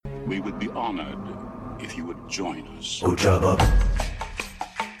We would be honored if you would join us. Ojaba.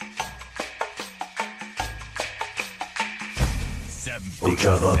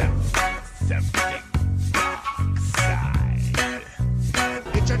 Ojaba.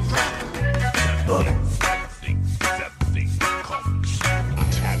 It's a trap.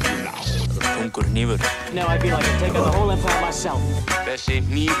 Þungur hnífur. Now I feel like I'm taking the whole empire myself. Þessi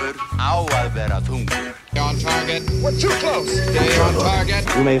hnífur á að vera þungur. Stay on target. We're too close. Stay on target.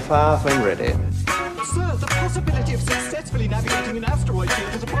 You may fire when ready. Sir, the possibility of successfully navigating an asteroid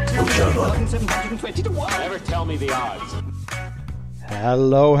field is approximately 3,720 to 1. Never tell me the odds.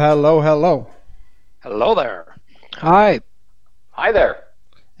 Hello, hello, hello. Hello there. Hi. Hi there.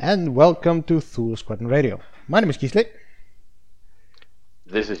 And welcome to Thule Squadron Radio. My name is Gisli.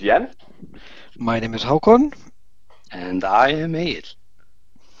 This is Jan. My name is Håkon. And I am Egil.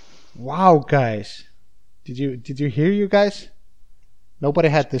 Wow, guys. Did you hear you guys? Nobody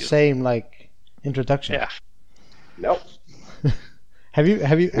had the same introduction. Yeah. No. Have you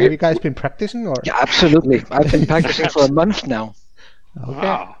guys been practicing or? Yeah, absolutely. I've been practicing for a month now.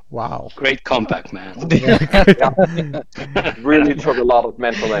 Okay. Wow. Great comeback, man. Really took a lot of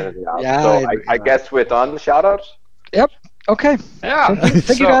mental energy out. Yeah, So I guess we're done. Shoutouts? Yep. Okay. Yeah.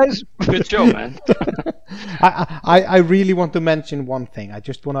 Thank you, guys. Good show, man. I really want to mention one thing. I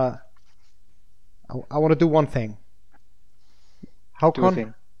want to do one thing.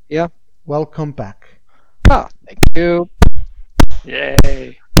 Håkon, Yeah. welcome back. Ah, thank you.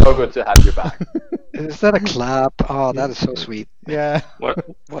 Yay. So good to have you back. Is that a clap? Oh, that is so sweet. Yeah. What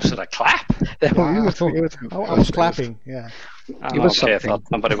was it, a clap? It was I was clapping. Yeah. It was Okay, I something. thought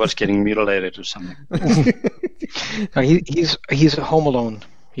somebody was getting mutilated or something. No, he's home alone.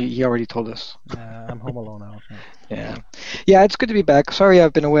 He already told us. I'm home alone now. So. Yeah, it's good to be back. Sorry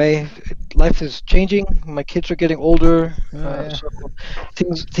I've been away. Life is changing. My kids are getting older. So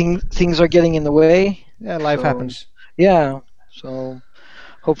things are getting in the way. Yeah, life happens. Yeah, so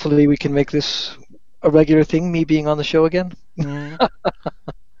hopefully we can make this a regular thing, me being on the show again.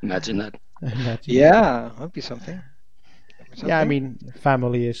 Imagine that. Yeah, that'd be something. Yeah, I mean,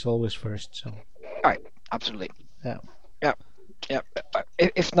 family is always first, so. Alright, absolutely. Yeah.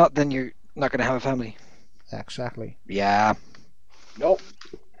 If not, then you're not going to have a family. Exactly. Yeah. Nope.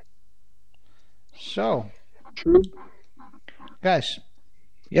 So, True. guys,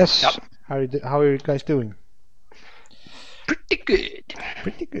 Yes. Yep. how are you guys doing? Pretty good.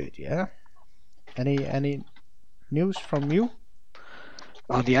 Pretty good, yeah. Any news from you?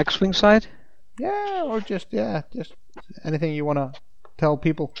 On the X-Wing side? Yeah, or just anything you wanna tell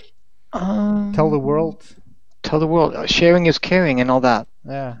people? Tell Tell the world? Tell the world. Sharing is caring and all that.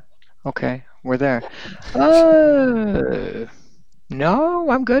 Yeah. Okay, we're there. No,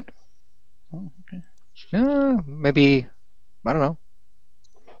 I'm good. Oh, okay. Maybe, I don't know.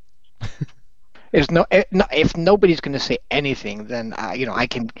 If nobody's going to say anything, then I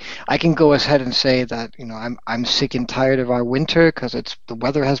can go ahead and say that I'm sick and tired of our winter because the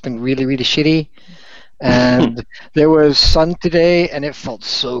weather has been really, really shitty, and there was sun today and it felt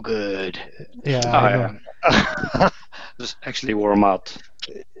so good. Yeah. Oh, I know. It was actually warm out.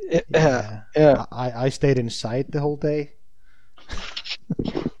 Yeah. I stayed inside the whole day.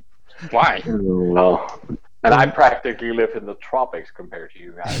 Why? No. And I practically live in the tropics compared to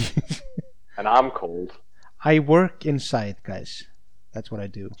you guys. And I'm cold. I work inside, guys. That's what I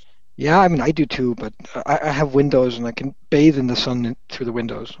do. Yeah, I mean I do too, but I have windows and I can bathe in the sun through the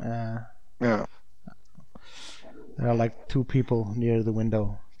windows. Yeah. There are like two people near the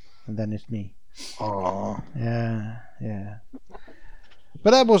window, and then it's me. Oh. Yeah.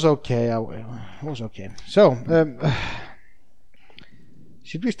 But that was okay. It was okay. So,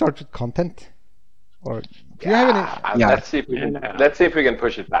 should we start with content, or do you have any? Yeah. Let's see if we can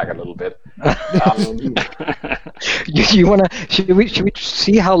push it back a little bit. You wanna? Should we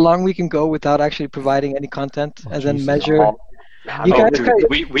see how long we can go without actually providing any content, and then Jesus. measure? You guys kinda-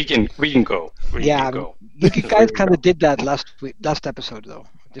 we can go. We can go. You guys kind of did that last episode though.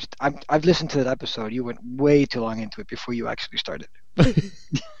 I've listened to that episode. You went way too long into it before you actually started.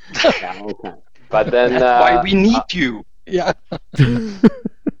 Yeah, okay. But then That's why we need you. Yeah.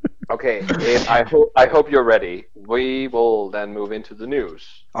 okay, I hope you're ready. We will then move into the news.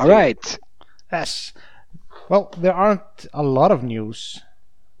 All right. Yes. Well, there aren't a lot of news.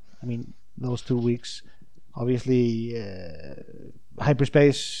 I mean, those 2 weeks. Obviously,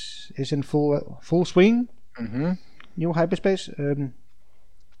 hyperspace is in full swing. Mm-hmm. New hyperspace.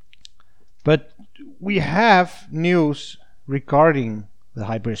 But we have news regarding the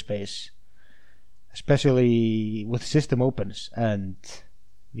hyperspace, especially with system opens and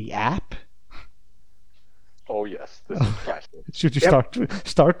the app. Oh yes, this is priceless. Should you start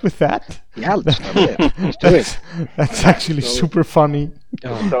with that? Yeah, let's do it. That's actually super funny.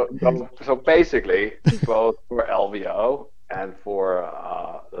 So basically, both for LVO and for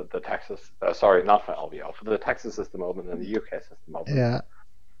the Texas, sorry, not for LVO, for the Texas system open and the UK system open. Yeah.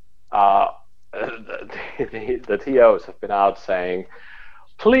 The TOs have been out saying,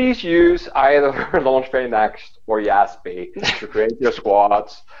 please use either Launchpad Next or YASB to create your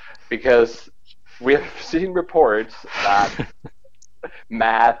squads, because we have seen reports that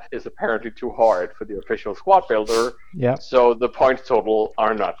math is apparently too hard for the official squad builder. Yeah. So the points total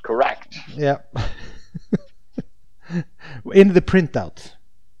are not correct. Yeah. In the printout.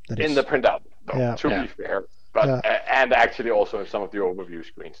 In the printout, though, Yeah. to be fair. But and actually also in some of the overview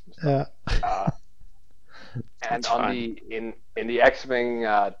screens and stuff. Yeah. And on in the X-Wing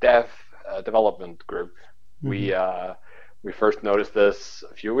dev development group, we first noticed this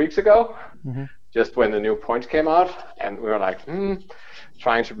a few weeks ago, just when the new points came out, and we were like,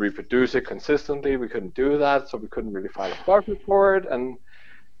 trying to reproduce it consistently. We couldn't do that, so we couldn't really find a bug report, and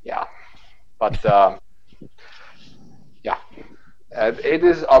it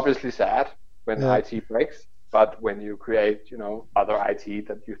is obviously sad when IT breaks. But when you create, other IT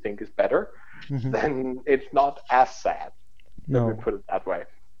that you think is better, then it's not as sad. Let me put it that way.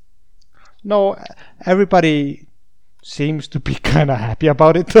 No, everybody seems to be kind of happy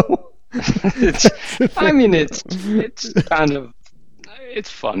about it, though. It's kind of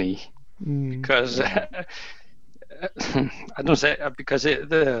funny because I don't say because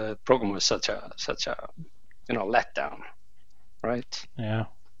the program was such a letdown, right? Yeah.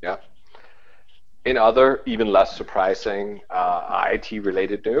 Yeah. In other, even less surprising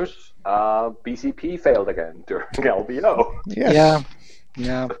IT-related news, BCP failed again during LVO. Yes.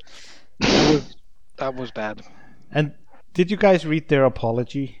 Yeah. That was bad. And did you guys read their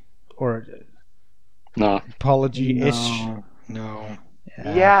apology? Or No. apology-ish? No.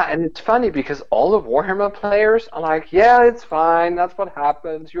 Yeah, and it's funny because all the Warhammer players are like, yeah, it's fine, that's what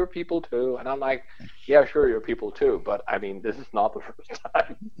happens, you're people too. And I'm like, yeah, sure, you're people too, but I mean, this is not the first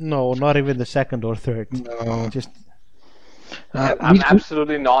time. No, not even the second or third. No. Just I'm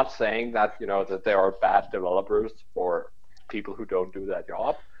absolutely not saying that, that there are bad developers or people who don't do that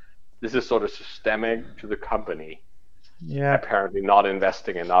job. This is sort of systemic to the company. Yeah. Apparently not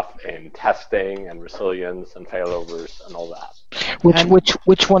investing enough in testing and resilience and failovers and all that.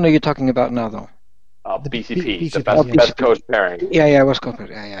 Which one are you talking about now, though? BCP, the BCP, West Coast pairing. Yeah, West Coast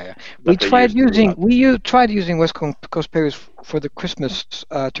pairing. Yeah. We tried using West Coast pairings for the Christmas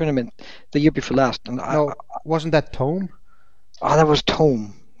tournament the year before last, and wasn't that Tome? Oh, that was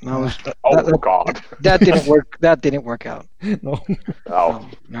Tome. No, God, that didn't work. That didn't work out. No.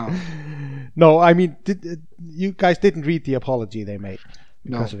 No. No, I mean, you guys didn't read the apology they made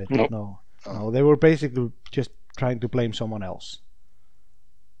because of it. No, they were basically just trying to blame someone else.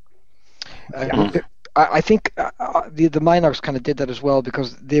 I think the Minarchs kind of did that as well,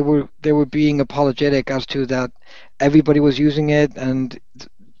 because they were being apologetic as to that everybody was using it and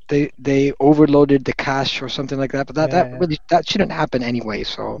they overloaded the cache or something like that. But that shouldn't happen anyway.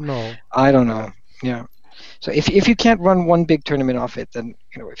 So no, I don't know. Yeah. So if you can't run one big tournament off it, then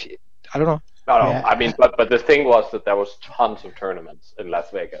I don't know. No. I mean, but the thing was that there was tons of tournaments in Las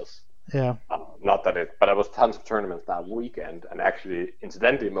Vegas. Yeah. But there was tons of tournaments that weekend, and actually,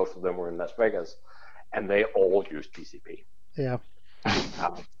 incidentally, most of them were in Las Vegas, and they all used BCP. Yeah.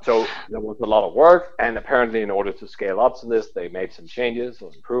 So there was a lot of work, and apparently, in order to scale up to this, they made some changes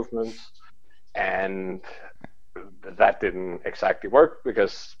or improvements, and that didn't exactly work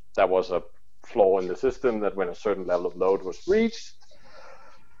because there was a flaw in the system that when a certain level of load was reached,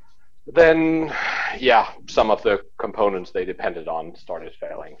 then some of the components they depended on started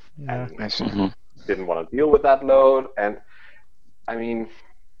failing, and didn't want to deal with that load. And I mean,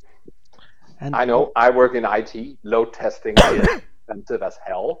 I know I work in IT. Load testing is expensive as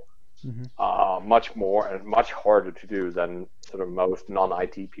hell, much more and much harder to do than sort of most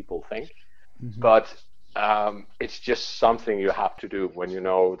non-IT people think. But it's just something you have to do when you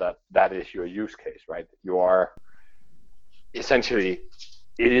know that is your use case, right? You are essentially.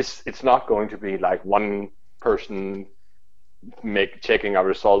 It's not going to be like one person checking a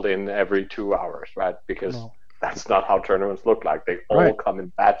result in every 2 hours, right? Because that's not how tournaments look like. They all come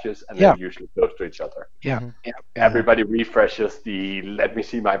in batches and they're usually close to each other. Everybody refreshes the let me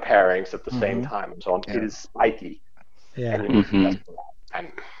see my pairings at the same time and so on. It is spiky. But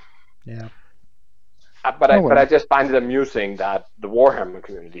I just find it amusing that the Warhammer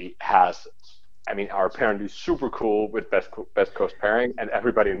community are apparently super cool with Best Coast pairing, and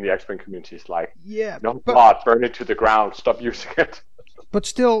everybody in the X-Wing community is like, no, God, burn it to the ground, stop using it. but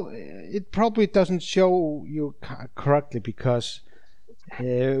still, it probably doesn't show you correctly because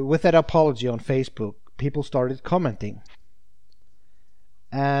with that apology on Facebook, people started commenting,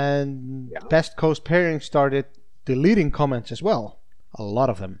 and Best Coast Pairing started deleting comments as well. A lot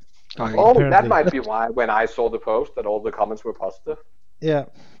of them. Oh, that might be why when I saw the post that all the comments were positive. Yeah.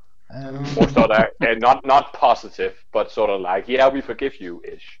 Or sort of not positive, but sort of like, yeah, we forgive you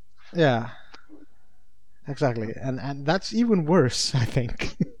ish. Yeah. Exactly, and that's even worse, I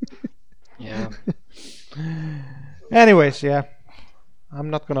think. Yeah. Anyways, yeah, I'm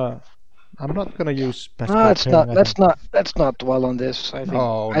not gonna use best. Let's not dwell on this. I think.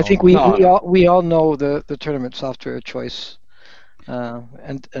 Oh, I think we all know the tournament software choice,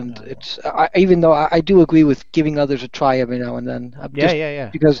 and it's even though I do agree with giving others a try every now and then.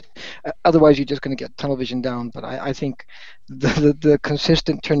 Because otherwise you're just going to get tunnel vision down. But I think the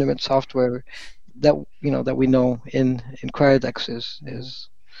consistent tournament software that we know in Cryodex is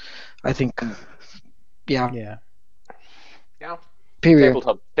I think yeah. Period.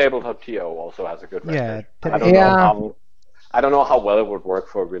 Tabletop TO also has a good record. I don't know how well it would work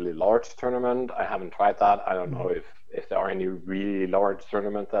for a really large tournament. I haven't tried that. I don't know if there are any really large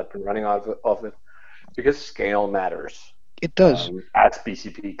tournaments that have been running out of it, because scale matters. It does, as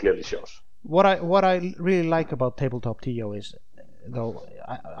BCP clearly shows. What I really like about Tabletop TO is, though,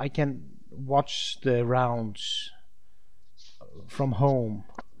 I can watch the rounds from home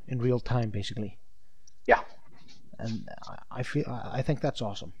in real time, basically. Yeah. And I think that's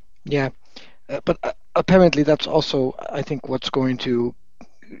awesome. Yeah, but apparently that's also, I think, what's going to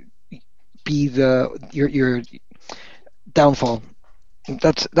be your downfall.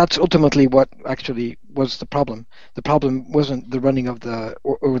 That's ultimately what actually was the problem. The problem wasn't the running of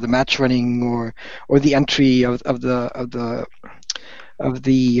or the match running or the entry of the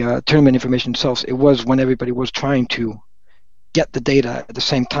tournament information itself. It was when everybody was trying to get the data at the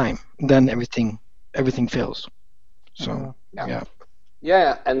same time, then everything fails. So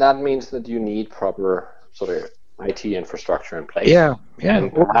yeah, and that means that you need proper sort of IT infrastructure in place. Yeah.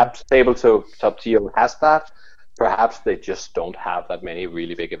 And perhaps Tabletop TO has that. Perhaps they just don't have that many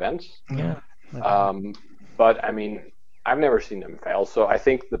really big events. Yeah. But I mean, I've never seen them fail. So I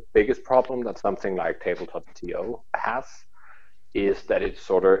think the biggest problem that something like Tabletop TO has is that it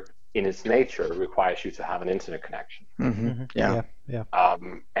sort of, in its nature, requires you to have an internet connection. Mm-hmm. Yeah.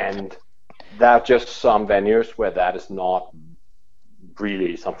 And there are just some venues where that is not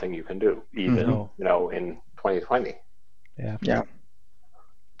really something you can do, even in 2020. Yeah.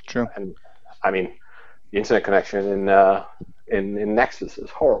 True. And I mean, the internet connection in Nexus is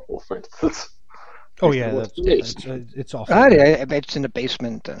horrible, for instance. Oh yeah, it's awful. It's in the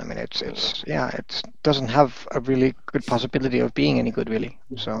basement, and I mean, it doesn't have a really good possibility of being any good, really.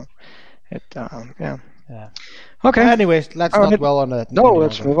 So, Yeah. Okay. Anyways, let's not dwell on that. No,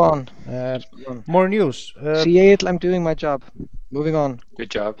 let's move on. More news. C8, I'm doing my job. Moving on.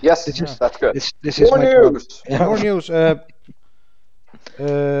 Good job. Yes, that's good. This is more news. More news.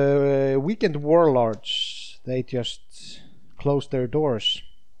 Weekend Warlords. They just closed their doors.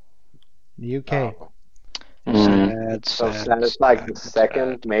 In the UK. It's like the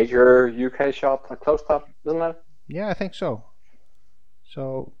second major UK shop that closed up, isn't it? Yeah, I think so.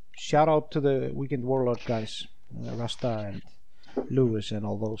 So shout out to the Weekend Warlord guys, Rasta and Lewis and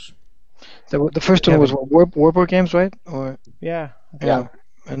all those. The first one was Warboard Games, right? Or yeah.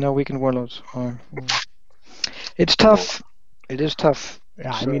 And now Weekend Warlords. It's tough. It is tough.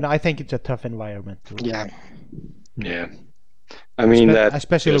 Yeah, I mean, I think it's a tough environment. Yeah. I mean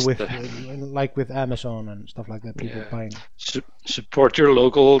especially with like with Amazon and stuff like that, people buying. Support your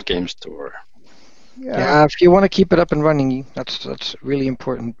local game store. Yeah, if you want to keep it up and running, that's really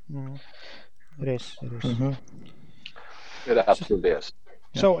important. Mm-hmm. It is. Mm-hmm. It absolutely is.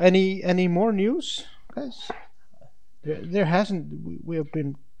 So, any more news, guys? There hasn't. We have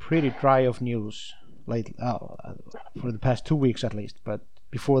been pretty dry of news lately, for the past 2 weeks at least. But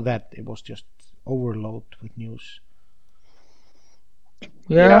before that, it was just overload with news.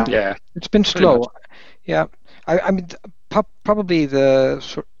 Yeah. It's been slow. Yeah, I mean, probably the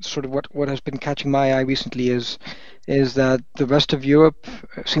sort of what has been catching my eye recently is that the rest of Europe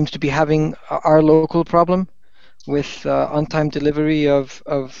seems to be having our local problem with on-time delivery of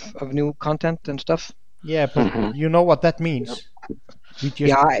new content and stuff. Yeah, but you know what that means. We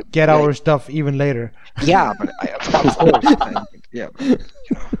just get our stuff even later. Yeah, but of course. Yeah.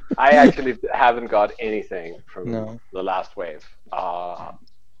 I actually haven't got anything from the last wave.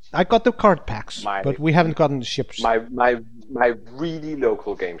 I got the card packs, but we haven't gotten the ships. My really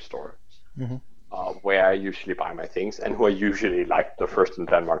local game store, where I usually buy my things, and who are usually like the first in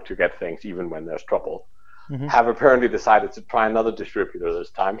Denmark to get things, even when there's trouble. have apparently decided to try another distributor this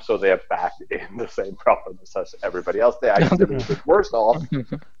time, so they are back in the same problems as everybody else. They're actually a little bit worse off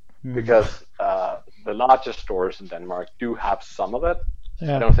because the largest stores in Denmark do have some of it.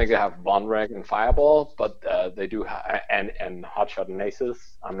 I don't think they have Vonreg and Fireball, but they do have, and Hotshot and Aces,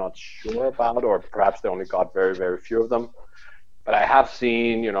 I'm not sure about, or perhaps they only got very, very few of them. But I have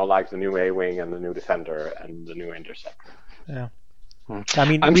seen, like the new A-Wing and the new Defender and the new Interceptor. Yeah. I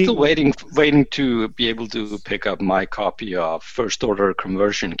mean, I'm still waiting to be able to pick up my copy of First Order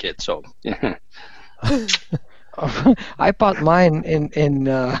Conversion Kit. So, yeah. I bought mine in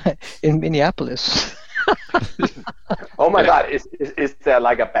Minneapolis. Oh my God! Is there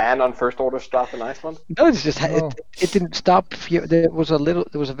like a ban on First Order stuff in Iceland? No, it's just it didn't stop. There was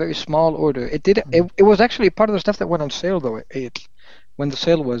a very small order. It was actually part of the stuff that went on sale though. When the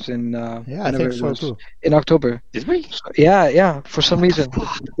sale was in I think so too. In October. Did we? So, yeah. For some reason,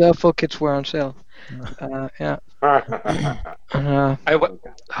 the full kits were on sale. Yeah.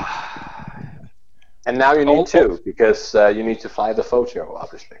 And now you need two because you need to fly the Photo,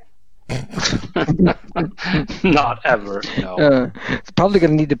 obviously. Not ever. No. Probably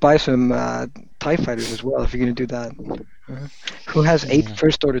going to need to buy some TIE fighters as well if you're going to do that. Who has 8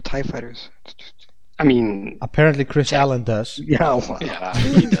 First Order TIE fighters? I mean, apparently Chris Allen does. Yeah, well,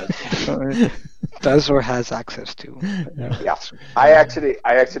 he does. Does or has access to. Yeah, I actually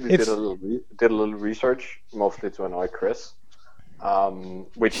did a little research, mostly to annoy Chris,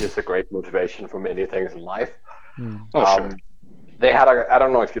 which is a great motivation for many things in life. Sure. They had I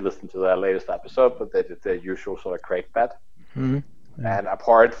don't know if you listened to their latest episode, but they did their usual sort of crate bet. And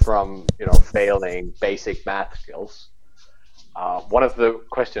apart from failing basic math skills, one of the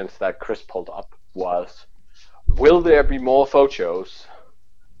questions that Chris pulled up was, will there be more photos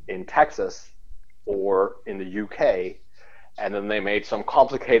in Texas or in the UK? And then they made some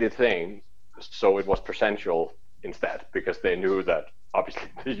complicated thing, so it was percentual instead, because they knew that obviously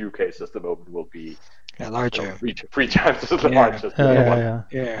the UK system will be larger, three times as large as the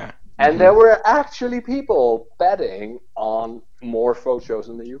Yeah. And there were actually people betting on more photos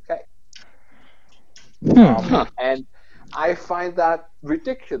in the UK. And I find that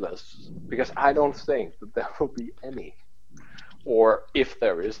ridiculous because I don't think that there will be any. Or if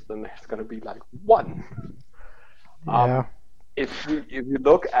there is, then there's going to be like one. If you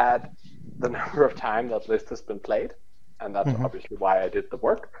look at the number of times that list has been played, and that's obviously why I did the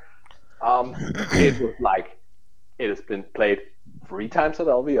work, it was like it has been played 3 times at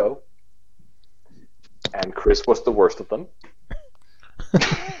LVO, and Chris was the worst of them.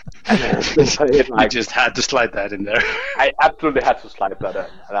 And then it's been played, I just had to slide that in there. I absolutely had to slide that in,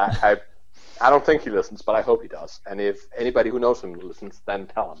 and I don't think he listens, but I hope he does. And if anybody who knows him listens, then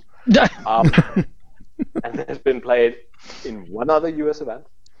tell him. And it's been played in one other US event,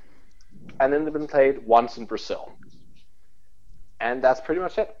 and then they've been played once in Brazil. And that's pretty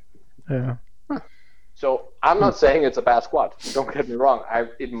much it. Yeah. So I'm not saying it's a bad squad. Don't get me wrong.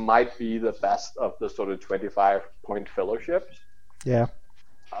 It might be the best of the sort of 25-point fellowships. Yeah.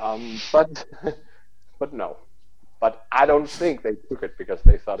 But no. But I don't think they took it because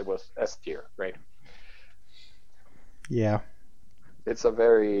they thought it was S tier, right? Yeah. It's a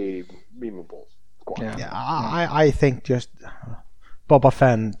very memeable squad. Yeah. I think just Boba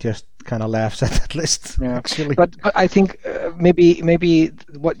Fett just kind of laughs at that list. Yeah. Actually. But I think maybe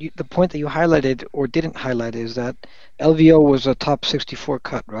the point that you highlighted or didn't highlight is that LVO was a top 64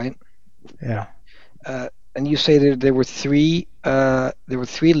 cut, right? Yeah. And you say that there were three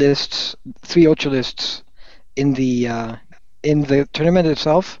lists, 3 Ultra lists in the tournament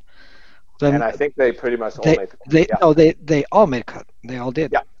itself. Then and I think they pretty much all made the cut. They all made cut. They all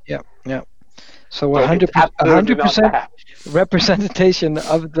did. Yeah. So 100% representation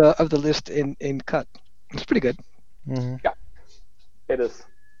of the list in cut. It's pretty good. Mm-hmm. Yeah, it is.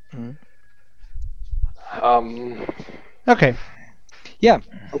 Okay. Yeah.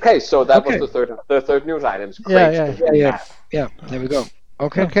 Okay, so that was the third news item. Yeah. There we go.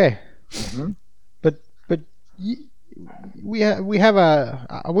 Okay. Mm-hmm. But we have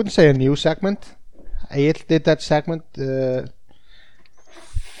I wouldn't say a new segment. I did that segment a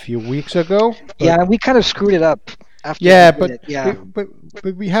few weeks ago. Yeah, we kind of screwed it up. But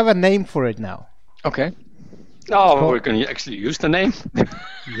we have a name for it now. Okay. Oh, we're going to actually use the name?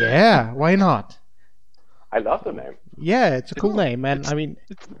 Yeah, why not? I love the name. Yeah, it's a cool name, and I mean,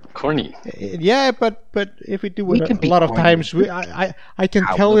 it's corny. Yeah, but if we do it a lot of times, I can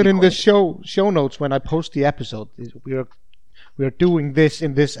tell it in the show notes when I post the episode. We are doing this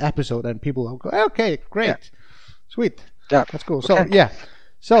in this episode, and people will go, okay, great, sweet, that's cool. So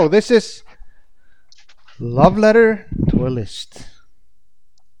so this is Love Letter to a List.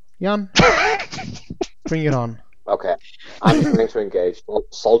 Jan? Bring it on. Okay, I'm going to engage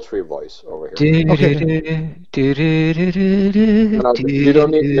sultry voice over here. Okay. No, you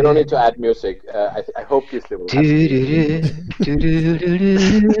don't need to add music. I hope Gisli will have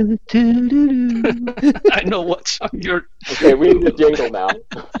I know what song you're. Okay, we need the jingle now.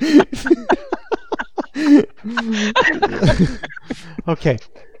 Okay.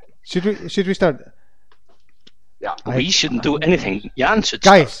 Should we start? Yeah. We shouldn't do anything. Jan should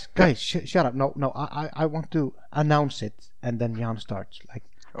Guys, start. shut up. No, I want to announce it, and then Jan starts. Like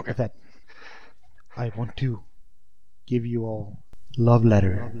that. I want to give you all love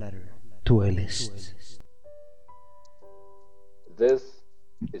letter to a list. This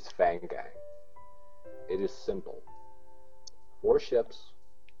is Fang Gang. It is simple. 4 ships,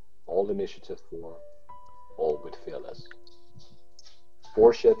 all initiative 4, all with fearless.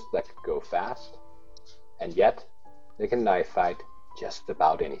 4 ships that could go fast, and yet they can knife fight just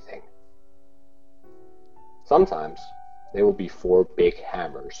about anything. Sometimes they will be 4 big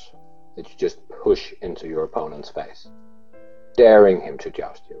hammers that you just push into your opponent's face, daring him to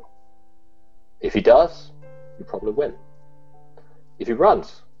joust you. If he does, you probably win. If he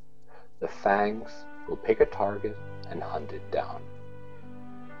runs, the fangs will pick a target and hunt it down.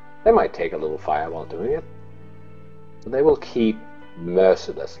 They might take a little fire while doing it, but they will keep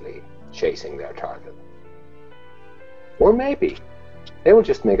mercilessly chasing their target. Or maybe they will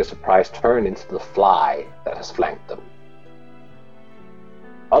just make a surprise turn into the fly that has flanked them.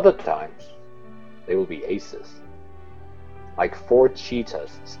 Other times, they will be aces, like 4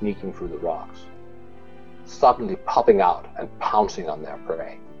 cheetahs sneaking through the rocks, suddenly popping out and pouncing on their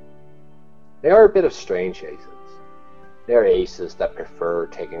prey. They are a bit of strange aces. They are aces that prefer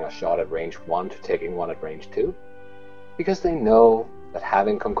taking a shot at range 1 to taking one at range 2, because they know that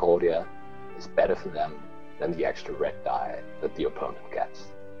having Concordia is better for them than the extra red die that the opponent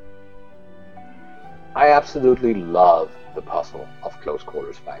gets. I absolutely love the puzzle of close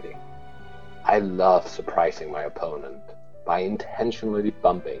quarters fighting. I love surprising my opponent by intentionally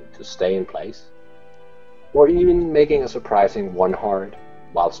bumping to stay in place, or even making a surprising 1 hard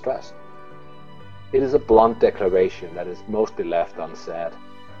while stressed. It is a blunt declaration that is mostly left unsaid.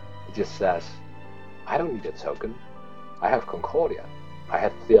 It just says, I don't need a token. I have Concordia. I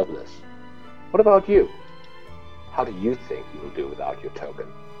have Fearless. What about you? How do you think you will do without your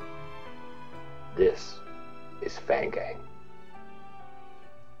token? This is Fang Gang.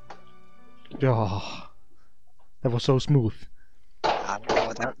 Oh, that was so smooth.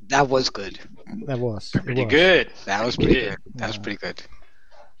 That was good. That was Pretty good. That was pretty good. That was pretty good.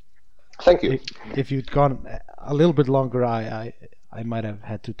 Thank you. If you'd gone a little bit longer, I might have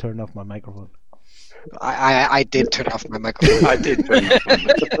had to turn off my microphone. I did turn off my microphone. I did turn off my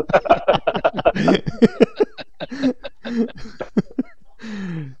microphone.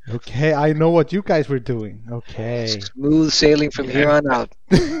 Okay, I know what you guys were doing. Okay. Smooth sailing from here on out.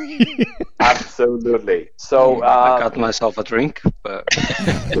 Absolutely. So I got myself a drink, but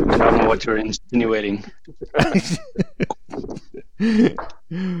I don't know what you're insinuating.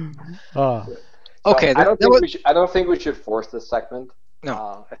 Okay. I don't think we should force this segment.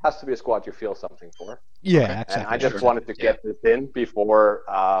 No. It has to be a squad you feel something for. Yeah, And exactly. I just wanted to get this in before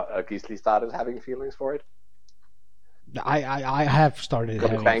Gisli started having feelings for it. I have started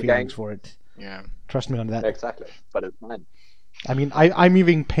having Fang feelings Gang? for it. Yeah. Trust me on that. Exactly. But it's mine. I mean, I'm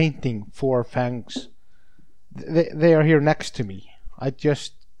even painting 4 fangs. They are here next to me. I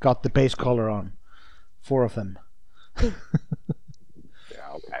just got the base color on 4 of them. Yeah,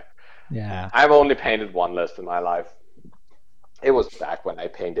 okay. Yeah. I've only painted 1 list in my life. It was back when I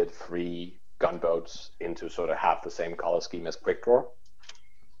painted 3 gunboats into sort of half the same color scheme as Quick Draw.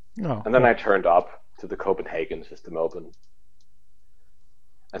 Oh, And then I turned up to the Copenhagen System Open.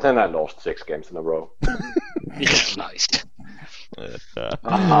 And then I lost 6 games in a row. Nice.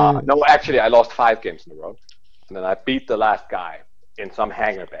 No, actually, I lost 5 games in a row. And then I beat the last guy in some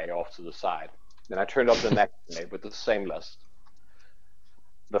hangar bay off to the side. Then I turned up the next day with the same list.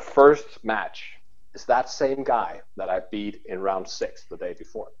 The first match is that same guy that I beat in round 6 the day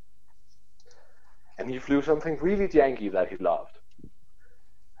before. And he flew something really janky that he loved.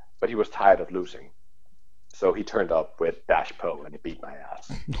 But he was tired of losing. So he turned up with Dash Po and he beat my ass.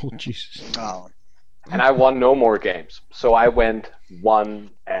 Oh, Jesus. Oh. And I won no more games. So I went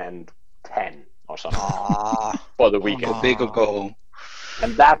 1-10 or something for the weekend. Go big or go home.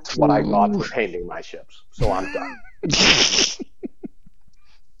 And that's what I got for painting my ships. So I'm done.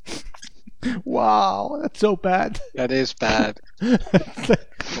 Wow, that's so bad. That is bad.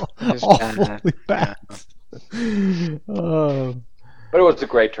 That's awfully bad. Oh. But it was a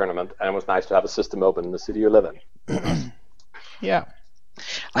great tournament, and it was nice to have a system open in the city you live in. Yeah.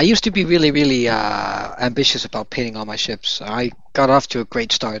 I used to be really ambitious about painting all my ships. I got off to a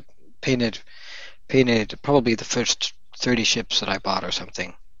great start. Painted probably the first 30 ships that I bought or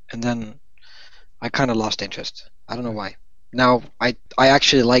something, and then I kind of lost interest. I don't know why. Now I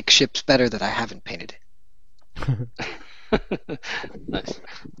actually like ships better that I haven't painted. Nice.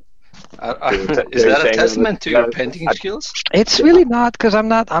 Is that a testament to your painting skills? It's really not, because I'm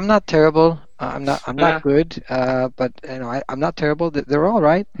not terrible. I'm not good. But I'm not terrible. They're all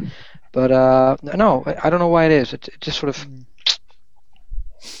right. But no, I don't know why it is. It just sort of.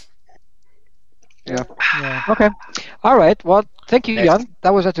 Yeah. Okay. All right. Well, thank you, Jan.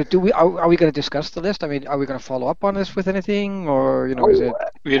 That was it. Are we going to discuss the list? I mean, are we going to follow up on this with anything, or is it?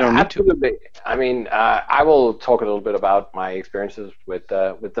 We don't need to. Absolutely. I mean, I will talk a little bit about my experiences with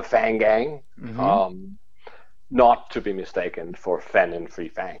the Fang Gang. Mm-hmm. Not to be mistaken for Fen and Free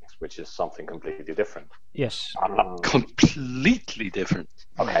Fangs, which is something completely different. Yes. Completely different.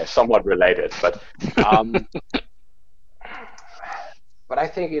 Okay, somewhat related, but but I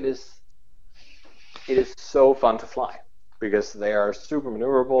think it is so fun to fly because they are super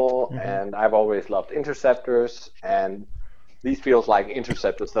maneuverable, and I've always loved interceptors, and these feels like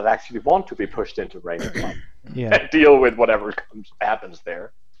interceptors that actually want to be pushed into range and deal with whatever happens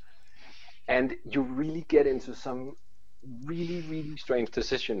there. And you really get into some really strange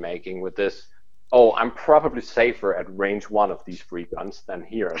decision making with this. Oh, I'm probably safer at range 1 of these 3 guns than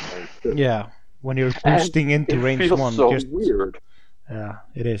here at range 2. Yeah, when you're boosting into range 1. It feels so weird. Yeah,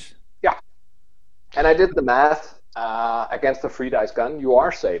 it is. Yeah. And I did the math. Against a 3-dice gun, you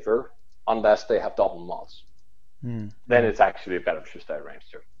are safer unless they have double mods. Then it's actually better to stay at range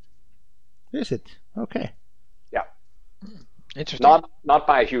 2. Is it? Okay. Yeah. Interesting. Not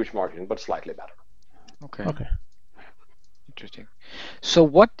by a huge margin, but slightly better. Okay. Interesting. So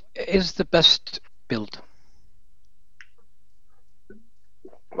what is the best build?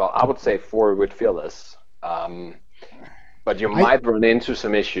 Well, I would say 4 with Fearless. But you might run into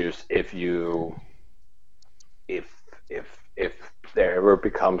some issues if there ever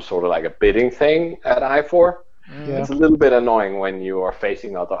becomes sort of like a bidding thing at I4. It's a little bit annoying when you are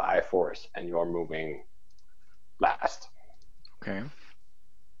facing other I4s and you are moving last. Okay.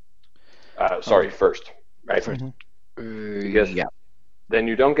 First, right? First. Because then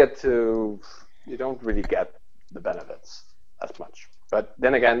you don't really get the benefits as much. But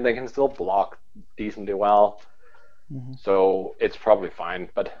then again, they can still block decently well. So it's probably fine.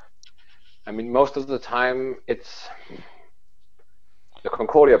 But I mean, most of the time, the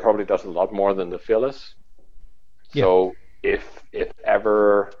Concordia probably does a lot more than the Fearless. So if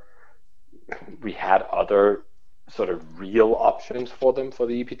ever we had other sort of real options for them for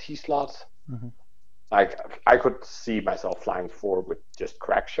the EPT slots, like I could see myself flying 4 with just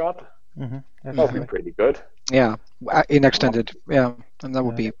crack shot. That would be pretty good. Yeah, in extended. Yeah, and that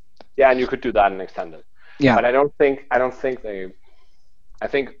would be. Yeah, and you could do that in extended. Yeah, but I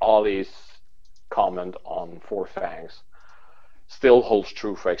think Ollie's comment on 4 Fangs still holds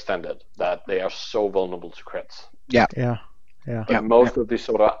true for extended, that they are so vulnerable to crits. Yeah. But most of these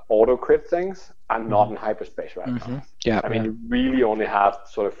sort of auto crit things are not in hyperspace right now. Yeah. I mean, you really only have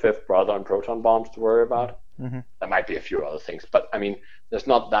sort of Fifth Brother and proton bombs to worry about. There might be a few other things, but I mean, there's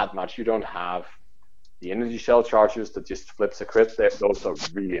not that much. You don't have the energy shell charges that just flips a crit. Those are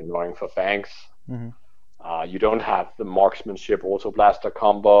really annoying for Fangs. You don't have the marksmanship auto blaster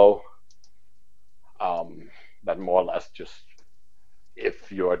combo. That more or less just,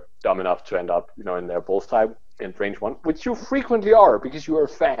 if you're dumb enough to end up, in their bullseye in range 1, which you frequently are because you are a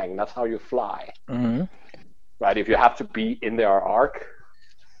Fang. That's how you fly. Right? If you have to be in their arc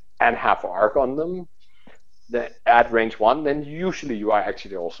and have arc on them at range 1, then usually you are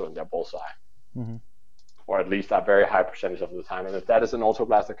actually also in their bullseye. Or at least a very high percentage of the time. And if that is an auto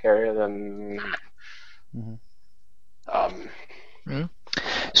blaster carrier, then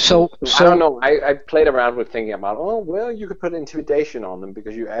So I don't know. I played around with thinking about, you could put intimidation on them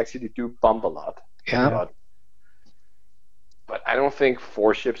because you actually do bump a lot. Yeah. But I don't think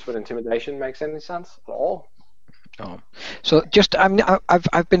 4 ships with intimidation makes any sense at all. No. So just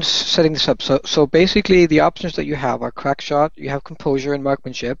I've been setting this up. So basically the options that you have are crack shot, you have composure and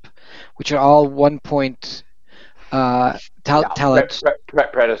marksmanship, which are all 1 point talent.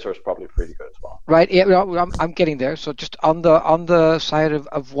 Predator is probably pretty good as well. Right. Yeah. I'm getting there. So just on the side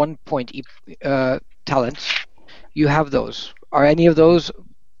of 1 point talents, you have those. Are any of those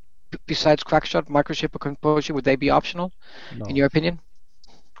besides crackshot, marksmanship, or composure? Would they be optional, in your opinion?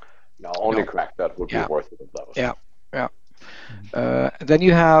 No, only crackshot would be worth it. If that was then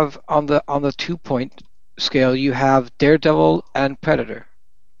you have on the 2 point scale, you have Daredevil and Predator.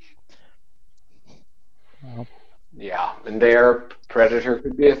 Yeah, and there, Predator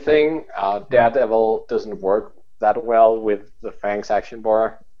could be a thing. Daredevil doesn't work that well with the Fangs action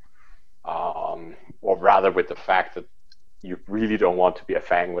bar, or rather with the fact that you really don't want to be a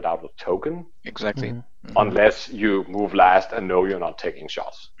Fang without a token. Exactly. Unless you move last and know you're not taking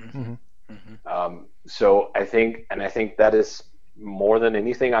shots. So I think that is more than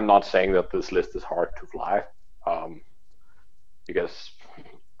anything. I'm not saying that this list is hard to fly, because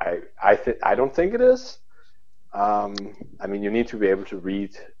I don't think it is. I mean, you need to be able to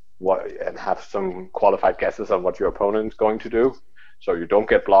read what and have some qualified guesses on what your opponent's going to do, so you don't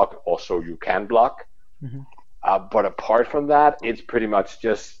get blocked, or so you can block. But apart from that, it's pretty much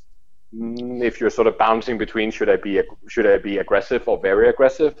just if you're sort of bouncing between should I be aggressive or very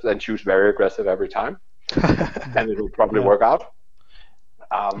aggressive, then choose very aggressive every time, and it'll probably work out.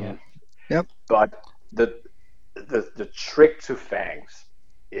 Yep. But the trick to Fangs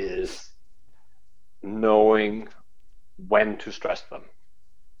is knowing when to stress them,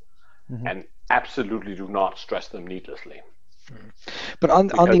 and absolutely do not stress them needlessly. But on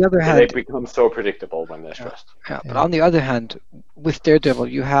the other hand, they become so predictable when they're stressed. But on the other hand, with Daredevil,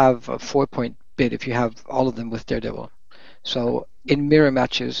 you have a 4-point bid if you have all of them with Daredevil. So in mirror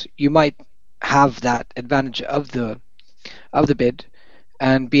matches, you might have that advantage of the bid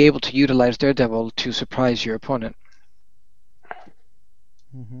and be able to utilize Daredevil to surprise your opponent.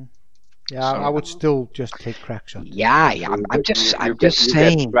 Yeah, I would still just take crack shot. Yeah. I'm just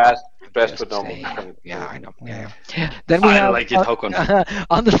saying. Best with normal. Yeah, I know. Yeah. Then we have like it, Håkon.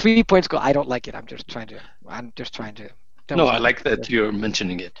 On the 3 points goal. I don't like it. I'm just trying to. No, I like that you're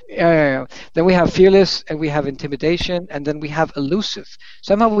mentioning it. Yeah. Then we have Fearless, and we have Intimidation, and then we have Elusive.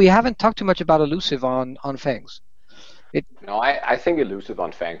 Somehow we haven't talked too much about Elusive on Fangs. No, I think Elusive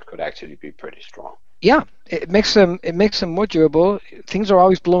on Fangs could actually be pretty strong. Yeah, it makes them more durable. Things are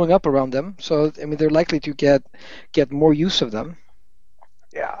always blowing up around them, so I mean they're likely to get more use of them.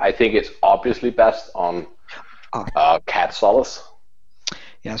 Yeah, I think it's obviously best on Cat Solace.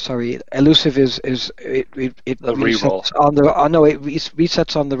 Yeah, sorry. Elusive it resets reroll. on the it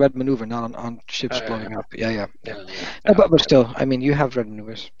resets on the red maneuver, not on ships blowing up. Yeah. No, but still, I mean you have red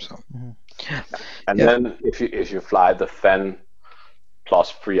maneuvers, so. And then if you fly the Fen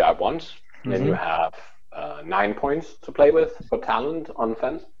plus 3 I1s, then you have 9 points to play with for talent on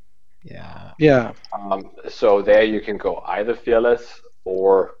Fen. Yeah. So there you can go either Fearless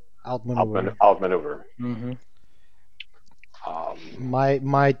or outmaneuver.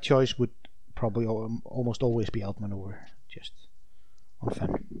 My choice would probably almost always be outmaneuver, just on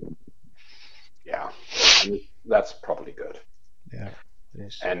Fen. Yeah, that's probably good. Yeah, it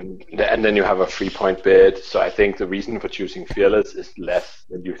is. And then you have a 3-point bid. So I think the reason for choosing Fearless is less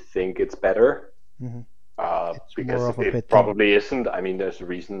than you think it's better. Because it probably isn't. I mean, there's a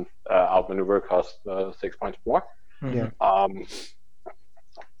reason outmaneuver costs 6 points more. Yeah.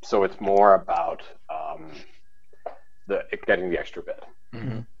 So it's more about getting the extra bid.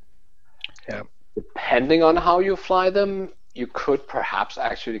 Yeah. Depending on how you fly them, you could perhaps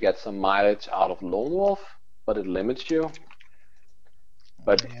actually get some mileage out of Lone Wolf, but it limits you.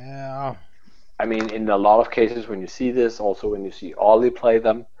 But yeah, I mean, in a lot of cases, when you see this, also when you see Ollie play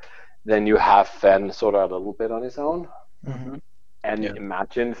them, then you have Fen sort of a little bit on his own. And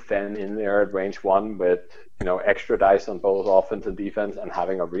imagine Fen in there at range 1 with extra dice on both offense and defense, and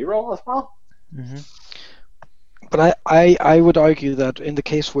having a reroll as well. But I would argue that in the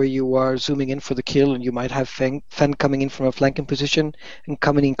case where you are zooming in for the kill and you might have Fen coming in from a flanking position and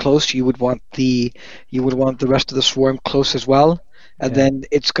coming in close, you would want the rest of the swarm close as well, and then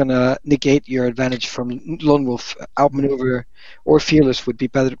it's gonna negate your advantage from Lone Wolf. Outmaneuver or Fearless would be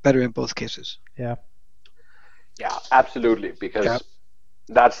better in both cases. Yeah, absolutely, because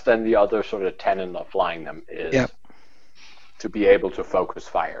that's then the other sort of tenet of flying them is to be able to focus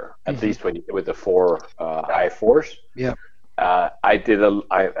fire, at least with the 4 I4s. Yeah.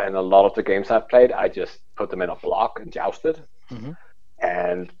 In a lot of the games I've played, I just put them in a block and jousted,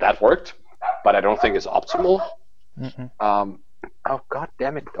 and that worked, but I don't think it's optimal. Oh, god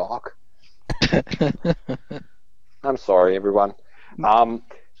damn it, dog. I'm sorry, everyone.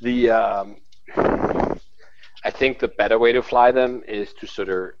 I think the better way to fly them is to sort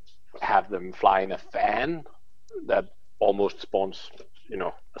of have them fly in a fan that almost spawns,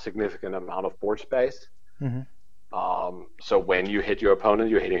 a significant amount of board space. So when you hit your opponent,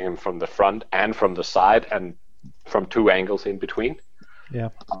 you're hitting him from the front and from the side and from 2 angles in between. Yeah.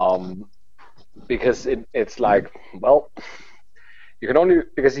 Because it's like, well, you can only,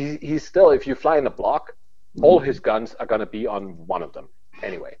 because he's still, if you fly in a block, all his guns are going to be on one of them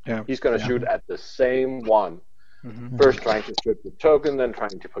anyway. He's going to shoot at the same one First trying to strip the token, then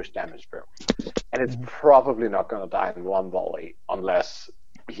trying to push damage through. And it's probably not going to die in one volley unless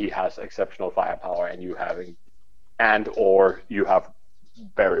he has exceptional firepower and you have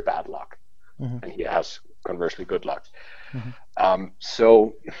very bad luck. And he has conversely good luck.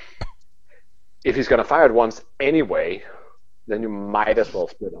 So if he's going to fire it once anyway, then you might as well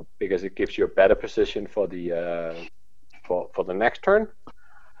split up because it gives you a better position for the for the next turn,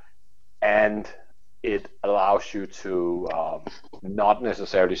 and it allows you to not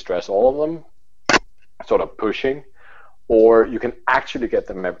necessarily stress all of them, sort of pushing, or you can actually get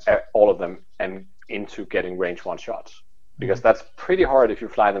them all of them and into getting range 1 shots, because that's pretty hard if you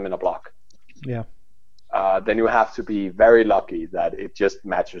fly them in a block. Yeah. Then you have to be very lucky that it just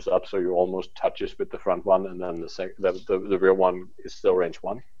matches up, so you almost touches with the front one, and then the rear one is still range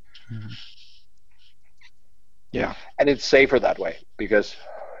 1. Yeah. And it's safer that way, because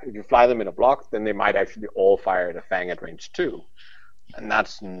if you fly them in a block, then they might actually all fire the Fang at range 2, and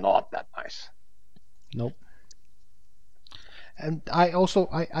that's not that nice. Nope. And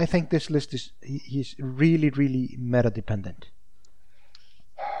I think this list he's really, really meta dependent.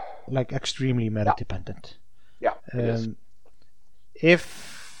 Like extremely meta dependent. Yeah. We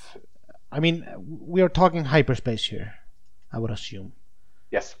are talking hyperspace here, I would assume.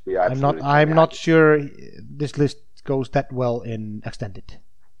 Yes, we are. I'm not sure this list goes that well in extended.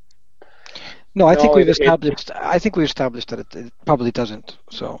 No, I think we've established that it probably doesn't.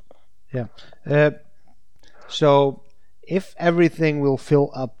 So. Yeah. So if everything will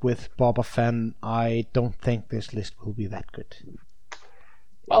fill up with Boba Fett, I don't think this list will be that good.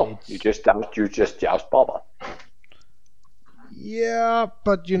 Well, you just joust Boba. Yeah,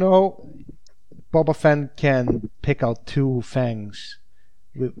 but Boba Fett can pick out 2 fangs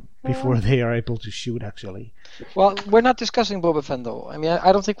before they are able to shoot, actually. Well, we're not discussing Boba Fett, though. I mean,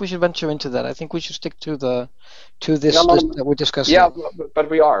 I don't think we should venture into that. I think we should stick to this list that we're discussing. Yeah, but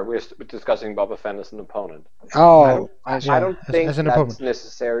we are. We're discussing Boba Fett as an opponent. Oh, I don't think that's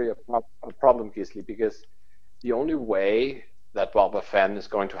necessarily a problem, Gisli, because the only way that Boba Fett is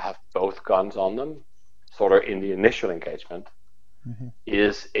going to have both guns on them, sort of in the initial engagement,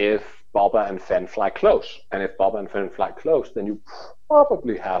 is if Boba and Fenn fly close. And if Boba and Fenn fly close, then you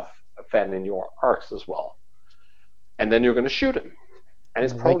probably have Fenn in your arcs as well. And then you're going to shoot him. And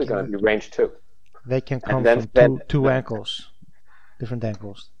it's probably going to be range 2. They can come from two angles, different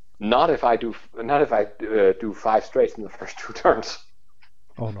angles. Not if I do 5 straights in the first 2 turns.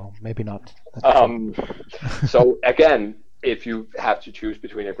 Oh no, maybe not. So again, if you have to choose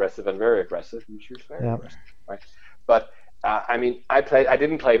between aggressive and very aggressive, you choose very aggressive, right? But I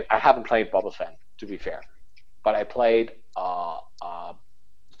haven't played Boba Fett, to be fair, but I played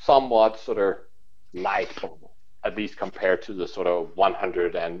somewhat sort of light Boba, at least compared to the sort of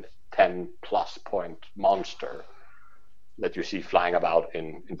 110 plus point monster that you see flying about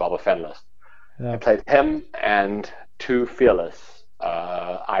in Boba Fett list. I played him and 2 Fearless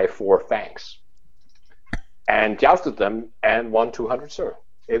I4 Fangs, and jousted them and won 200 Sur.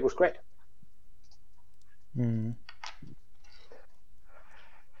 It was great.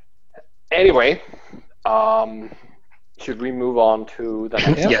 Anyway, should we move on to the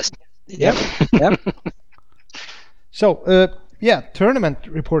next? Yes. Yep. So, tournament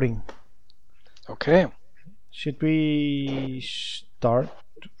reporting. Okay. Should we start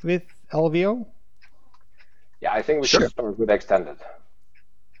with LVO? Yeah, I think we should start with extended.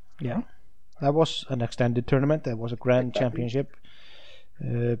 Yeah. That was an extended tournament. That was a grand championship.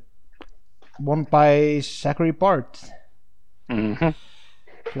 Won by Zachary Bart.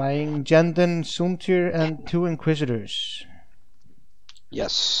 Flying Jendon, Soontir, and 2 Inquisitors.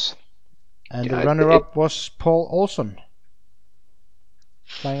 Yes. And the runner-up was Paul Olson.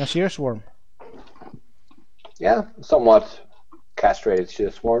 Flying a Seer Swarm. Yeah, somewhat castrated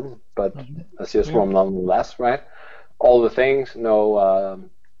Seer Swarm, but a Seer Swarm nonetheless, right? All the things, no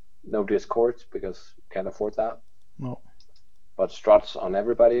discords because can't afford that. No. But struts on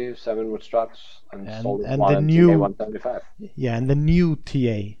everybody, 7 with struts, and solid and 1 the and new TA 175. Yeah, and the new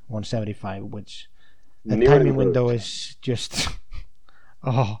TA 175, which the timing window is just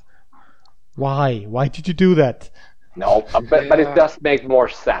why? Why did you do that? No, but it does make more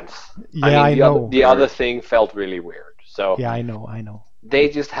sense. Yeah, I know. The other thing felt really weird. So yeah, I know. They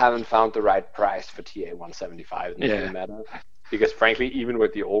just haven't found the right price for TA 175 in the new meta. Because frankly, even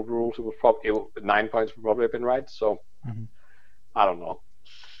with the old rules, 9 points would probably have been right. So I don't know.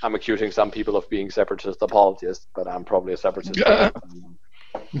 I'm accusing some people of being separatist apologists, but I'm probably a separatist. To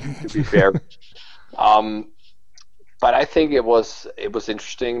be fair. But I think it was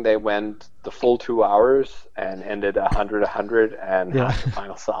interesting. They went the full 2 hours and ended 100 and half the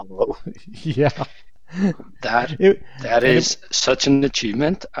final salvo. Yeah. That is such an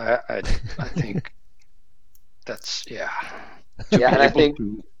achievement. I think that's and I think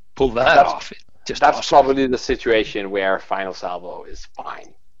to pull that off. That's awesome. Probably the situation where Final Salvo is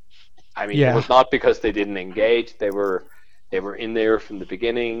fine. I mean, it was not because they didn't engage; they were in there from the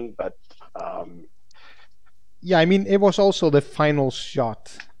beginning. But I mean, it was also the final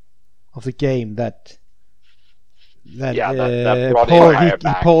shot of the game that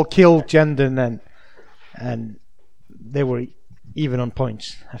Paul killed Jendon, and they were even on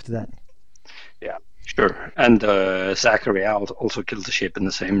points after that. Yeah, sure. And Zachary also killed the ship in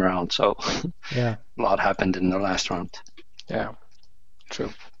the same round, so a lot happened in the last round. Yeah,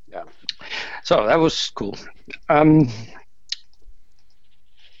 true. Yeah. So that was cool. So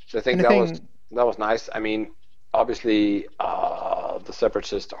I think that was nice. I mean, obviously, the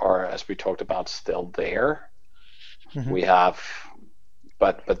Separatists are, as we talked about, still there. Mm-hmm. We have,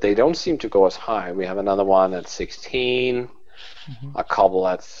 but they don't seem to go as high. We have another one at 16, a couple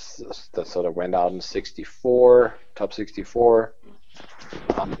that sort of went out in 64, top 64.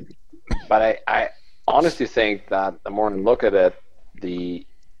 But I honestly think that the more I look at it, the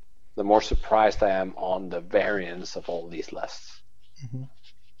more surprised I am on the variance of all these lists.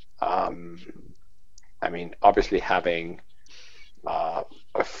 Mm-hmm. I mean, obviously having a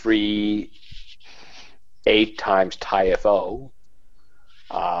free 8 times TIE-FO,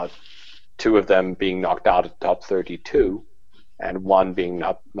 2 of them being knocked out at top 32, and 1 being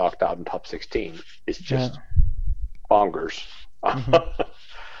knocked out in top 16 is just bonkers.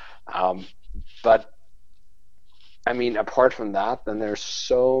 Mm-hmm. But I mean, apart from that, then there's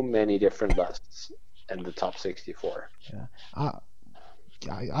so many different lists in the top 64. Yeah.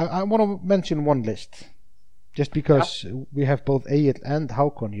 I want to mention one list, just because we have both Eyjell and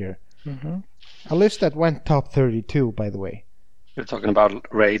Hákon here. Mm-hmm. A list that went top 32, by the way. You're talking about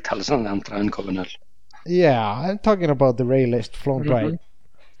Ray, Taliesin, Antra, and Covenant. Yeah, I'm talking about the Ray list flown by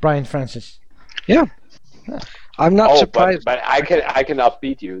Brian Francis. Yeah. I'm not surprised. But I cannot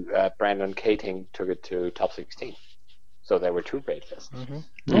beat you. Brandon Kating took it to top 16. So there were 2 Ray lists.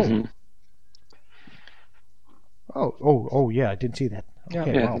 Mm-hmm. Mm-hmm. Oh, yeah, I didn't see that.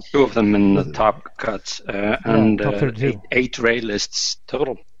 Okay, yeah, 2 of them in the top cuts, and 8 Ray lists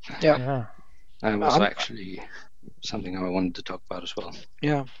total. Yeah. That was actually something I wanted to talk about as well.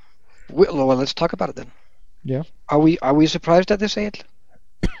 Yeah. Well, let's talk about it then. Yeah. Are we surprised at this, Eyjell?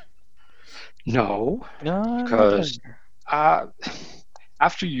 No, because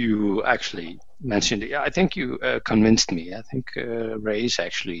after you actually mentioned it, I think you convinced me. I think Ray is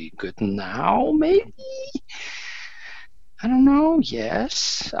actually good now, maybe? I don't know,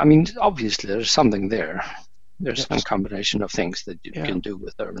 yes. I mean, obviously there's something there. There's some combination of things that you can do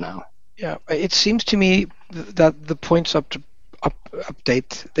with her now. Yeah, it seems to me that the points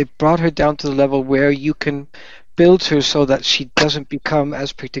update, they brought her down to the level where you can build her so that she doesn't become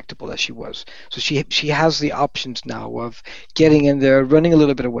as predictable as she was. So she has the options now of getting in there, running a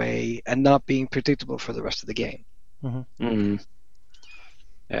little bit away, and not being predictable for the rest of the game. Mm-hmm. Mm-hmm.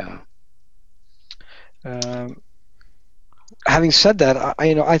 Yeah. Having said that,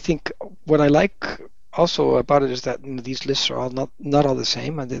 I think what I like also about it is that these lists are all not all the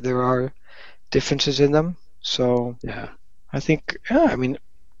same, and there are differences in them. So I think I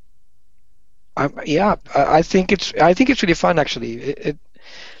think it's really fun actually.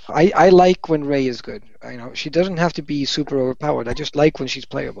 I like when Ray is good. She doesn't have to be super overpowered. I just like when she's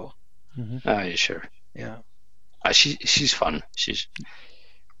playable. Mm-hmm. Yeah, sure. Yeah. She's fun.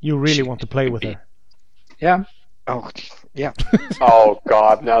 You really want to play with her. Yeah. Oh, yeah. Oh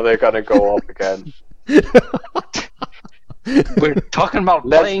God! Now they're gonna go up again. We're talking about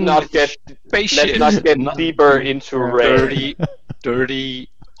playing spaceship. Let's not get deeper into Ray. Dirty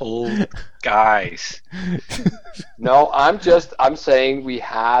old guys. No, I'm saying we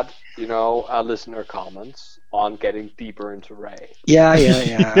had, a listener comments on getting deeper into Ray. Yeah.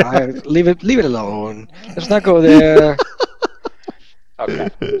 Leave it alone. Let's not go there. Okay.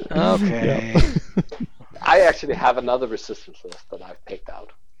 Yeah. I actually have another resistance list that I've picked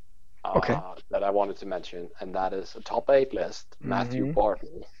out. That I wanted to mention, and that is a top 8 list. Mm-hmm. Matthew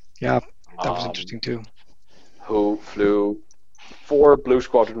Barton. Yeah, that was interesting too. Who flew 4 Blue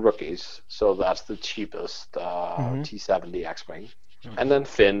Squadron rookies, so that's the cheapest T-70 X-Wing, and then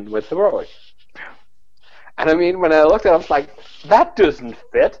Finn with Heroic. And I mean, when I looked at it, I was like, that doesn't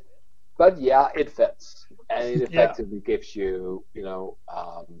fit, but yeah, it fits, and it effectively gives you,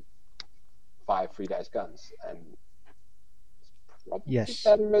 5 free dice guns, and probably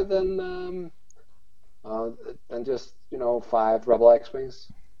better than just 5 Rebel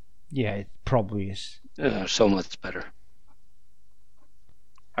X-Wings. Yeah, it probably is. So much better.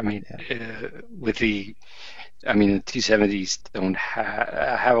 I mean, with the T-70s don't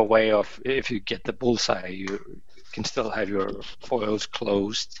have a way of, if you get the bullseye, you can still have your foils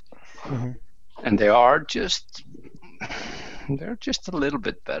closed, and they're just a little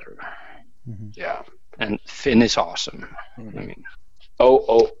bit better. Yeah. And Finn is awesome. I mean,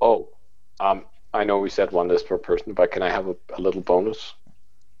 I know we said one list per person, but can I have a little bonus?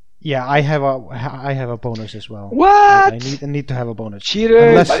 Yeah, I have a bonus as well. What? I need to have a bonus.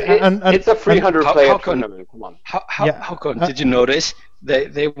 Cheaters! It's a 300 player tournament. Come on. How come? Did you notice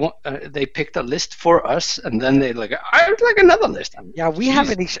they picked a list for us, and then they like, I would like another list. Yeah, we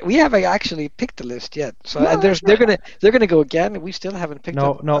haven't actually picked the list yet. So and they're gonna go again. And we still haven't picked.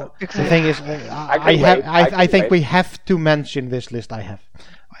 No. The thing is, I think we have to mention this list. I have.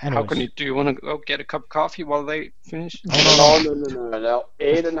 Anyways. How can you? Do you want to go get a cup of coffee while they finish? No.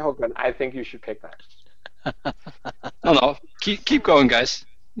 Aiden Hogan, I think you should pick that. No. Keep going, guys.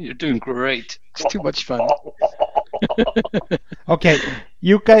 You're doing great. It's too much fun. Okay,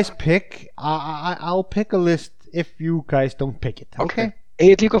 you guys pick. I'll pick a list if you guys don't pick it. Okay.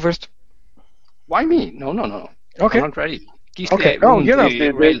 Hey, you go first. Why me? No. Okay. I'm not ready. Okay. Oh, you're not. This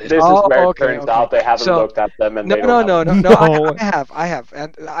is where it turns out they haven't looked at them and No. I have,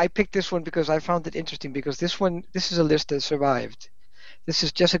 and I picked this one because I found it interesting because this is a list that survived. This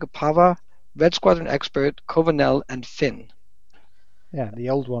is Jessica Pava, Red Squadron Expert, Covanel, and Finn. Yeah, the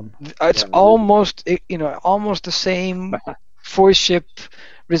old one. It's almost the same 4-ship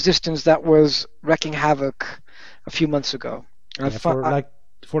resistance that was wrecking havoc a few months ago.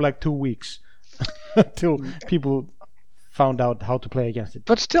 For like 2 weeks until people found out how to play against it.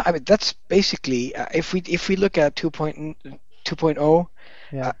 But still, I mean, that's basically if we look at 2.0,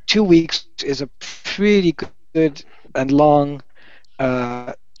 2 weeks is a pretty good and long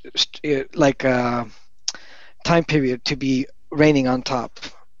time period to be reigning on top.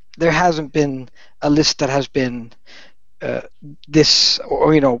 There hasn't been a list that has been this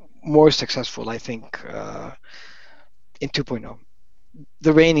or more successful, I think, in 2.0.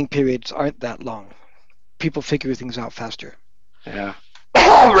 The reigning periods aren't that long. People figure things out faster. Yeah.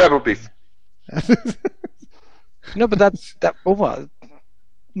 Rebel Beef. No, but that. Oh, well,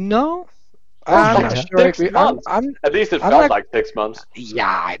 no. At least it felt like 6 months.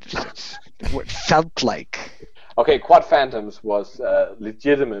 Yeah, it felt like. Okay, Quad Phantoms was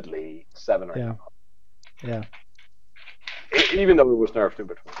legitimately 7 or 8. Yeah. Even though it was nerfed in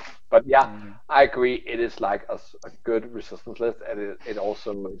between. But yeah, I agree. It is like a good resistance list, and it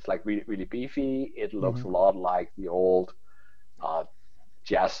also is like really, really beefy. It looks a lot like the old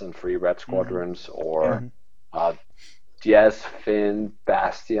Jazz and Free Red Squadrons, or Jazz, Finn,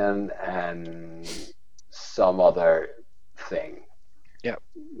 Bastion, and some other thing. Yeah.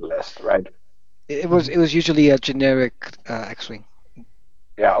 List, right? It was usually a generic X-wing.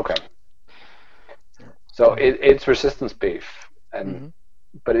 Yeah. Okay. So it's resistance beef, and.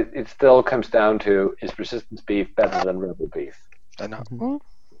 But it still comes down to, is resistance beef better than rebel beef? I know.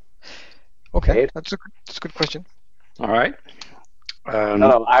 Okay, that's a good question. All right.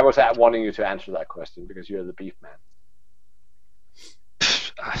 No, I was wanting you to answer that question because you're the beef man.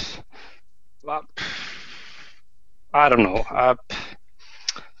 Well, I don't know.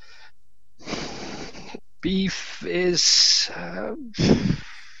 Beef is...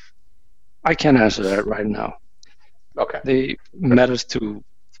 I can't answer that right now. Okay. The meta's too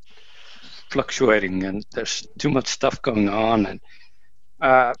fluctuating, and there's too much stuff going on, and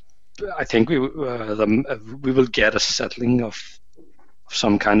I think we will get a settling of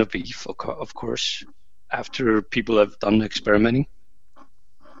some kind of beef, of course, after people have done experimenting,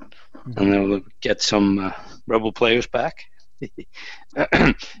 and then we'll get some rebel players back.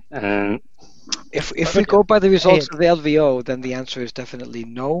 And if we go by the results of the LVO, then the answer is definitely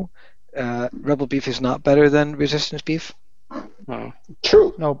no. Rebel beef is not better than resistance beef. No.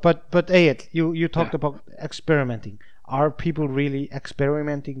 True. No, but Ayat, you talked about experimenting. Are people really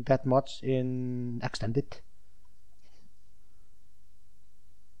experimenting that much in Extended?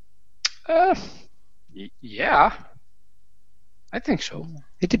 Yeah, I think so.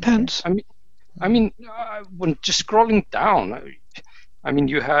 It depends. I mean, when just scrolling down, I mean,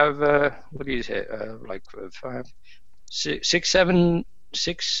 you have what do you say, like 5, 6,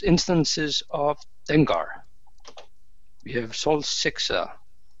 6 instances of Dengar. We have Sol Sixa,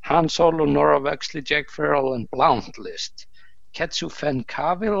 Han Solo, Nora Wexley, Jack Farrell, and Blount list. Ketsu Fen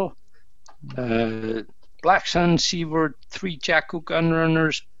Cavill, Black Sun, Seaward, 3 Jakku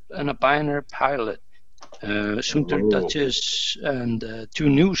Gunrunners, and a Binary pilot. Sunter Duchess, and 2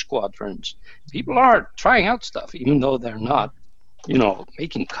 new squadrons. People are trying out stuff, even though they're not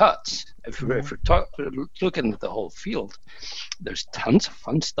making cuts. If we're looking at the whole field, there's tons of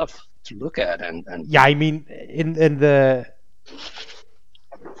fun stuff to look at, and yeah, I mean, in the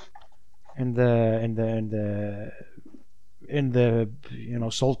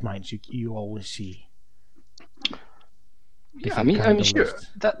salt mines, you always see. Yeah, I mean, sure.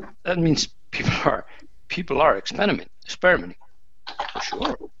 That means people are experimenting for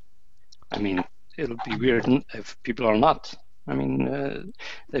sure. I mean, it'll be weird if people are not. I mean,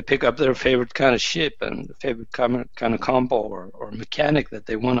 they pick up their favorite kind of ship and the favorite kind of combo or mechanic that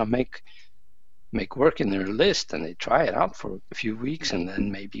they want to make work in their list, and they try it out for a few weeks, and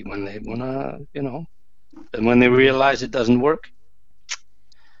then maybe when they want to, and when they realize it doesn't work,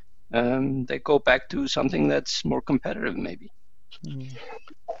 they go back to something that's more competitive, maybe.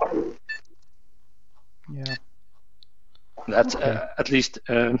 Yeah. That's at least,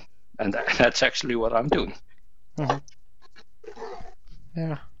 and that's actually what I'm doing. Mm-hmm.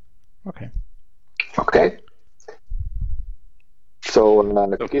 Yeah. Okay. Okay. So,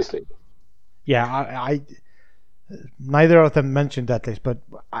 Gisli. Yeah, I neither of them mentioned that list, but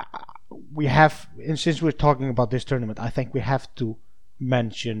we have, and since we're talking about this tournament, I think we have to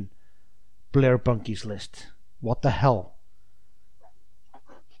mention Blair Bunky's list. What the hell?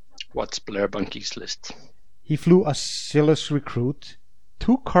 What's Blair Bunky's list? He flew a Silas Recruit,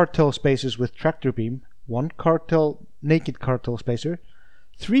 2 Cartel spacers with tractor beam, 1 naked Cartel spacer,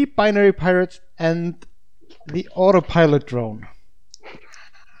 3 binary pirates, and the autopilot drone.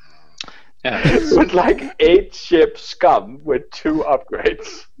 Yeah. With like 8 ship scum with 2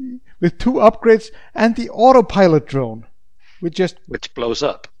 upgrades. With 2 upgrades and the autopilot drone, which blows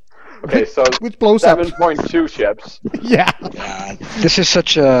up. Okay, so which blows 7.2 ships. Yeah. This is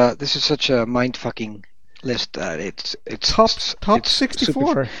such a mind fucking list that it's top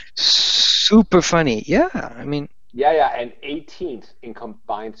 64. Super funny. Yeah, I mean. Yeah, and 18th in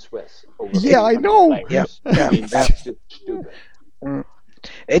combined Swiss. Yeah, I know. Yeah. I mean, that's just stupid.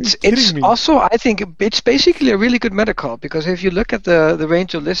 It's also, I think it's basically a really good meta call, because if you look at the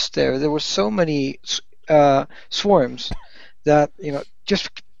range of lists there were so many swarms that just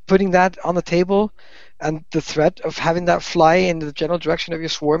putting that on the table and the threat of having that fly in the general direction of your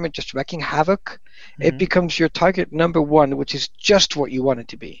swarm and just wreaking havoc, it becomes your target number 1, which is just what you want it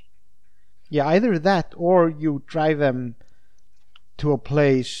to be. Yeah, either that or you drive them to a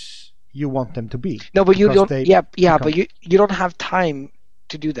place you want them to be. No, but you don't. But you don't have time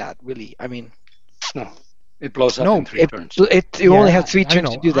to do that, really. I mean, no, it blows up in 3 turns. You only have 3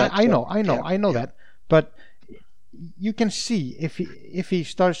 turns to do that. I know that. But you can see if he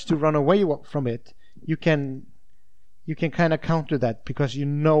starts to run away from it, you can kind of counter that, because you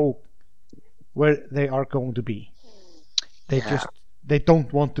know where they are going to be. They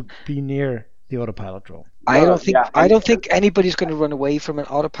don't want to be near the autopilot drone. I don't think anybody's going to run away from an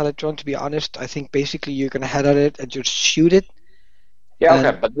autopilot drone, to be honest. I think basically you're going to head at it and just shoot it. Yeah,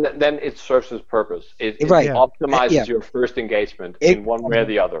 okay, but then it serves its purpose. It optimizes your first engagement in one way or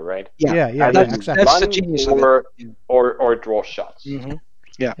the other, right? Yeah, exactly. That's the genius of it. Or draw shots. Mm-hmm.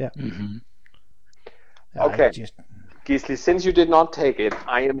 Yeah. Mm-hmm. Okay, Gisli, since you did not take it,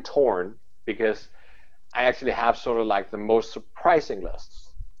 I am torn, because I actually have sort of like the most surprising lists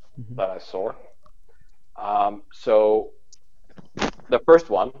that I saw. So the first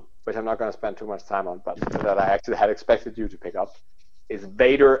one, which I'm not going to spend too much time on, but that I actually had expected you to pick up, is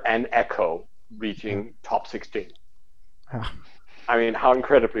Vader and Echo reaching top 16. I mean, how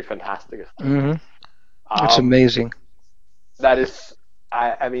incredibly fantastic is that? It's amazing. That is,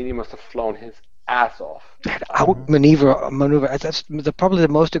 I mean, he must have flown his ass off. Out maneuver. That's probably the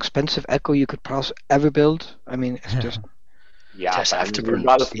most expensive Echo you could ever build. I mean, it's just. Yeah, you've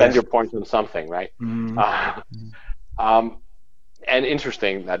got to spend your points on something, right? And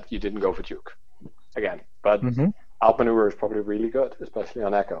interesting that you didn't go for Duke again, but outmaneuver is probably really good, especially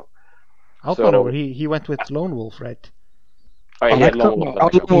on Echo. Outmaneuver, he went with Lone Wolf, right? Oh, yeah, he had Lone Wolf.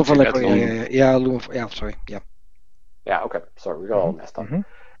 Lone Wolf, sorry, yeah. Yeah, okay, sorry, we got all messed up.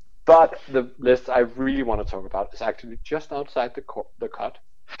 But the list I really want to talk about is actually just outside the cut.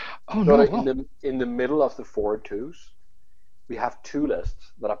 Oh, no. In the middle of the 4 and 2s, we have 2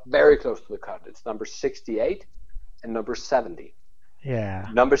 lists that are very close to the cut. It's number 68 and number 70. Yeah.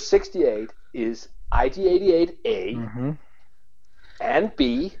 Number 68 is IG-88A and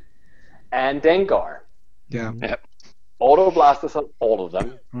B and Dengar. Yeah. Yep. Auto blasters on all of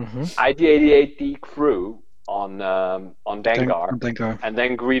them. IG-88D crew on Dengar, and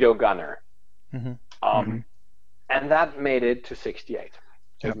then Greedo Gunner. And that made it to 68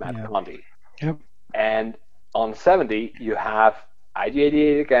 with Matt Conti. Yep. And on 70, you have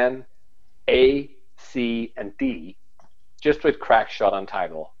IG-88 again, A, C, and D, just with Crackshot on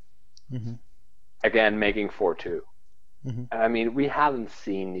title, Mm-hmm. again making 4-2. Mm-hmm. I mean, we haven't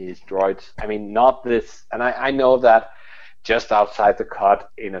seen these droids. I mean, not this. And I know that just outside the cut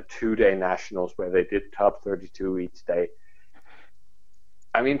in a 2-day nationals where they did top 32 each day.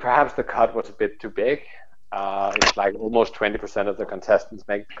 I mean, perhaps the cut was a bit too big. It's like almost 20% of the contestants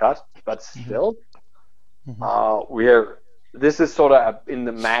make the cut, but still, this is sort of in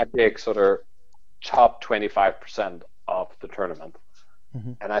the magic sort of top 25% of the tournament,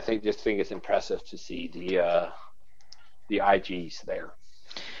 and I think it's impressive to see the IGs there.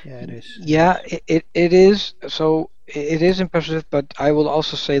 Yeah, it is. Yeah, it is. So it is impressive, but I will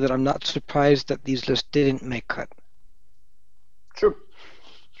also say that I'm not surprised that these lists didn't make cut. True.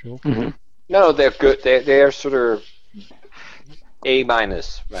 Mm-hmm. No, they're good. They're sort of A-,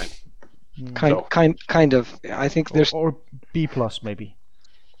 right? Kind of. I think there's or B+ maybe.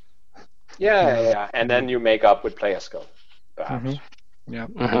 Yeah. And then you make up with player skill, perhaps. Yeah.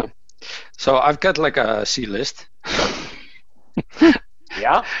 Uh-huh. So I've got like a C list.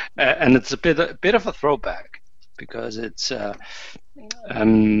 Yeah. And it's a bit of a throwback because it's let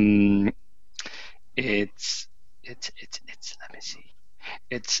me see.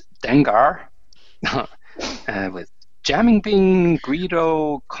 It's Dengar with Jamming Bean,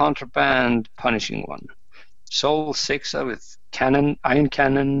 Greedo, Contraband, Punishing One. Soul Sixer with Iron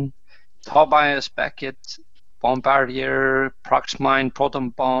Cannon, Tobias Beckett, Bombardier, Proxmine, Proton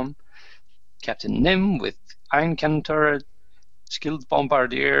Bomb, Captain Nim with Iron Cannon Turret, Skilled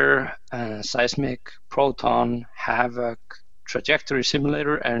Bombardier, Seismic, Proton, Havoc, Trajectory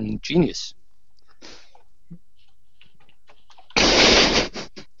Simulator, and Genius.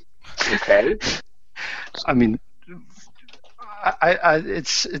 Okay. I mean,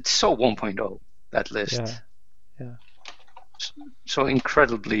 it's so 1.0, that list. Yeah. So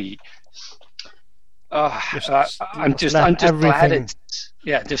incredibly. I'm just everything. glad it's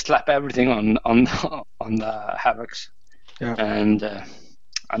just slap everything on the Havocs. Yeah. And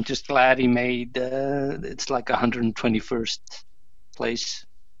I'm just glad he made it's like 121st place.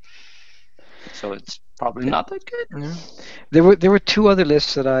 So it's probably not that good. Yeah. There were two other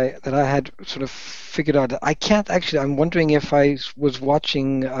lists that I had sort of figured out. I can't actually. I'm wondering if I was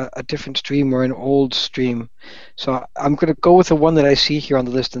watching a different stream or an old stream. So I'm going to go with the one that I see here on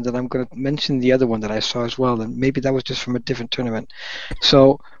the list, and then I'm going to mention the other one that I saw as well. And maybe that was just from a different tournament.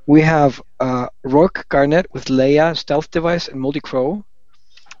 So we have Rourke Garnett with Leia, Stealth Device, and Moldy Crow.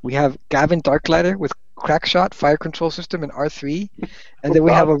 We have Gavin Darklighter with Crackshot, Fire Control System, and R3, and then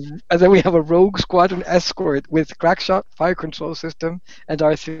we have a Rogue Squadron Escort with Crackshot, Fire Control System, and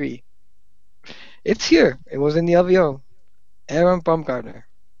R3. It's here. It was in the LVO. Aaron Baumgartner.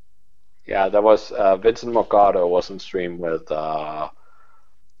 Yeah, that was Vincent Morgado was on stream with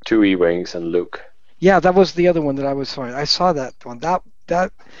 2 E-Wings and Luke. Yeah, that was the other one that I was sorry. I saw that one. That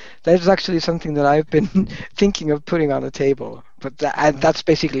is actually something that I've been thinking of putting on the table. But that's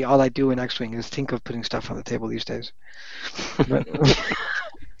basically all I do in X-Wing is think of putting stuff on the table these days.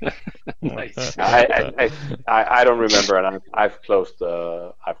 Nice. I don't remember, and I've closed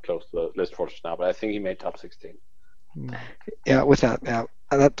the list for just now, but I think he made top 16. Yeah, with that, yeah,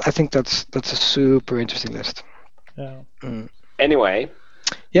 I think that's a super interesting list. Yeah. Anyway,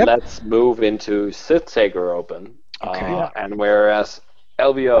 let's move into Sith Sager Open. Okay. And whereas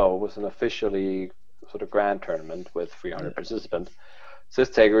LVO was an officially sort of grand tournament with 300 participants,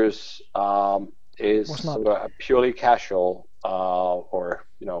 Sith Sagers is sort of a purely casual or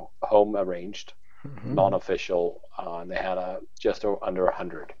home arranged, non-official, and they had just under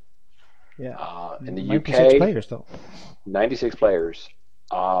 100. Yeah. In the 96 UK, players though. 96 players,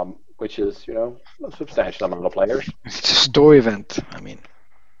 which is a substantial amount of players. It's a story event. I mean.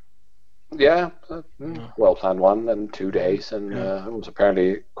 Yeah, well planned one and 2 days, and it was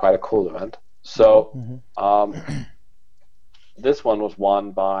apparently quite a cool event. So this one was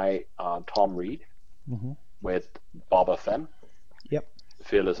won by Tom Reed with Boba Fett. Yep.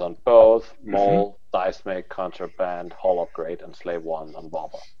 Fearless on both, Maul, Seismic, Contraband, Hall Upgrade, and Slave 1 on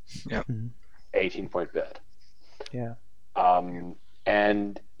Boba. Yep. 18-point bid. Yeah.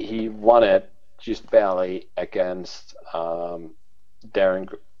 And he won it just barely against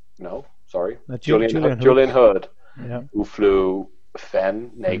Julian Hood, who flew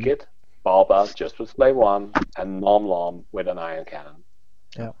Fenn naked, Boba just with Slave 1, and Nom Lom with an iron cannon.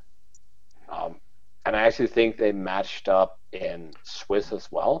 Yeah. And I actually think they matched up in Swiss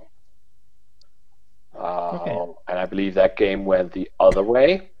as well. And I believe that game went the other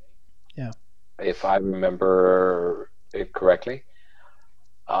way. Yeah. If I remember it correctly.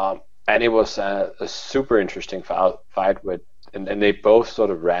 And it was a super interesting fight with and they both sort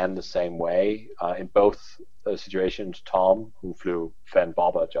of ran the same way. In both situations, Tom, who flew Fen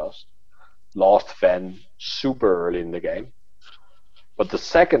Bobber just, lost Fen super early in the game. But the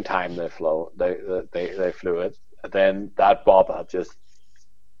second time they flew it, then that Bobber just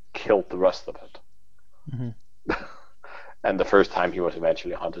killed the rest of it. Mm-hmm. And the first time he was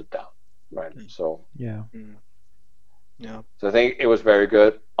eventually hunted down. Right. So yeah. Yeah. So I think it was very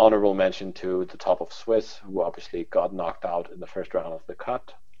good. Honorable mention to the top of Swiss, who obviously got knocked out in the first round of the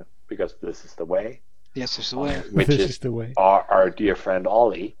cut, because this is the way. Yes, this is the way. Which This is is the way. our dear friend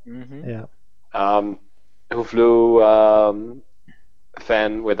Ollie, Mm-hmm. Yeah. who flew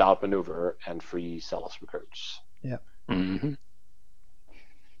Fen without maneuver and 3 Celos recruits. Yeah. Mm-hmm.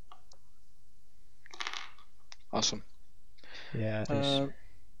 Awesome. Yeah. It is.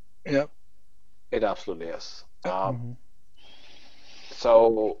 Yeah. It absolutely is. Mhm.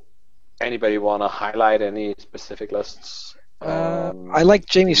 So, anybody want to highlight any specific lists? I like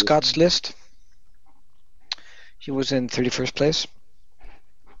Jamie Scott's list. He was in 31st place.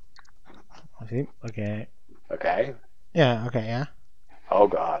 I see. Okay. Okay. Yeah. Okay. Yeah. Oh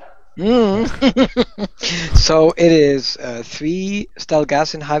God. So it is 3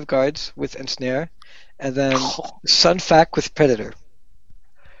 Stalgassin Hive Guards with Ensnare, and then Sunfac with Predator.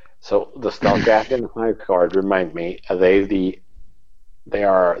 So the Stalgassin Hive Guard, remind me, they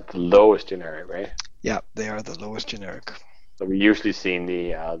are the lowest generic, right? Yeah, they are the lowest generic. So we usually seen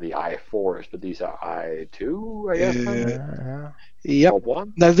the I4s, but these are I2, I guess. Yeah. Yep. Or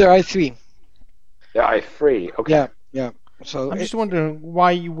 1? No, they're I3. They're I3. Okay. Yeah, yeah. So I'm just wondering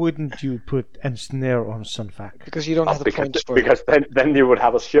why wouldn't you put Ensnare on Sunfac? because you don't have the points for it. Because then you would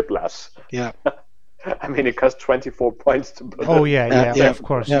have a ship less. Yeah. I mean, it costs 24 points to put. Oh yeah, Yeah. of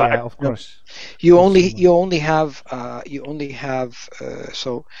course, Yeah. yeah, of course. You only have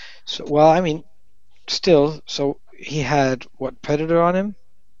so well, I mean, still, so he had what, Predator on him?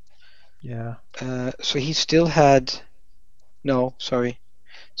 Yeah. So he still had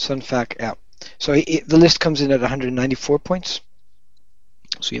Sunfac, yeah. So the list comes in at 194 points.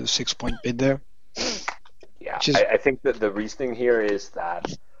 So you have a 6-point bid there. Yeah, Which is- I think that the reasoning here is that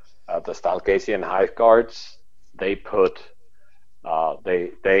the Stalgassian Hive Guards, they put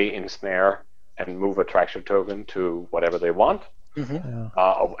they ensnare and move attraction token to whatever they want,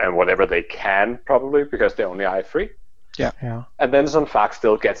 and whatever they can probably, because they're only I3. Yeah. And then Sunfac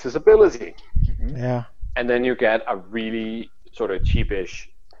still gets his ability, Yeah. and then you get a really sort of cheapish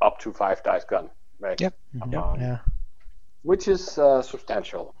up to 5 dice gun, right? Yep. Yeah. Which is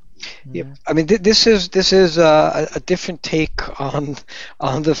substantial. Yep. I mean, this is a different take on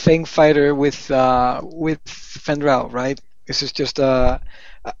the Fang Fighter with Fenrel, right? This is just a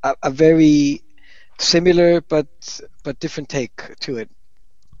very similar but different take to it.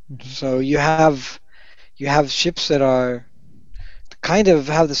 Mm-hmm. So you have ships that are kind of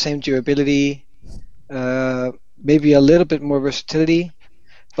have the same durability, maybe a little bit more versatility,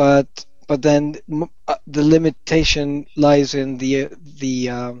 but then the limitation lies in the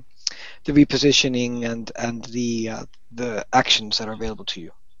repositioning and the actions that are available to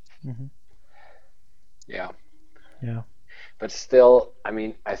you. Mm-hmm. Yeah. Yeah. But still, I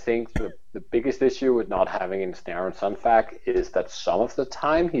mean, I think the biggest issue with not having Ensnare and Sunfac is that some of the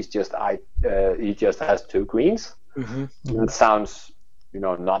time he just has 2 greens. Mm-hmm. That sounds,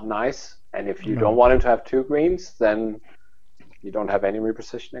 not nice. And if you don't want him to have 2 greens, then you don't have any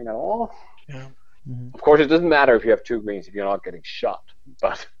repositioning at all. Yeah. Mm-hmm. Of course, it doesn't matter if you have 2 greens if you're not getting shot.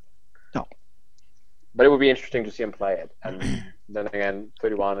 But No. But it would be interesting to see him play it. And then again,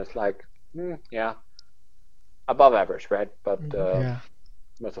 31 is like, yeah, above average, right? But Yeah.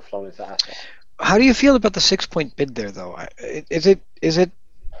 must have flown his ass off. How do you feel about the 6-point bid there, though? Is it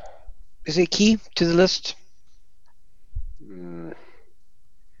key to the list?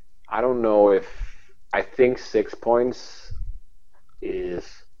 I don't know if I think 6 points is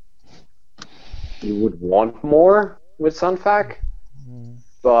you would want more with Sunfac,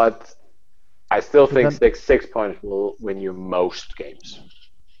 but I still think 6 points will win you most games,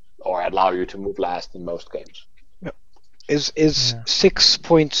 or allow you to move last in most games. Is 6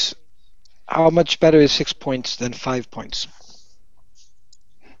 points? How much better is 6 points than 5 points?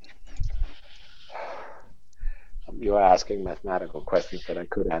 You're asking mathematical questions that I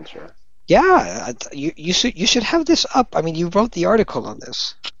could answer. Yeah, you should have this up. I mean, you wrote the article on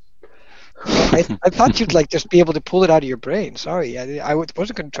this. I thought you'd just be able to pull it out of your brain. Sorry, I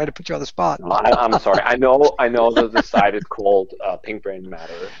wasn't going to try to put you on the spot. I'm sorry. I know that the site is called Pink Brain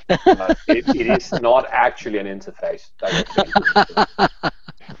Matter, but it is not actually an interface.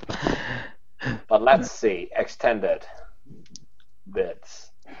 But let's see. Extended bits.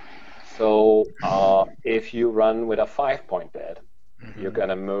 So if you run with a 5-point bid, you're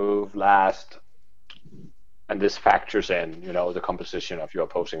gonna move last, and this factors in, the composition of your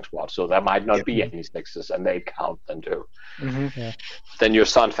opposing squad. So there might not be any 6s, and they count then too. Yeah. Then your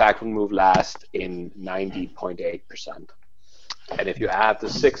Sun fact will move last in 90.8%. And if you add the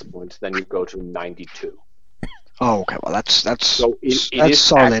 6 points, then you go to 92. Oh, okay. Well, that's So it that's is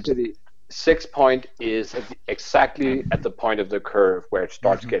solid. actually 6 point is exactly at the point of the curve where it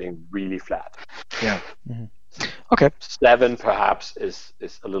starts getting really flat. Yeah. Okay. 7 perhaps is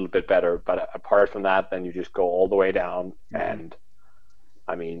a little bit better, but apart from that, then you just go all the way down, and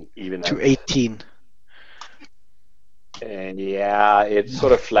I mean even To 18. And yeah, it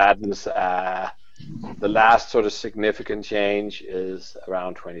sort of flattens. The last sort of significant change is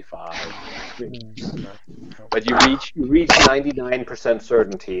around 25. But you reach 99%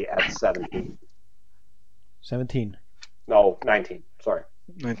 certainty at 17. 17. No, 19. Sorry.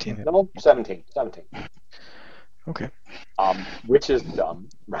 19. No, 17. 17. Okay. Which is dumb,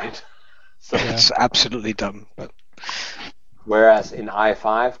 right? So, It's absolutely dumb, but whereas in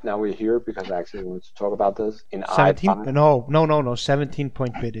I5, now we're here because I actually wanted to talk about this. In 17? I5, No.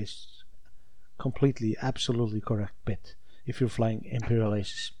 17-point bid is completely, absolutely correct bid if you're flying Imperial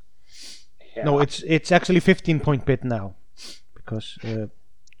Aces. yeah. No, it's actually 15-point bid now because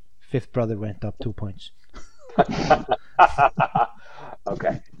Fifth Brother went up 2 points.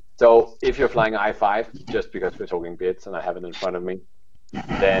 Okay. So if you're flying I5, just because we're talking bids and I have it in front of me,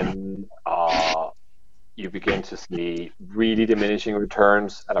 then you begin to see really diminishing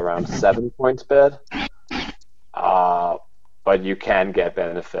returns at around 7 points bid. But you can get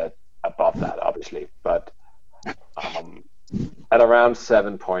benefit above that, obviously. But at around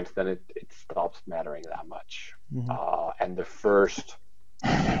 7 points, then it stops mattering that much. And the first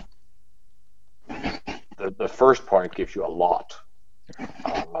point gives you a lot.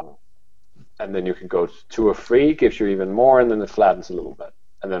 And then you can go to 2 or 3, gives you even more, and then it flattens a little bit.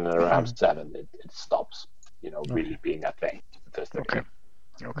 And then at around 7, it stops, really being a thing. okay.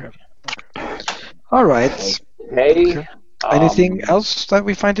 All right. Hey. Anything else that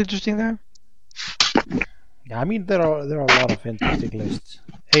we find interesting there? Yeah, I mean there are a lot of interesting lists.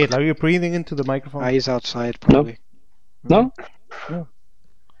 Hey, are you breathing into the microphone? He's outside, probably. No?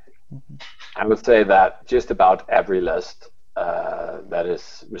 I would say that just about every list that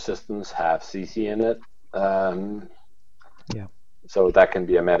is Resistance have CC in it. Yeah. So that can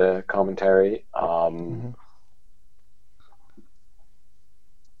be a meta commentary.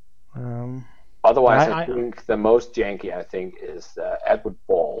 Otherwise, I think the most janky, is Edward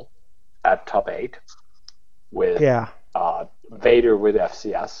Ball at top 8 with Vader with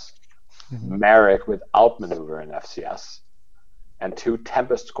FCS, Merrick with outmaneuver in FCS, and 2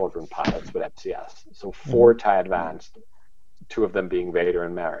 Tempest Squadron pilots with FCS. So 4 TIE advanced, 2 of them being Vader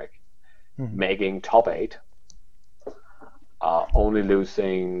and Merrick, making top 8. Only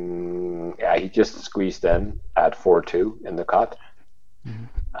losing, he just squeezed in at 4-2 in the cut.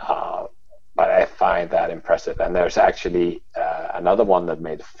 But I find that impressive. And there's actually another one that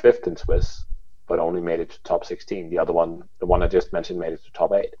made 5th in Swiss, but only made it to top 16. The other one, the one I just mentioned, made it to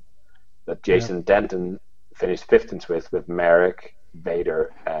top 8. That Jason Denton finished 5th in Swiss with Merrick,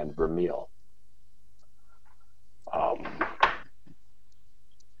 Vader, and Vermeil.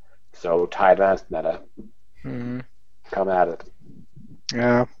 So TIE advanced meta. Come at it.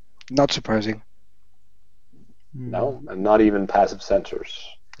 Yeah, not surprising. No, and not even passive sensors.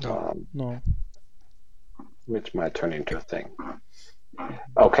 No. Which might turn into a thing.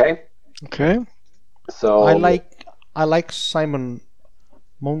 Okay. So I like Simon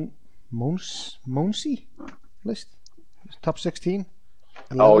Monsey list. Top 16.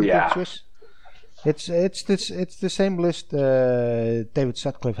 Swiss. It's the same list David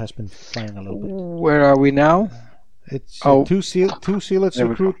Sutcliffe has been flying a little bit. Where are we now? It's 2 Sealets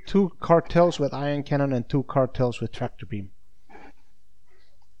recruit, 2 cartels with ion cannon, and 2 cartels with tractor beam.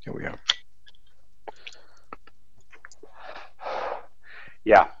 Here we are.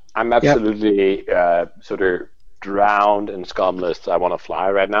 Yeah, I'm absolutely sort of drowned in scum lists I want to fly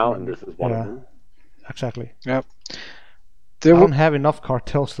right now, and this is one of them. Exactly. Yep. I don't have enough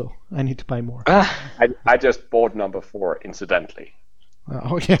cartels though. I need to buy more. I just bought number 4 incidentally.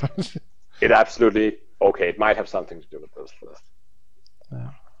 Oh yeah. It absolutely it might have something to do with this list.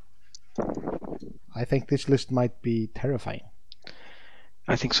 I think this list might be terrifying.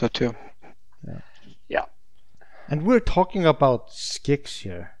 I think so too. Yeah. And we're talking about Skiks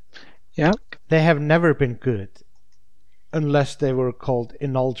here. Yeah. They have never been good unless they were called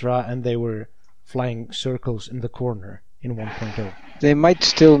Inaldra and they were flying circles in the corner in 1.0. They might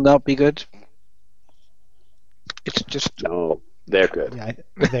still not be good. It's just They're good. Yeah,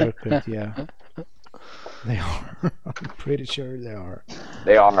 they're good. Yeah, they are. I'm pretty sure they are.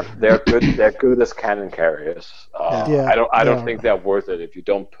 They are. They're good. They're good as cannon carriers. Yeah, I don't they think they're worth it if you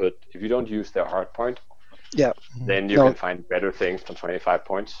don't use their hard point. Yeah. Then you can find better things for 25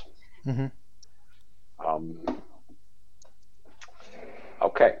 points. Mm-hmm.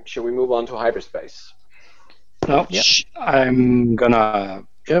 Okay, should we move on to hyperspace? No, I'm gonna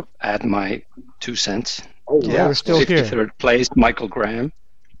add my 2 cents. Oh, yeah, we're still here. 53rd place, Michael Graham,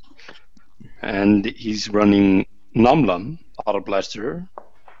 and he's running Nomlum, Auto Blaster,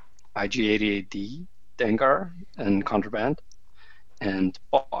 IG-88D, Dengar, and Contraband, and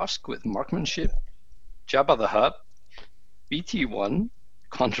Bosk with Marksmanship, Jabba the Hutt, BT-1,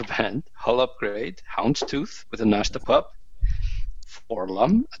 Contraband, Hull Upgrade, Houndstooth with a Nasta Pup,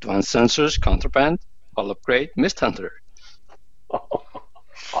 Forlum, Advanced Sensors, Contraband, Hull Upgrade, Mist Hunter.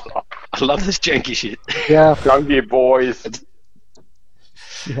 I love this janky shit. Yeah. Junkie boys.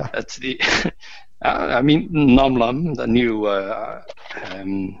 Yeah. That's the. I mean, Nomlum, the new.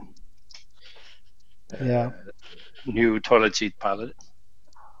 New toilet seat pilot.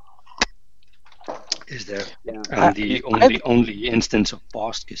 Is there? Yeah. And the only instance of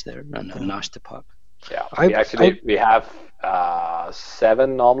Bosk is there, and a Nasta Pup. Yeah. We have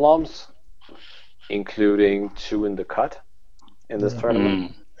 7 Nomlums, including 2 in the cut in this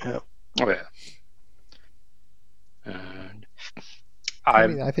tournament. Yeah. Oh yeah. And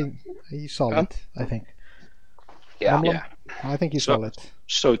I think he's solid. I think. Yeah. Yeah. I think he's solid.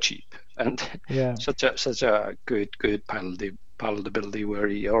 So cheap and yeah. such a good pilotability where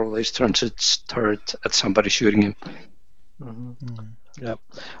he always turns its turret at somebody shooting him. Mm-hmm. Yeah,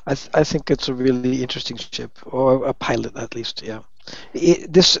 I think it's a really interesting ship, or a pilot at least. Yeah,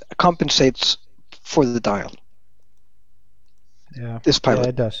 this compensates for the dial. Yeah, this pilot. Yeah,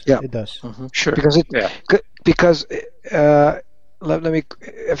 it does. Yeah, it does. Mm-hmm. Sure. Because let me,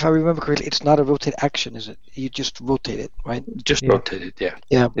 if I remember correctly, it's not a rotate action, is it? You just rotate it, right? Just rotate it. Yeah.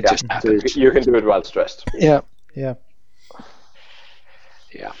 Yeah. It just happens. So you can do it while stressed. Yeah. Yeah.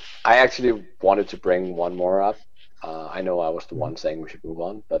 Yeah. I actually wanted to bring one more up. I know I was the one saying we should move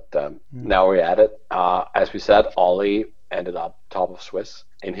on, but now we're at it. As we said, Ollie ended up top of Swiss.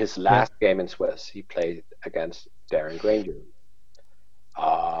 In his last game in Swiss, he played against Darren Granger.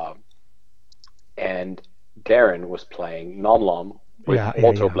 And Darren was playing Nomlum with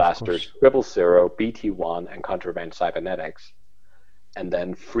Auto Blasters, 000, BT-1, and Contraband Cybernetics, and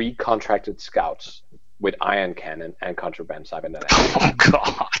then 3 contracted scouts with Iron Cannon and Contraband Cybernetics. Oh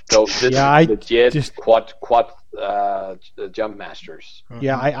God! So this is legit quad jump masters.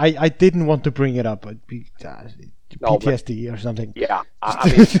 Yeah, I didn't want to bring it up, but PTSD or something. Yeah, I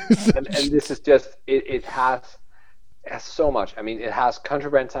mean, and this is just it has so much. I mean, it has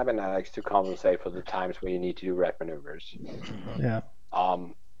Contraband Cybernetics to compensate for the times when you need to do red maneuvers. Yeah.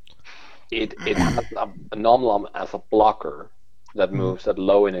 It has a Nomlum as a blocker that moves at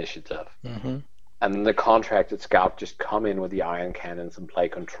low initiative. Mm-hmm. And then the contracted scout just come in with the iron cannons and play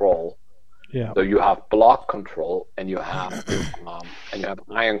control. Yeah. So you have block control and you have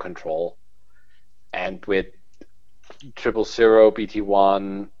iron control, and with 000,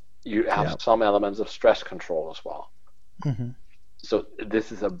 BT-1, you have some elements of stress control as well. Mm-hmm. So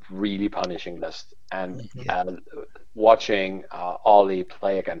this is a really punishing list, and watching Ollie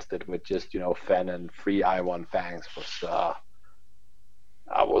play against it with just Fen and 3 I1 Fangs was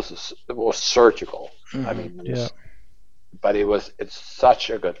surgical. Mm-hmm. I mean, but it's such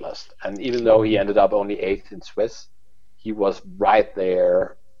a good list, and even though he ended up only 8th in Swiss, he was right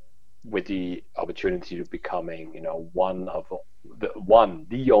there with the opportunity to becoming the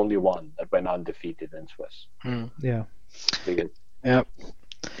only one that went undefeated in Swiss. Yeah. Yeah.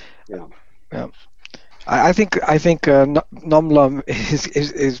 I think Nomlum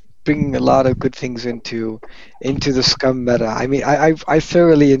is bringing a lot of good things into the scum meta. I mean, I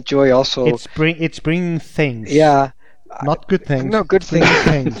thoroughly enjoy also. It's bringing things. Yeah. Not good things. No, good things.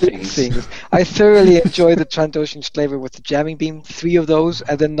 things. I thoroughly enjoy the Trandoshan Slaver with the jamming beam, 3 of those,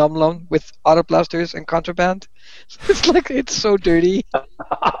 and then Nomlum with auto blasters and contraband. It's so dirty.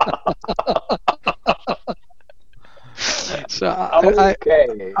 So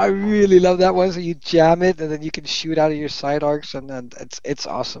I really love that one. So you jam it, and then you can shoot out of your side arcs, and it's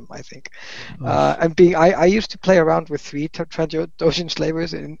awesome. I think. I used to play around with 3 Trandoshan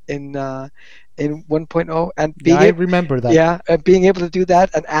Slavers in 1.0, and I remember that. Yeah, and being able to do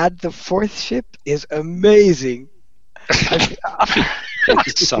that and add the 4th ship is amazing.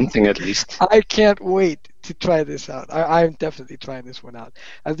 It's something at least. I can't wait to try this out. I'm definitely trying this one out.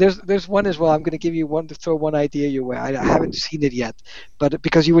 There's one as well. I'm going to give you one to throw one idea your way. I haven't seen it yet, but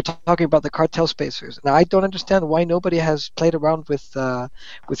because you were talking about the cartel spacers, now I don't understand why nobody has played around with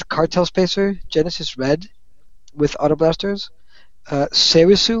cartel spacer, Genesis Red, with auto blasters,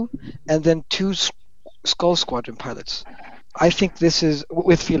 Serisu, and then 2 Skull Squadron pilots. I think this is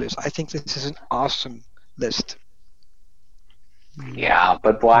with feelers. I think this is an awesome list. Yeah,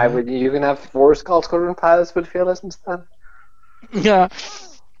 but why would you can have 4 Skull Squadron pilots with fearless instead? Yeah.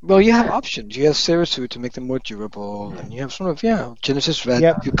 Well, you have options. You have Serisu to make them more durable, and you have sort of Genesis Red.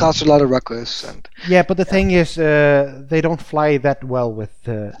 Yep. You cast a lot of ruckus, and but the thing is, they don't fly that well with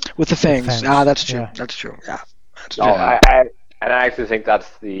the fangs. fangs. That's true. Yeah. That's true. Yeah. That's No, true. I actually think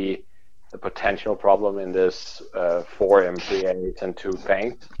that's the potential problem in this 4 M3As and 2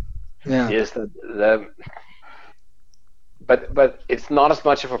 Fangs. Yeah. Is that but it's not as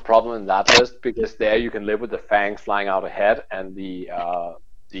much of a problem in that list because there you can live with the Fangs flying out ahead and the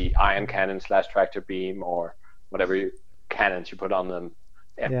iron cannon / tractor beam or whatever cannons you put on them,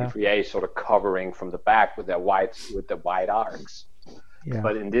 MP3A sort of covering from the back with the wide arcs. Yeah.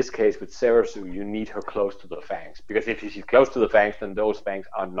 But in this case with Serisu, you need her close to the Fangs because if she's close to the Fangs, then those Fangs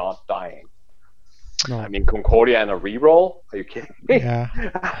are not dying. No. I mean, Concordia and a reroll? Are you kidding me? Yeah.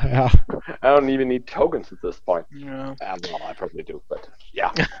 Yeah. I don't even need tokens at this point. Yeah. Well, I probably do, but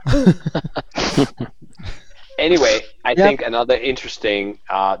yeah. Anyway, I think another interesting,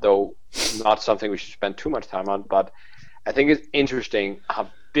 though not something we should spend too much time on, but I think it's interesting how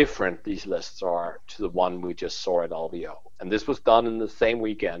different these lists are to the one we just saw at LVO. And this was done in the same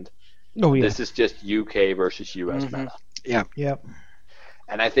weekend. Oh, yeah. This is just UK versus US meta. Yeah. Yeah.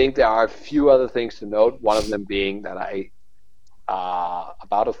 And I think there are a few other things to note. One of them being that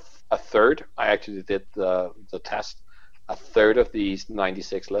about a third, I actually did the test, a third of these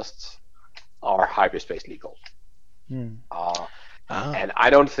 96 lists are hyperspace legal. And I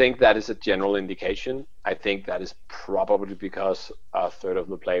don't think that is a general indication. I think that is probably because a third of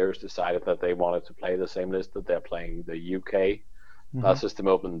the players decided that they wanted to play the same list that they're playing the UK System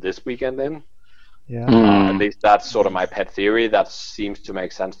Open this weekend in. Yeah. At least that's sort of my pet theory. That seems to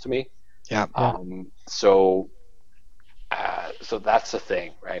make sense to me. Yeah. So that's the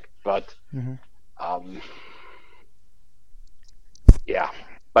thing, right? But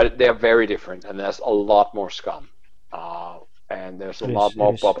but they're very different, and there's a lot more scum, and there's a lot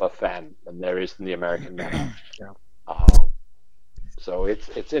more Boba Fett than there is in the American meta. So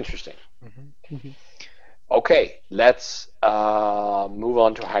it's interesting. Okay, let's move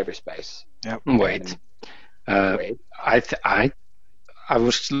on to hyperspace. Yep. Wait. I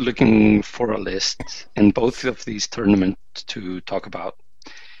was looking for a list in both of these tournaments to talk about.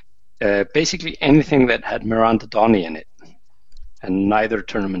 Basically anything that had Miranda Donny in it, and neither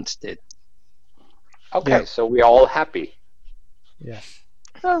tournaments did. Okay, so we're all happy. Yes.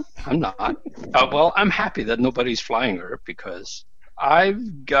 I'm not. Well, I'm happy that nobody's flying her because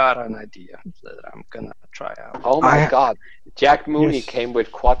I've got an idea that I'm gonna try out. Oh my God! Jack Mooney came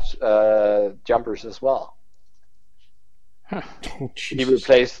with quad jumpers as well. Huh. Oh, he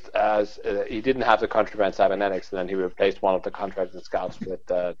replaced he didn't have the contraband cybernetics, and then he replaced one of the contraband scouts with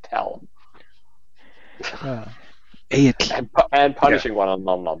Tel. And punishing one on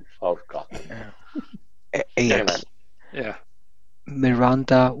Nom. Oh God. Yeah.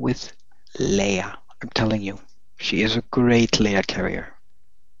 Miranda with Leia. I'm telling you, she is a great Leia carrier.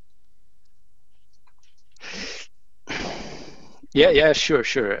 Yeah,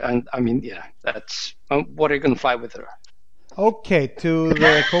 sure. And I mean, that's what are you gonna fly with her? Okay, to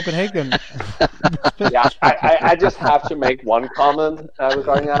the Copenhagen. I just have to make one comment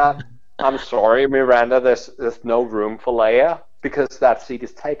regarding that. I'm sorry, Miranda. There's no room for Leia because that seat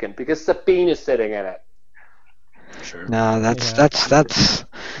is taken because Sabine is sitting in it. Sure. No, that's.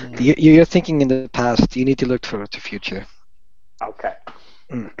 You're thinking in the past. You need to look for the future. Okay.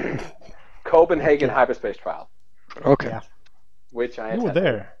 Copenhagen hyperspace trial. Okay. Yeah. Which I You were attended.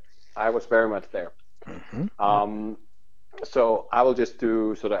 there. I was very much there. So I will just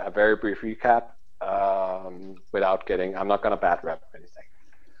do sort of a very brief recap without getting. I'm not going to bad rep anything.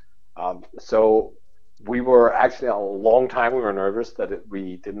 So we were actually a long time. We were nervous that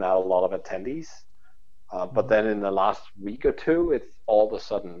we didn't have a lot of attendees. But then in the last week or two, it's all of a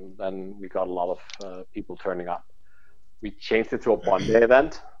sudden, then we got a lot of people turning up. We changed it to a one-day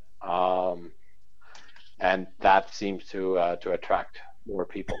event, and that seems to attract more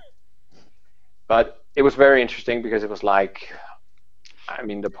people. But it was very interesting because it was like, I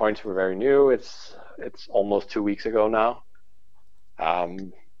mean, the points were very new. It's almost 2 weeks ago now,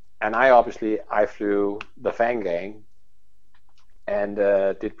 and I flew the Fang Gang and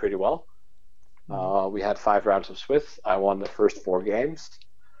did pretty well. We had 5 rounds of Swiss. I won the first 4 games.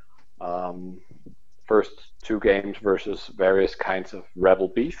 First 2 games versus various kinds of rebel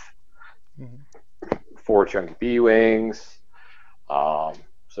beef. 4 chunky B-wings,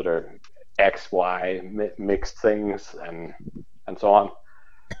 sort of XY mixed things, and so on.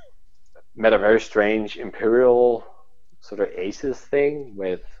 Met a very strange Imperial sort of aces thing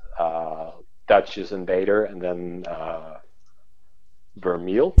with Duchess and Vader, and then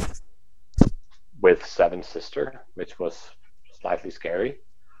Vermeil with 7 Sister, which was slightly scary.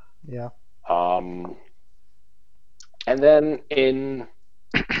 Yeah. And then and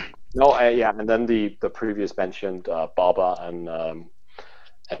then the previous mentioned Baba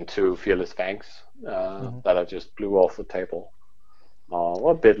and 2 Fearless Fangs that I just blew off the table.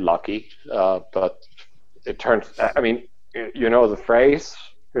 A bit lucky, but it turns. I mean, you know the phrase.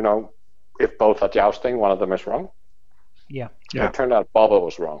 You know, if both are jousting, one of them is wrong. Yeah. It turned out Baba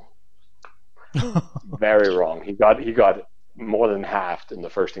was wrong. Very wrong. He got more than halved in the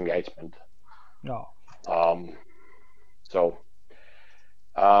first engagement. No.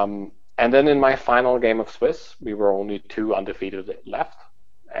 And then in my final game of Swiss, we were only 2 undefeated left,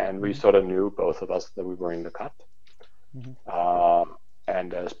 and we sort of knew, both of us, that we were in the cut.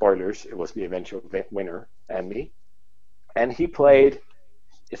 And spoilers, it was the eventual winner and me. And he played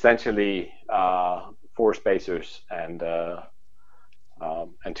essentially 4 spacers and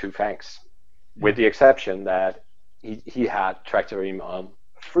 2 fangs, with the exception that he had Tractorbeam on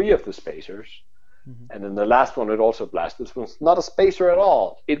 3 of the spacers. And then the last one it also blasted. This was not a spacer at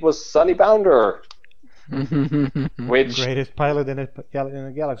all. It was Sonny Bounder. Which greatest pilot in a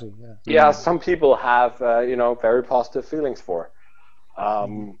galaxy. Yeah, some people have very positive feelings for.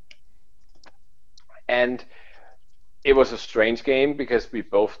 And it was a strange game because we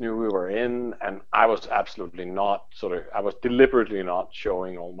both knew we were in, and I was absolutely not I was deliberately not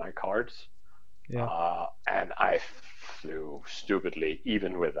showing all my cards. Yeah. And I flew stupidly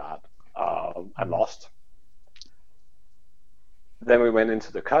even with that. I lost. Then we went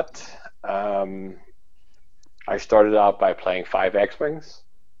into the cut. I started out by playing 5 X-Wings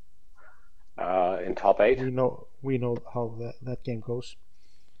in top 8. We know how that game goes.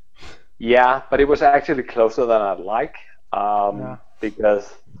 Yeah, but it was actually closer than I'd like,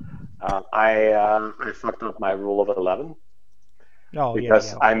 because I fucked up my rule of 11.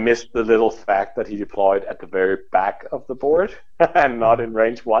 Because I missed the little fact that he deployed at the very back of the board and not in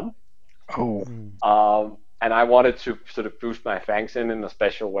range 1. And I wanted to sort of boost my fangs in a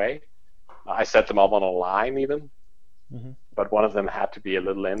special way. I set them up on a line even, but one of them had to be a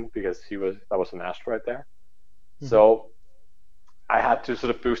little in because that was an asteroid there. So I had to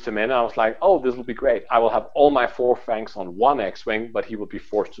sort of boost him in. I was like, oh, this will be great. I will have all my 4 fangs on 1 X-Wing, but he will be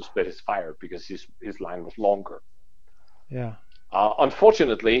forced to split his fire because his line was longer. Yeah.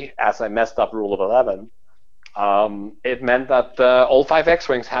 Unfortunately, as I messed up rule of 11, it meant that all 5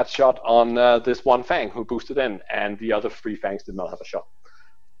 X-Wings had shot on this 1 Fang who boosted in, and the other 3 Fangs did not have a shot.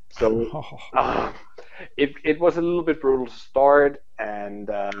 So it was a little bit brutal to start, and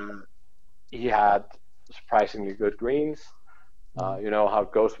he had surprisingly good greens. You know how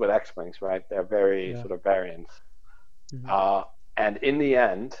it goes with X-Wings, right? They're very sort of variants. And in the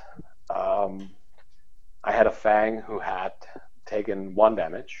end, I had a Fang who had taken 1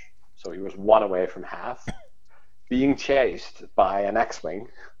 damage, so he was 1 away from half, being chased by an X-Wing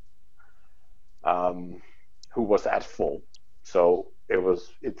who was at full. So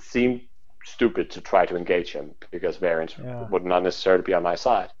it seemed stupid to try to engage him because variants would not necessarily be on my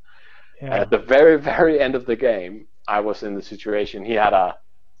side. And at the very, very end of the game, I was in the situation. He had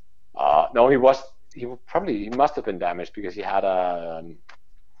he must have been damaged because he had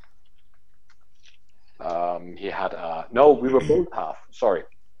no, we were both half. Sorry.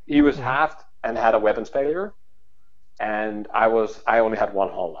 He was halved and had a weapons failure, and I only had 1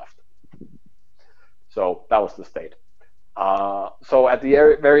 hull left. So that was the state. So at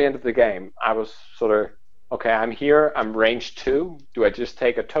the very end of the game, I was sort of, okay, I'm here, I'm range 2. Do I just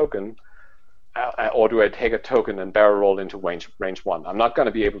take a token, or do I take a token and barrel roll into range 1? I'm not going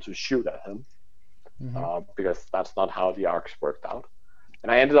to be able to shoot at him, because that's not how the arcs worked out.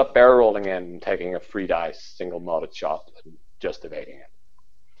 And I ended up barrel rolling in, taking a 3 dice single modded shot and just evading it.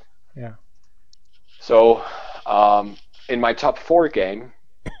 Yeah. So in my top 4 game,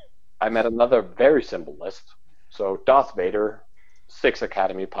 I met another very simple list. So Darth Vader, 6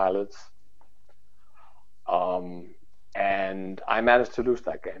 Academy pilots, and I managed to lose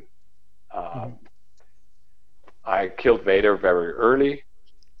that game. I killed Vader very early.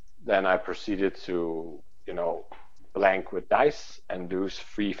 Then I proceeded to, blank with dice and lose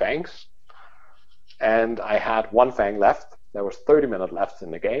 3 fangs. And I had 1 fang left, there was 30 minutes left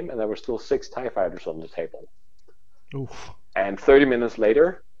in the game, and there were still 6 TIE fighters on the table. Oof. And 30 minutes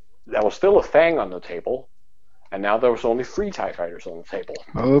later, there was still a Fang on the table, and now there was only 3 TIE fighters on the table.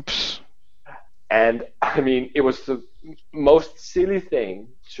 Oops. And I mean, it was the most silly thing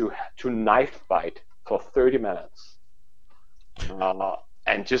to knife fight for 30 minutes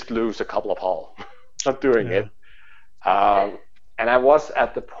and just lose a couple of hull not doing it. And I was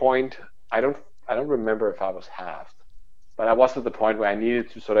at the point, I don't remember if I was halved, but I was at the point where I needed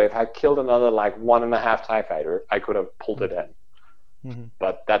to sort of, if I killed another like 1.5 TIE fighter, I could have pulled it in.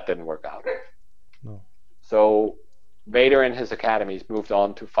 But that didn't work out. No. So Vader and his academies moved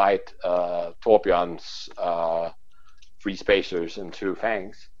on to fight Torbjorn's 3 spacers and 2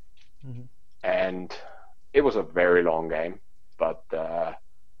 Fangs. And it was a very long game, but the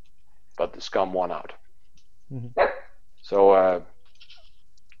scum won out. So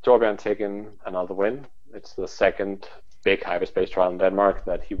Torbjorn taking another win. It's the second big hyperspace trial in Denmark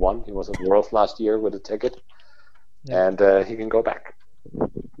that he won. He was at Worlds last year with a ticket, and he can go back.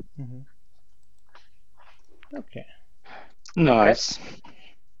 Okay. Nice.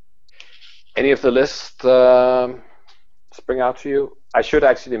 Any of the list spring out to you? I should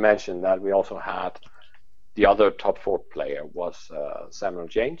actually mention that we also had the other top 4 player was Samuel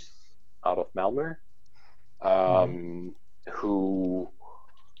James out of Malmö, who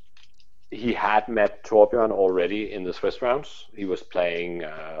he had met Torbjorn already in the Swiss rounds. He was playing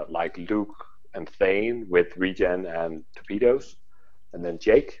like Luke and Thane with Regen and Torpedoes, and then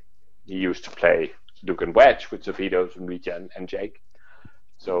Jake. He used to play Luke and Wedge with Torpedoes and Regen and Jake.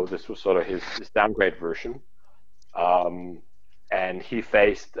 So this was sort of his downgrade version. And he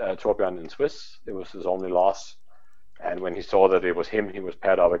faced Torbjorn in Swiss. It was his only loss. And when he saw that it was him he was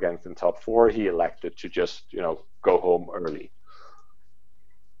paired up against in top 4, he elected to just, go home early.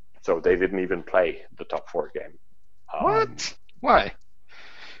 So they didn't even play the top 4 game. What? Why?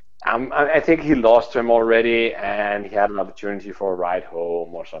 I think he lost to him already, and he had an opportunity for a ride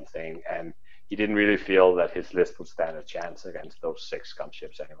home or something, and he didn't really feel that his list would stand a chance against those 6 scum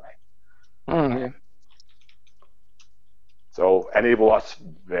ships anyway. Yeah. So, and it was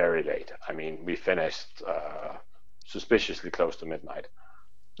very late. I mean, we finished suspiciously close to midnight.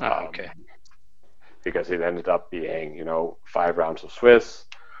 Okay. Because it ended up being, 5 rounds of Swiss,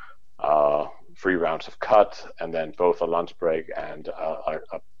 3 rounds of cut, and then both a lunch break and a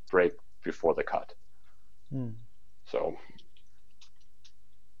break before the cut. So,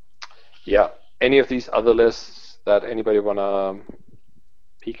 yeah. Any of these other lists that anybody want to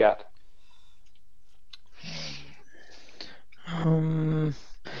peek at? I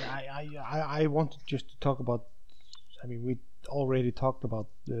wanted just to talk about. I mean, we already talked about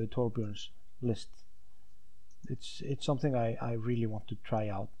Torbjorn's list. It's something I really want to try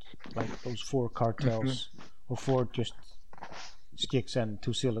out, like those 4 cartels or 4 just Skix and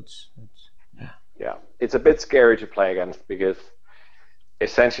 2 Zealots. Yeah, it's a bit scary to play against because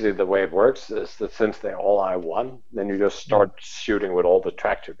essentially the way it works is that since they're all I1, then you just start shooting with all the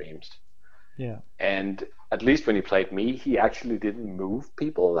tractor beams. Yeah. And at least when he played me, he actually didn't move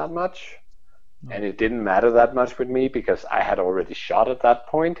people that much. And it didn't matter that much with me because I had already shot at that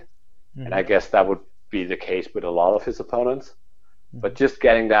point. And I guess that would be the case with a lot of his opponents. But just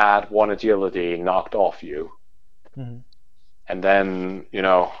getting that 1 agility knocked off you, and then,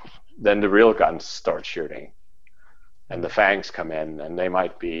 then the real guns start shooting. And the Fangs come in, and they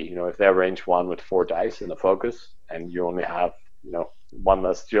might be, if they're range 1 with 4 dice in a focus, and you only have, 1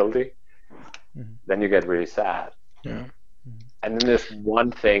 less agility, then you get really sad. Yeah. And then there's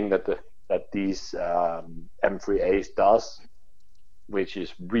one thing that these M3As does, which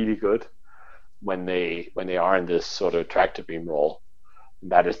is really good when they are in this sort of tractor beam role,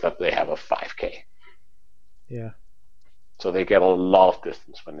 and that is that they have a 5K. Yeah. So they get a lot of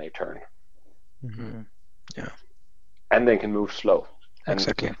distance when they turn. Yeah. And they can move slow.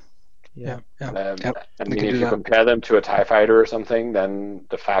 Exactly. Yeah. I mean, if you compare them to a TIE fighter or something, then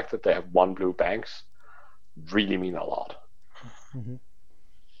the fact that they have 1 blue banks really mean a lot.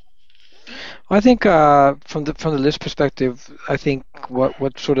 I think from the list perspective, I think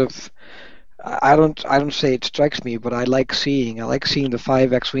what sort of I don't say it strikes me, but I like seeing the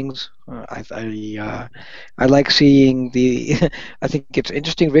 5 X-wings. I like seeing the. I think it's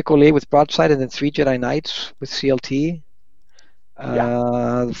interesting Rick Olay with broadside, and then 3 Jedi Knights with CLT.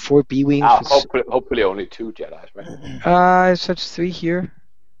 The 4 B-wings. Hopefully only 2 Jedi, right? It says 3 here.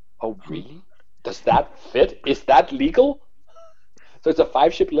 Oh, really? Does that fit? Is that legal? So it's a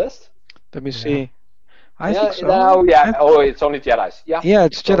 5-ship list? Let me see. I Yeah, think so. no, yeah. Oh, it's only Jedis. Yeah. Yeah,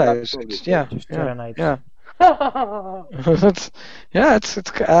 it's So Jedi. that's totally Yeah, Just yeah, Jedi Knights. yeah. It's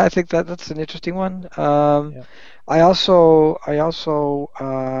I think that's an interesting one. I also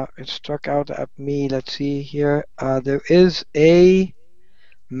it struck out at me. Let's see here. There is a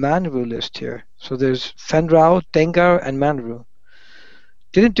Manru list here. So there's Fenrau, Dengar, and Manru.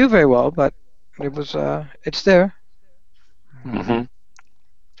 Didn't do very well, but it was it's there. Mm-hmm.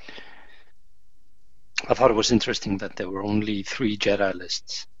 I thought it was interesting that there were only 3 Jedi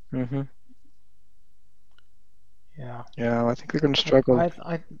lists. Mm-hmm. Yeah. Yeah, I think we're going to struggle.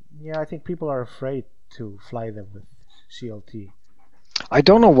 I think people are afraid to fly them with CLT. I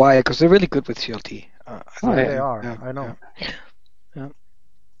don't know why, because they're really good with CLT. They are. Yeah, I know. Yeah.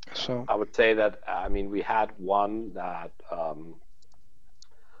 So I would say that we had one that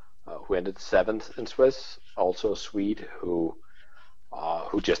who ended 7th in Swiss, also a Swede who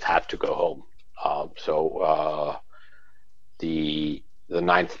just had to go home. So the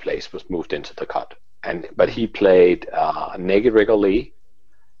 9th place was moved into the cut, but he played Naked Rigger Lee,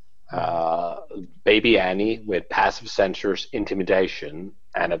 Baby Annie with passive sensors, intimidation,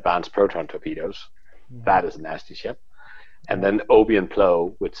 and advanced proton torpedoes. Mm-hmm. That is a nasty ship. And then Obi and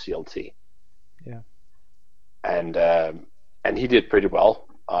Plo with CLT. Yeah. And he did pretty well.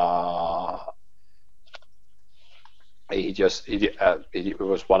 He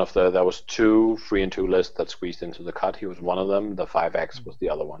was one of there was 2 3 and 2 lists that squeezed into the cut. He was one of them. The 5X was the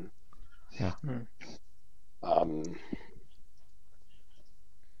other one. Yeah.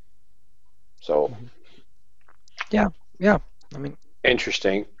 So. Yeah. I mean,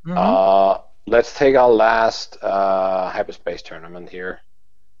 interesting. Mm-hmm. Let's take our last hyperspace tournament here,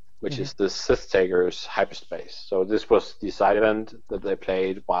 which is the Sith Takers Hyperspace. So this was the side event that they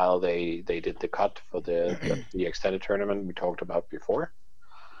played while they did the cut for the extended tournament we talked about before.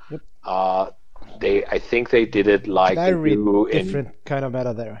 Yep. I think they did it like they do different kind of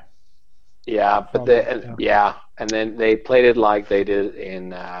meta there. Yeah, but and then they played it like they did in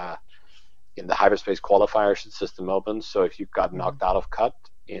the hyperspace qualifiers and system opens. So if you got knocked out of cut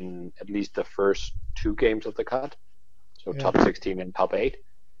in at least the first 2 games of the cut, so top 16 and top 8,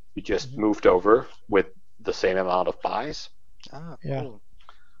 you just moved over with the same amount of buys. Cool.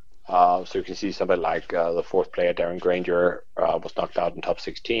 So you can see somebody like the 4th player, Darren Granger, was knocked out in top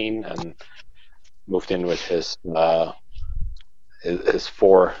 16 and moved in with his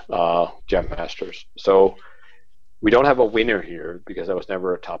 4 Gem Masters. So we don't have a winner here because there was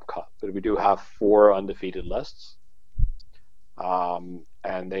never a top cut, but we do have 4 undefeated lists.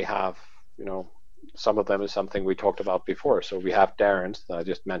 And they have, some of them is something we talked about before. So we have Darren's that I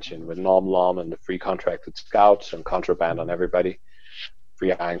just mentioned with Nom Lom and the free contracted scouts and contraband on everybody,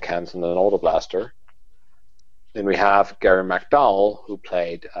 free iron cans and an auto blaster. Then we have Gary McDowell, who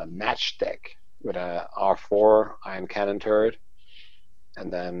played a match deck with a R4 iron cannon turret,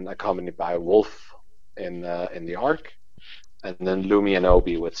 and then accompanied by Wolf in the Arc, and then Lumi and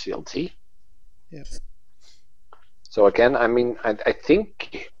Obi with CLT. Yes. So again, I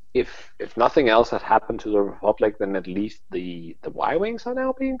think if nothing else has happened to the Republic, then at least the Y-Wings are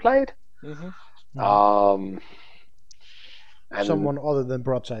now being played. Mm-hmm. And someone other than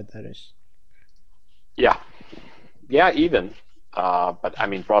Broadside, that is. Yeah, even. But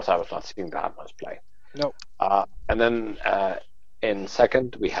Broadside was not seeing that much play. No. And then in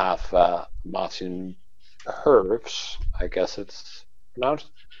second we have Martin Herves, I guess it's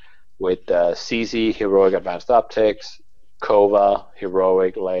pronounced, with CZ Heroic Advanced Optics, Kova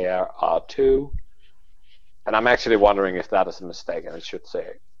Heroic Layer R2, and I'm actually wondering if that is a mistake, and it should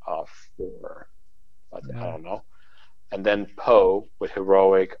say R4, but I don't know. And then Poe with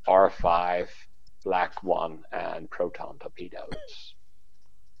Heroic R5, Black 1, and Proton Torpedoes.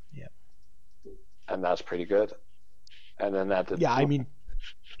 Yeah. And that's pretty good. And then that.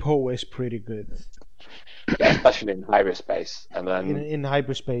 Poe is pretty good. Yeah, especially in hyperspace. And then in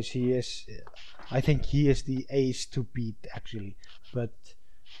hyperspace, he is. I think he is the ace to beat, actually. But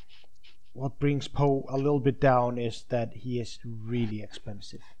what brings Poe a little bit down is that he is really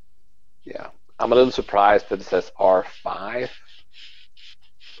expensive. Yeah, I'm a little surprised that it says R5.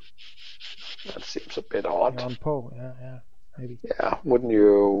 That seems a bit odd. On Poe, yeah, maybe. Yeah, wouldn't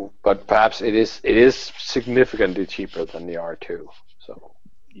you? But perhaps it is significantly cheaper than the R2. So.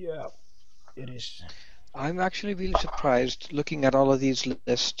 Yeah, it is. I'm actually really surprised looking at all of these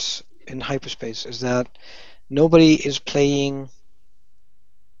lists in hyperspace is that nobody is playing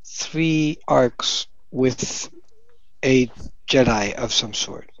 3 arcs with a Jedi of some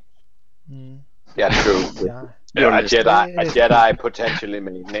sort. Mm. Yeah, true. A Jedi potentially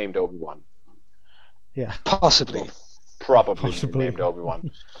named Obi-Wan. Yeah, possibly named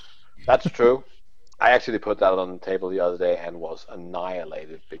Obi-Wan. That's true. I actually put that on the table the other day and was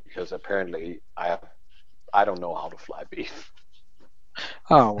annihilated because apparently I I don't know how to fly beef.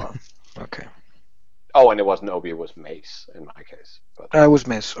 Oh well, okay. Oh, and it wasn't Obi, it was Mace in my case. But It was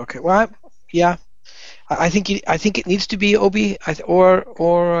Mace. Okay. Well, yeah. I think it needs to be Obi. I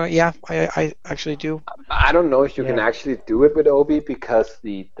actually do. I don't know if you can actually do it with Obi because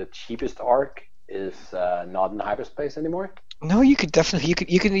the cheapest arc is not in hyperspace anymore. No, you could definitely.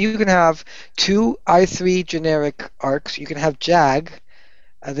 You can have 2 I3 generic arcs. You can have Jag,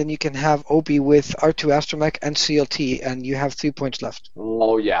 and then you can have Obi with R2 Astromech and CLT, and you have 3 points left.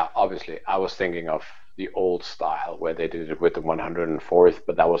 Oh yeah, obviously. I was thinking of the old style where they did it with the 104th,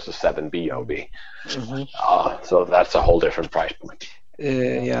 but that was the 7B Obi. So that's a whole different price point.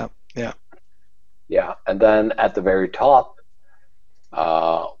 Yeah. And then at the very top,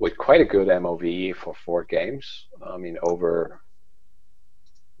 with quite a good MOV for 4 games. I mean,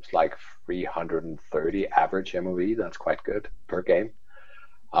 it's like 330 average MOV. That's quite good per game.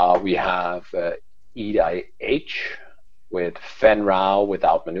 We have EDH with Fen Rao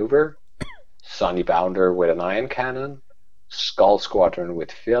without maneuver, Sonny Bounder with an ion cannon, Skull Squadron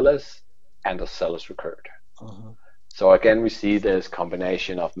with Fearless, and a Zealous Recruit. So again, we see this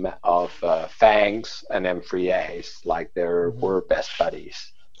combination of Fangs and M3As, like they were best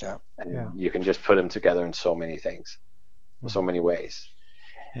buddies. Yeah. And you can just put them together in so many things, so many ways.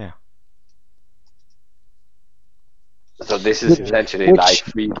 Yeah. So this is essentially like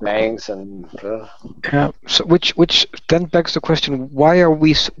 3 Fangs and. Yeah. So which then begs the question: Why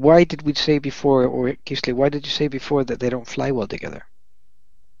did we say before, or Gisli, why did you say before that they don't fly well together?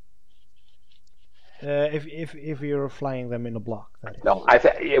 If you're flying them in a block, that is. No,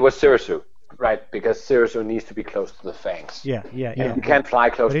 it was Sirisu, right? Because Sirisu needs to be close to the Fangs. Yeah. You can't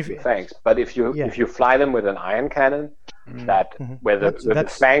fly close to the Fangs, but if you fly them with an ion cannon, where the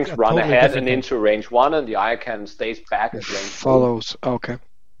Fangs run totally ahead and into range 1, and the ion cannon stays back at range 2, follows. Okay.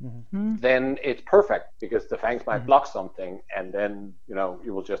 Then it's perfect because the Fangs might block something, and then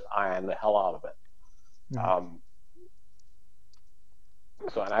you will just iron the hell out of it.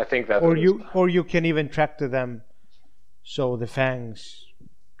 So, and I think that or you can even tractor them, so the Fangs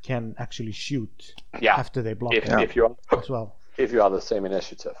can actually shoot after they block if you're as well. If you are the same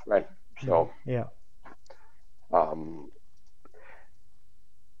initiative, right? So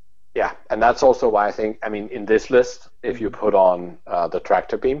and that's also why I think, in this list, if you put on the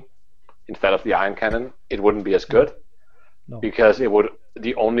tractor beam instead of the ion cannon, it wouldn't be as good. No. Because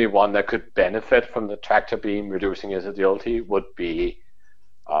the only one that could benefit from the tractor beam reducing his agility would be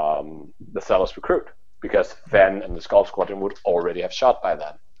the Zealous Recruit, because Fen and the Skull Squadron would already have shot by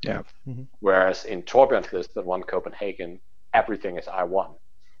then. Yeah. Whereas in Torbjorn's list that won Copenhagen, everything is I1.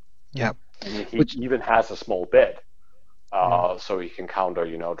 Yeah. And he even has a small bit, so he can counter,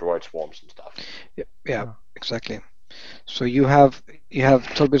 droid swarms and stuff. Yeah, exactly. So you have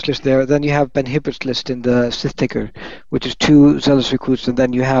Torbjorn's list there, then you have Ben Hibbert's list in the Sith Taker, which is 2 Zealous Recruits, and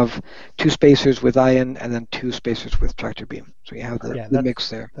then you have 2 spacers with ion, and then 2 spacers with tractor beam. So you have the mix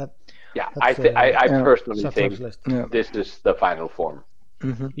there. I personally think this is the final form.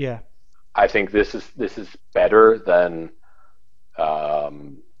 Yeah. I think this is better than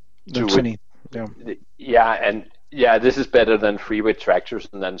Sunny. This is better than Free with tractors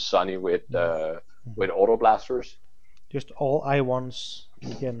and then Sunny with auto blasters. Just all I1s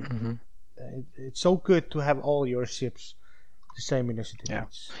again. It's so good to have all your ships the same initiative. Yeah.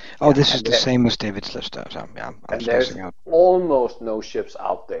 This is the same as David's list. And there's almost no ships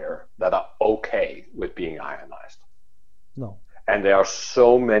out there that are okay with being ionized. No. And there are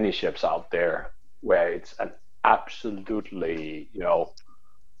so many ships out there where it's an absolutely,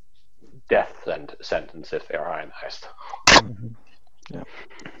 death sentence if they're ionized. Yeah.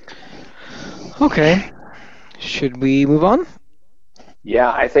 Okay. Should we move on?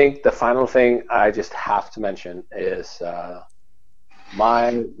 Yeah, I think the final thing I just have to mention is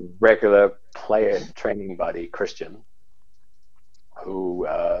my regular player training buddy, Christian, who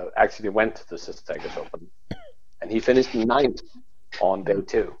actually went to the Sith Takers Open, and he finished 9th on day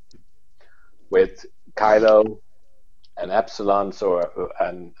 2 with Kylo, an Epsilon, so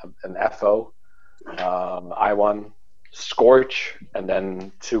an FO, I1, Scorch, and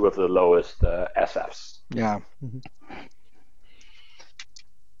then 2 of the lowest SFs. Yeah.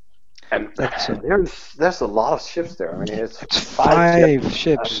 And there's a lot of ships there. It's 5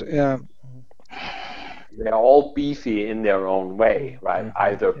 ships. Yeah. They're all beefy in their own way, right?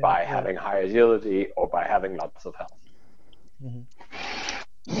 Either by having high agility or by having lots of health.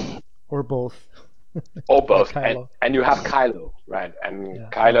 Or both. Or both. And you have Kylo, right?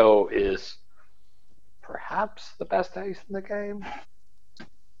 And Kylo is perhaps the best ace in the game.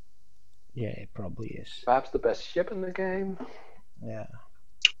 Yeah, it probably is. Perhaps the best ship in the game. Yeah.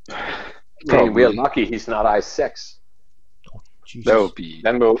 we're lucky he's not I6. Jesus. That would be.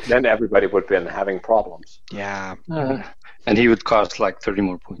 Then everybody would be having problems. Yeah. And he would cost like 30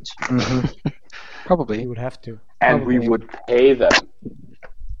 more points. Probably. You would have to. And we would pay them.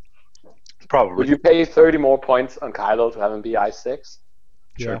 Probably. Would you pay 30 more points on Kylo to have him be I6?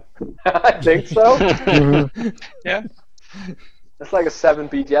 Sure. I think so. Yeah. It's like a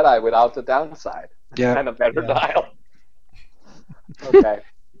 7B Jedi without the downside. Yeah. And a better dial. Okay.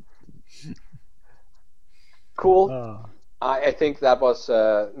 Cool. I think that was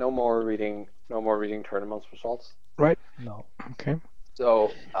no more reading tournaments results. Right. No. Okay.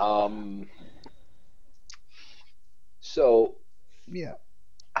 So Yeah.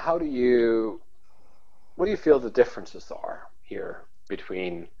 what do you feel the differences are here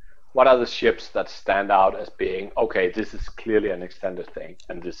between what are the ships that stand out as being, okay, this is clearly an extended thing,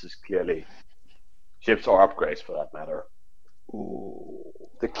 and this is clearly ships or upgrades for that matter.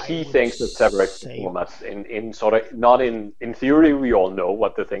 The key things that separate formats in sort of, not in theory, we all know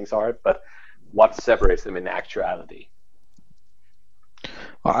what the things are, but what separates them in actuality.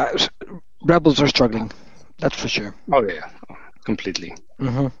 Rebels are struggling, that's for sure. Oh yeah, completely.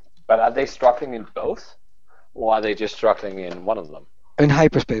 But are they struggling in both, or are they just struggling in one of them? In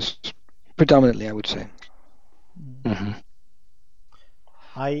hyperspace, predominantly, I would say. And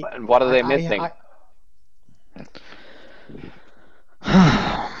what are they missing?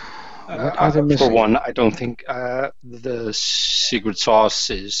 For one, I don't think the secret sauce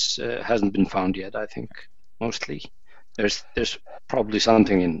hasn't been found yet. I think mostly there's probably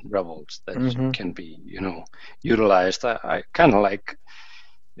something in Rebels that can be utilized. I kind of like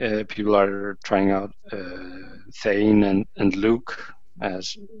people are trying out Thane and Luke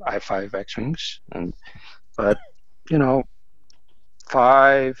as I5 X-wings, but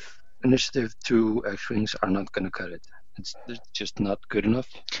 5 initiative 2 X-wings are not going to cut it. It's just not good enough.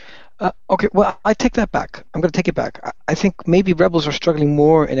 Okay, well, I take that back. I'm going to take it back. I think maybe Rebels are struggling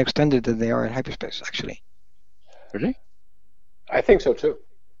more in Extended than they are in hyperspace, actually. Really? I think so too.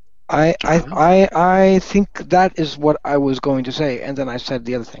 I think that is what I was going to say, and then I said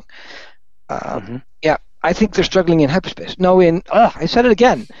the other thing. Yeah, I think they're struggling in hyperspace. No, I said it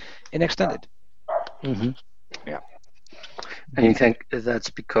again, in Extended. Yeah. And you think that's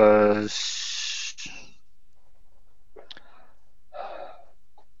because?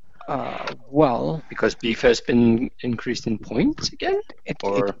 Well, because beef has been increased in points again,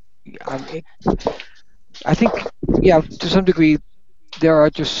 I think, yeah, to some degree, there are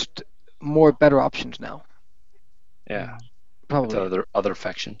just more better options now. Yeah, probably with other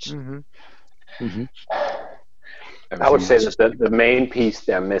factions. I would say that the main piece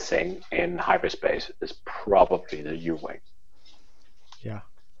they're missing in hyperspace is probably the U-wing. Yeah.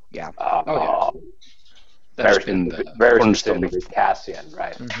 That's been the very specifically Cassian,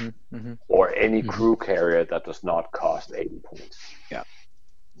 right? Or any crew carrier that does not cost 80 points. Yeah.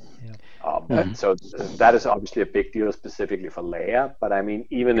 So that is obviously a big deal specifically for Leia, but I mean,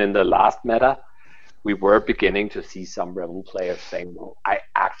 even in the last meta, we were beginning to see some Rebel players saying, well, I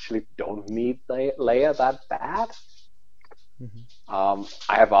actually don't need Leia that bad. I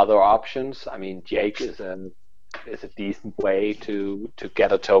have other options. I mean, Jake is a decent way to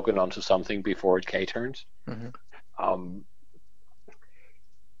get a token onto something before it K-turns.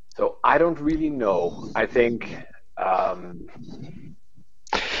 So I don't really know. I think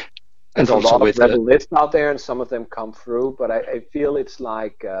there's a lot of Rebel lists out there, and some of them come through, but I feel it's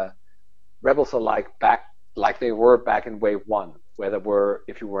like Rebels are like they were back in Wave 1, where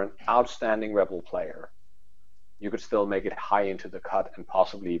if you were an outstanding Rebel player, you could still make it high into the cut and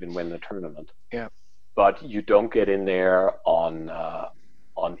possibly even win the tournament. Yeah. But you don't get in there on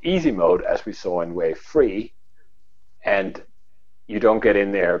easy mode, as we saw in Wave 3, and you don't get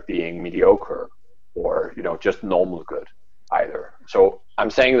in there being mediocre or just normal good either. So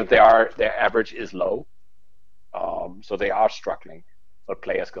I'm saying that their average is low, so they are struggling, but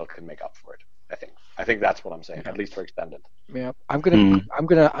player skill can make up for it. I think that's what I'm saying, at least for Extended. Yeah, I'm gonna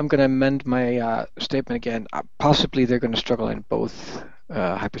amend my statement again. Possibly they're going to struggle in both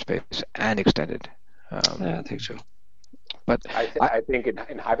hyperspace and Extended. Yeah, I think so. But I think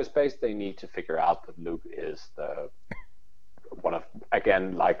in hyperspace they need to figure out that Luke is the one of,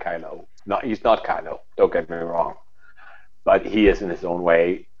 again, like Kylo. He's not Kylo, don't get me wrong, but he is in his own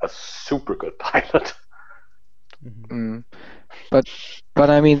way a super good pilot. But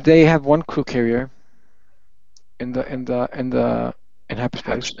I mean, they have one crew carrier in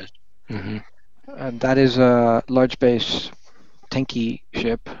hyperspace, and that is a large base tanky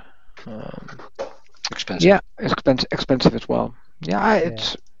ship. Expensive. Yeah, expensive as well. Yeah,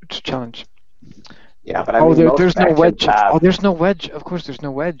 it's a challenge. Yeah, but I mean, most there's no factions wedge. have- Oh, there's no wedge. Of course, there's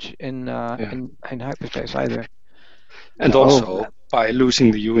no wedge in hyperspace either. And Oh. also, by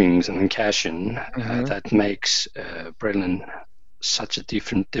losing the U-wings and then Cashin, Mhm. that makes Brelin such a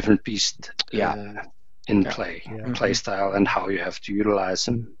different beast in play style, and how you have to utilize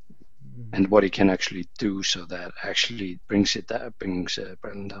him, and what he can actually do. So that actually brings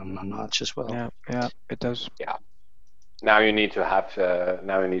Brelin down a notch as well. Yeah, it does. Now you need to have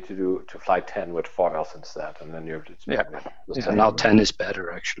to fly 10 with foils instead, and then you're Now 10 is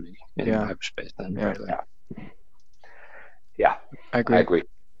better actually in Yeah. hyperspace than Yeah. Brelin. Yeah, I agree. I agree.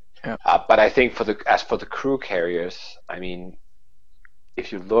 Yeah. But I think as for the crew carriers, I mean,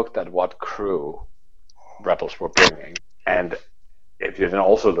 if you looked at what crew rebels were bringing, and if you then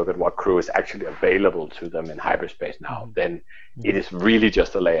also look at what crew is actually available to them in hyperspace now, then it is really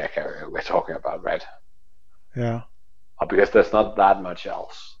just a Leia carrier we're talking about, right? Yeah. Because there's not that much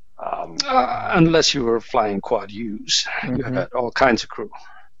else. Unless you were flying quad U's, you had all kinds of crew.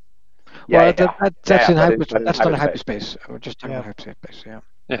 Well, that's in but hyperspace. That's not in hyperspace. hyperspace. We're just talking about hyperspace. Yeah.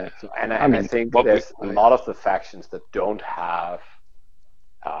 Yeah. And I I mean, think what there's we- a lot of the factions that don't have,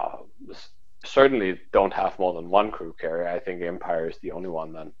 certainly don't have more than one crew carrier. I think Empire is the only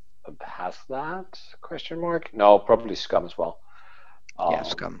one that has that, question mark? No, probably Scum as well. Yeah,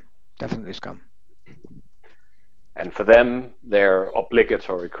 Scum. Definitely Scum. And for them, their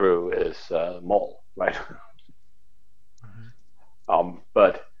obligatory crew is Maul, right?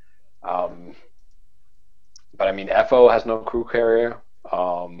 But I mean, FO has no crew carrier.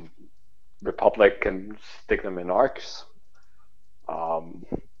 Republic can stick them in arcs.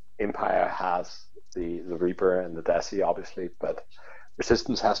 Empire has the Reaper and the Desi, obviously, but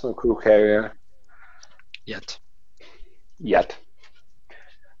Resistance has no crew carrier Yet.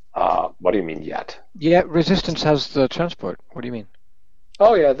 What do you mean yet? Yeah, Resistance has the transport. What do you mean?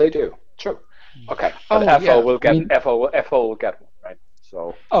 Oh yeah, they do. True. Okay, but Oh, FO yeah. will get I mean- FO will get one, right?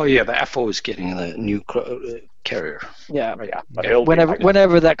 So Oh yeah, the FO is getting a new carrier. Yeah. yeah, but it'll be Whenever like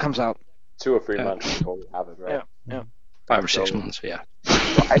whenever that comes out. 2 or 3 months before we have it, right? Yeah. 5 or 6 So- months, yeah.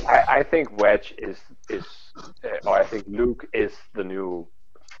 I think Wedge is or I think Luke is the new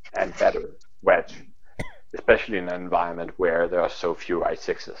and better Wedge, especially in an environment where there are so few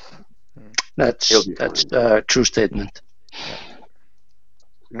I6s. That's He'll be a true statement.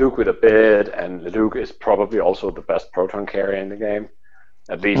 Luke with a bid, and Luke is probably also the best proton carrier in the game,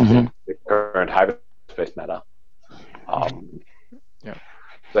 at least in the current hyperspace meta. Yeah.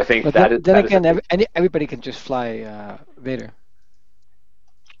 So I think But that then is again, everybody can just fly Vader.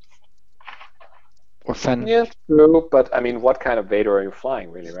 Or Fenn. yeah, true. But I mean, what kind of Vader are you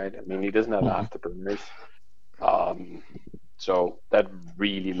flying, really, right? I mean, he doesn't have afterburners, so that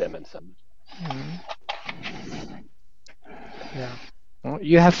really limits him. Yeah. Well,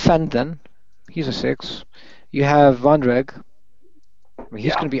 you have Fenn then. He's a 6. You have Von Reg. I mean,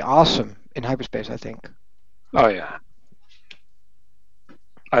 he's going to be awesome in hyperspace, I think. Oh yeah.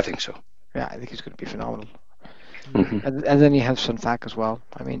 I think so. Yeah, I think he's going to be phenomenal. Mhm. And then you have Sun Fac as well.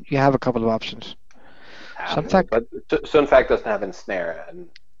 I mean, you have a couple of options. Sun Fac. But Sun Fac doesn't have ensnare, and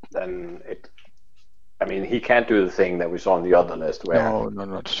then it. I mean, he can't do the thing that we saw on the other list where. No,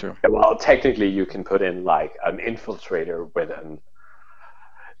 that's true. Well, technically, you can put in like an infiltrator with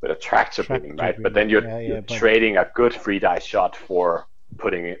a tractor beam, right? But then you're but- trading a good free die shot for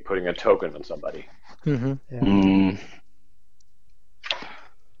putting a token on somebody. Mm-hmm. Mm,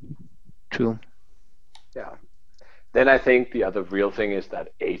 True. Yeah. Then I think the other real thing is that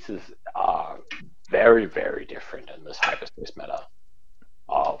aces are very, very different in this hyperspace meta.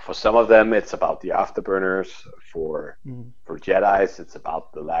 For some of them, it's about the afterburners. For Jedis, it's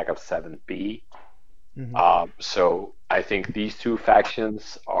about the lack of 7B. So I think these two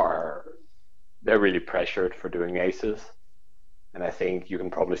factions they're really pressured for doing aces. And I think you can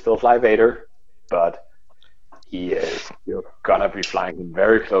probably still fly Vader, but you're gonna be flying him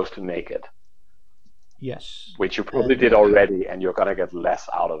very close to naked. Yes. Which you probably did already, and you're gonna get less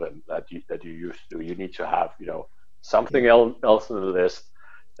out of him that you used to. You need to have, something else in the list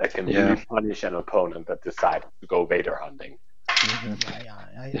that can really punish an opponent that decides to go Vader hunting.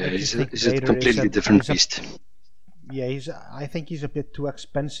 He's a completely different beast. Yeah, I think he's a bit too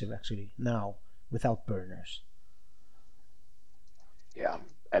expensive actually now without burners. Yeah,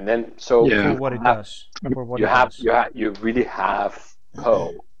 and then so for what it does, you really have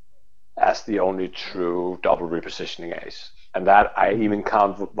Poe as the only true double repositioning ace, and that I even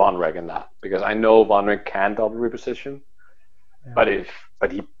count Von Reg in that, because I know Von Reg can double reposition, but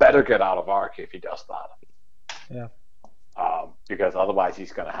he better get out of arc if he does that. Yeah. Because otherwise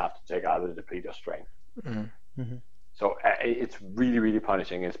he's going to have to take out the depleter strength. So it's really, really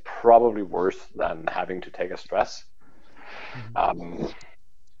punishing. It's probably worse than having to take a stress.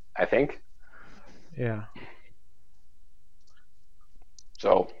 I think. Yeah.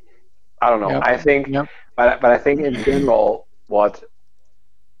 So I don't know. Yep. I think, but I think in general,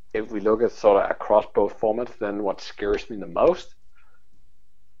 if we look at sort of across both formats, then what scares me the most,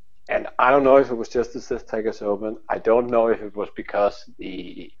 and I don't know if it was just the Sith Takers Open. I don't know if it was because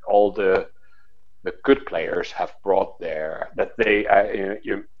all the good players have brought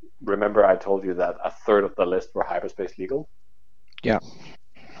you remember I told you that a third of the list were hyperspace legal. Yeah.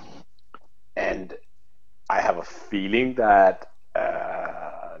 And I have a feeling that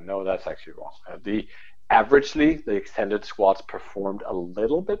no, that's actually wrong. Averagely, the extended squads performed a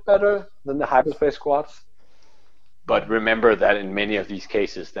little bit better than the hyperspace squads. But remember that in many of these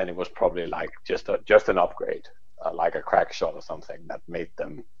cases, then it was probably like just an upgrade, like a crack shot or something that made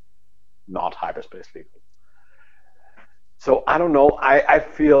them not hyperspace legal. So I don't know. I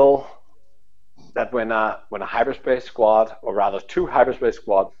feel that when a hyperspace squad, or rather two hyperspace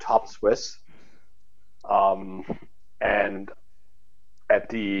squad top Swiss, and at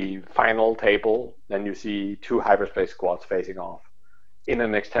the final table, then you see two hyperspace squads facing off in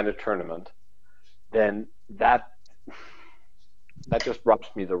an extended tournament, then that just rubs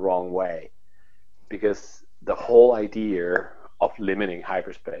me the wrong way, because the whole idea of limiting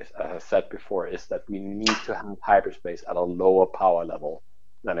hyperspace, as I said before, is that we need to have hyperspace at a lower power level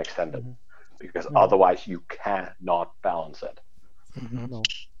than extended, because otherwise you cannot balance it. No.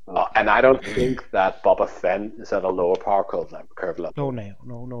 And I don't think that Boba Fett is at a lower power curve level.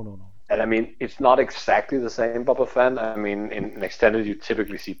 No. And I mean, it's not exactly the same Boba Fett. I mean, in extended, you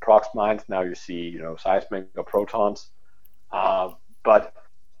typically see prox mines. Now you see, seismic or protons. But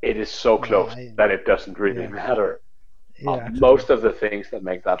it is so close that it doesn't really matter. Yeah, most of the things that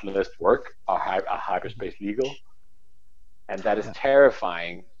make that list work are hyperspace legal. And that is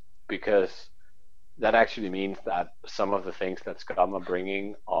terrifying, because that actually means that some of the things that Scum are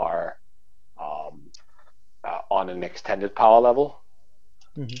bringing are on an extended power level.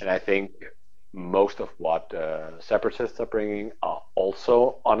 And I think most of what Separatists are bringing are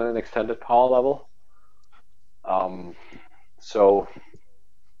also on an extended power level. So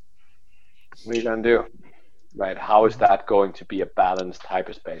what are you going to do? Right? How is that going to be a balanced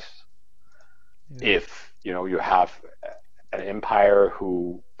hyperspace? If, you have an empire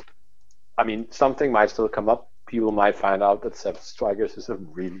who, I mean, something might still come up. People might find out that Separate Strikers is a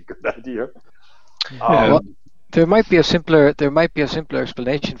really good idea. There might be a simpler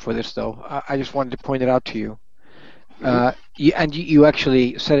explanation for this, though. I just wanted to point it out to you. You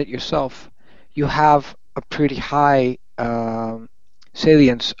actually said it yourself. You have a pretty high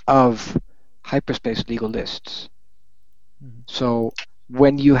salience of hyperspace legal lists. So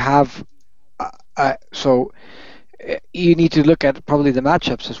when you have, you need to look at probably the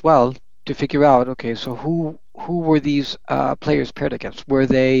matchups as well to figure out, okay, so who were these players paired against? Were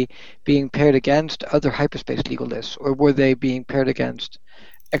they being paired against other hyperspace legal lists, or were they being paired against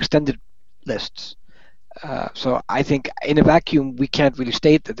extended lists? So I think in a vacuum, we can't really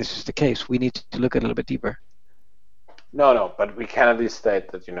state that this is the case. We need to look a little bit deeper. No, but we can at least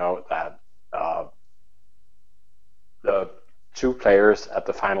state that, that the two players at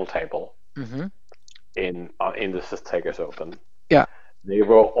the final table in the Sith Takers Open, they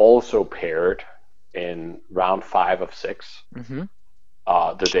were also paired in round 5 of 6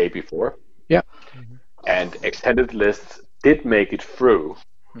 the day before. And extended lists did make it through,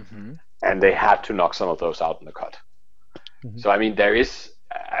 and they had to knock some of those out in the cut. So, I mean,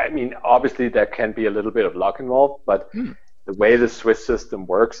 obviously there can be a little bit of luck involved, but the way the Swiss system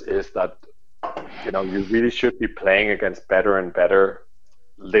works is that, you really should be playing against better and better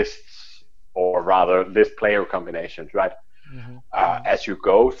lists, or rather list player combinations, right? As you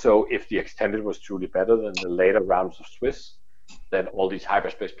go. So if the extended was truly better than the later rounds of Swiss, then all these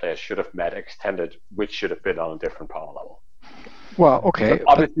hyperspace players should have met extended, which should have been on a different power level. Well, okay. So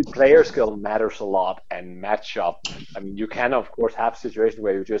obviously, player skill matters a lot, and matchup. I mean, you can of course have situations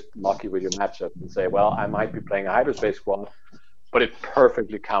where you're just lucky with your matchup and say, well, I might be playing a hyperspace squad, but it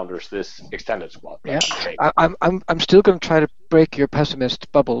perfectly counters this extended squad. Yeah, I'm still going to try to break your pessimist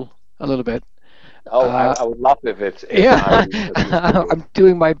bubble a little bit. I would love if it's. I'm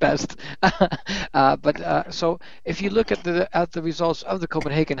doing my best. But so if you look at the results of the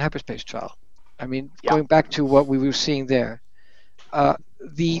Copenhagen hyperspace trial, I mean, going back to what we were seeing there,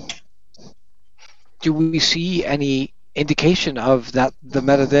 do we see any indication of that the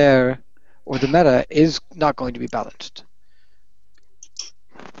meta there, or the meta is not going to be balanced?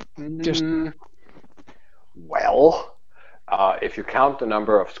 Well, if you count the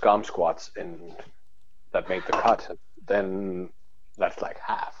number of Scum squads that made the cut then that's like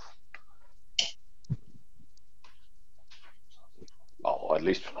half. Oh, at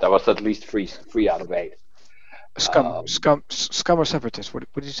least that was at least 3 out of 8. Scum or separatist? What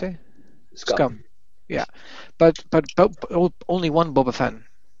did you say? Scum. Yeah, but only one Boba Fett,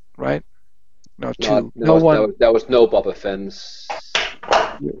 right? No, two. There was no Boba Fett's.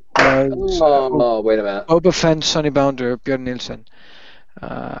 Wait a minute. Boba Fett, Sonny Bounder, Björn Nielsen.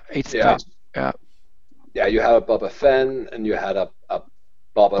 8th place. Yeah. Yeah, you had a Boba Fett, and you had a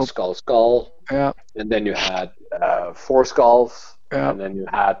Boba Skull. Yeah. And then you had 4 skulls. Yeah. And then you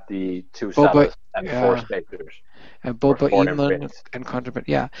had the 2 Sabbaths and 4 Spacers. And Boba Eamon and Contraband.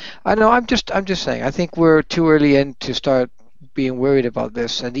 Yeah, I know. I'm just saying. I think we're too early in to start being worried about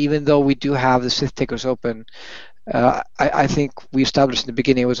this. And even though we do have the Sith Takers Open, I think we established in the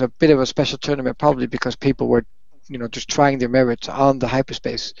beginning it was a bit of a special tournament, probably because people were, just trying their merits on the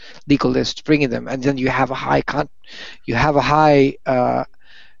hyperspace legal lists, bringing them, and then you have a high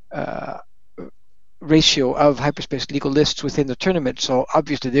ratio of hyperspace legal lists within the tournament, so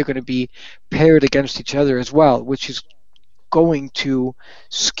obviously they're going to be paired against each other as well, which is going to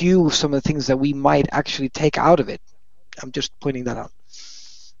skew some of the things that we might actually take out of it. I'm just pointing that out.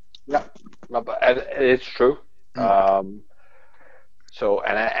 Yeah, it's true. So,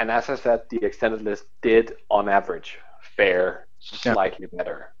 and as I said, the extended list did, on average, fare slightly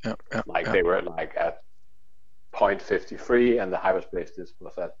better. They were like at 0.53, and the hyperspace list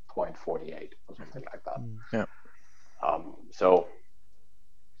was at 0.48 or something like that.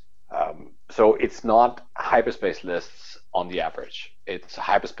 So it's not hyperspace lists on the average. It's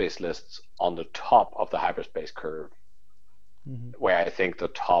hyperspace lists on the top of the hyperspace curve, where I think the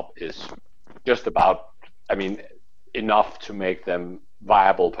top is just about, enough to make them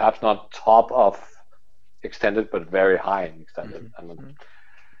viable. Perhaps not top of extended, but very high in extended.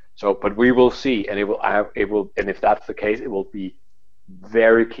 So, but we will see, and it will, and if that's the case, it will be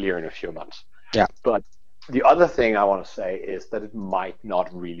very clear in a few months. Yeah. But the other thing I want to say is that it might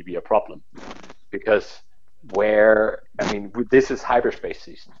not really be a problem, because this is hyperspace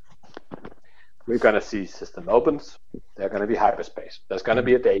season. We're going to see system opens. They're going to be hyperspace. There's going to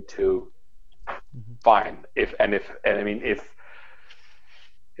be a day 2. Fine. If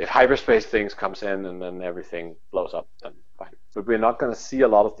hyperspace things comes in and then everything blows up, then fine. But we're not going to see a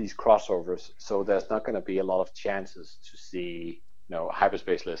lot of these crossovers, so there's not going to be a lot of chances to see,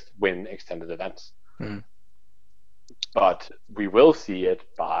 hyperspace list win extended events. But we will see it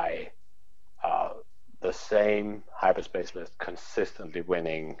by the same hyperspace list consistently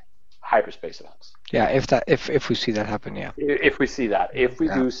winning hyperspace events. Yeah, if we see that happen, yeah. If we see that, if we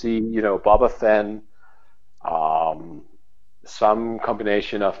do see, Boba Fett, some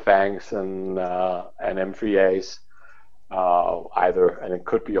combination of Fangs and M3As, either, and it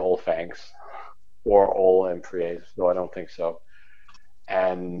could be all Fangs or all M3As, though I don't think so,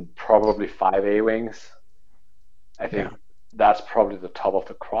 and probably 5 A-Wings. I think that's probably the top of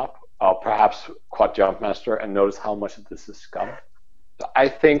the crop. Perhaps Quad Jumpmaster, and notice how much of this is Scum. So I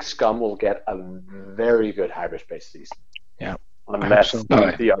think Scum will get a very good hyperspace season. Yeah. Unless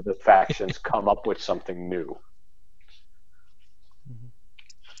the other factions come up with something new.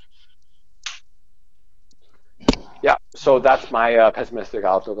 Yeah, so that's my pessimistic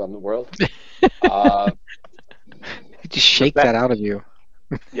outlook on the world. Just shake that out of you.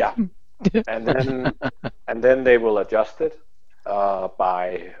 Yeah, and then they will adjust it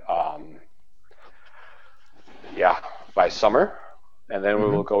by summer, and then we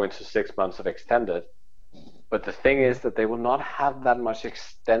will go into 6 months of extended. But the thing is that they will not have that much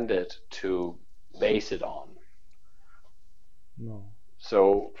extended to base it on. No.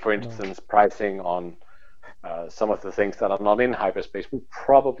 So, for instance, pricing on some of the things that are not in hyperspace will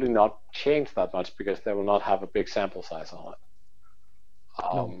probably not change that much because they will not have a big sample size on it.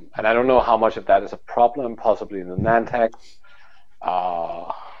 And I don't know how much of that is a problem, possibly in the Nantech.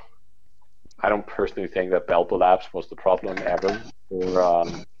 I don't personally think that Belbo Labs was the problem ever for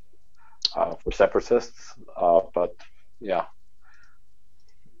separatists, but yeah,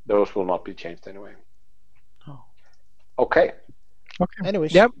 those will not be changed anyway. Oh. Okay.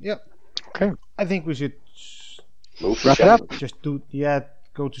 Anyways, Yep. Okay. I think we should wrap it up. Just go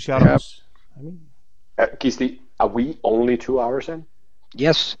to shoutouts. Gisli, are we only 2 hours in?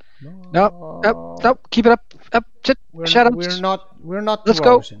 Yes. No. Keep it up. Sit. Shoutouts. We're not. Let's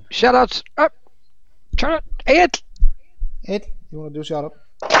go. Shoutouts. Up. Turn it. Ed, you want to do shout out?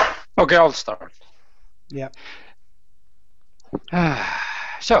 Okay, I'll start. Yeah.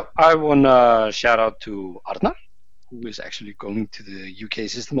 So I want to shout out to Arnar, who is actually going to the UK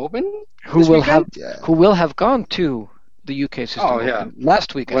System Open. Who will have gone to the the UK system. Oh yeah, last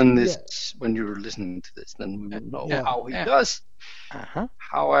week. When you're listening to this, then we will know Yeah. how he Yeah. does. Uh-huh.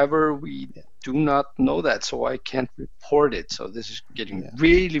 However, we do not know that, so I can't report it. So this is getting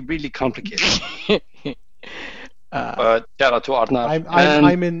really, really complicated. But shout out to Arnar.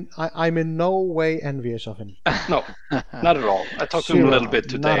 I'm in no way envious of him. No, not at all. I talked to him a little bit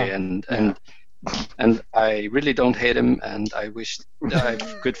today, and I really don't hate him, and I wish that I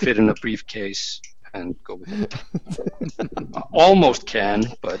could fit in a briefcase and go with it. Almost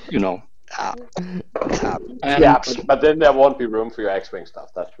can, but you know. But then there won't be room for your X-wing stuff.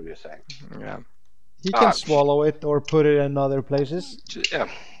 That's what you're saying. Yeah. He can swallow it or put it in other places. Yeah.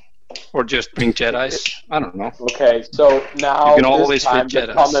 Or just bring Jedis. I don't know. Okay, so now you can always time, fit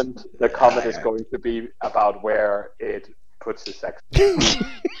the comment is going to be about where it puts the sex.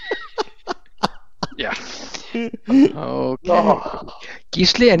 Yeah. Okay. Oh.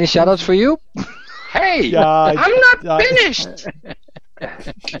 Gisli, any shoutouts for you? Hey, I'm not finished.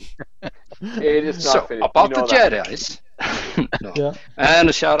 It is not so finished. About you the know that. Jedis. No. Yeah. And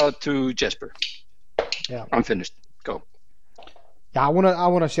a shout out to Jesper. Yeah. I'm finished. Go. Yeah, I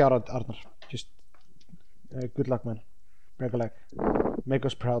wanna shout out Arnar. Just good luck, man. Break a leg. Make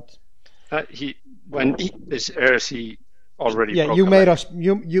us proud. When this airs, he already. Yeah, broke you a made leg. us.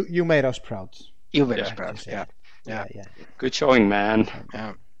 You made us proud. You made us proud. Yeah. Good showing, man.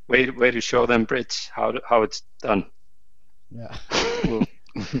 Yeah. Way to show them Brits how it's done. Yeah.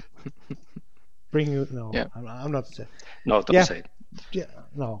 Bring you. No. Yeah. I'm not. No, don't say it. Yeah.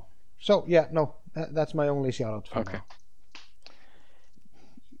 No. So yeah. No. That's my only shout out. Okay.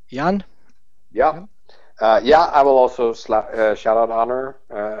 Jan? Yeah. I will also shout out Honor.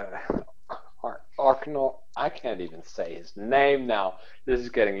 Arknor. I can't even say his name now. This is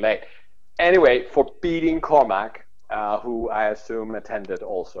getting late. Anyway, for beating Cormac, who I assume attended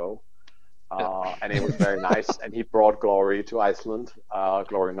also. And it was very nice. And he brought glory to Iceland.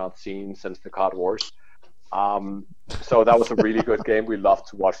 Glory not seen since the Cod Wars. So that was a really good game. We loved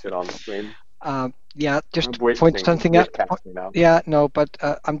to watch it on the stream. Just point something out. Yeah, no, but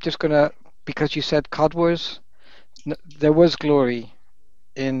I'm just gonna, because you said Cod Wars, there was glory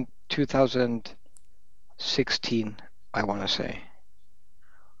in 2016, I want to say.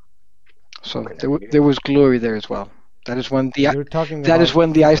 So there was glory there as well. That is when the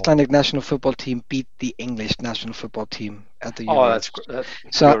Icelandic national football team beat the English national football team at the Euros. That's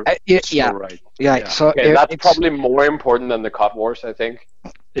so so right. Yeah. So okay, that's probably more important than the Cod Wars, I think.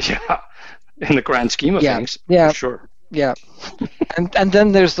 Yeah. In the grand scheme of things, for sure. Yeah, and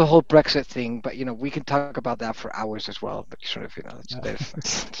then there's the whole Brexit thing, but we can talk about that for hours as well. But sort of,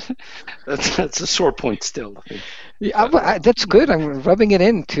 that's a sore point still. I think. Yeah, that's good. I'm rubbing it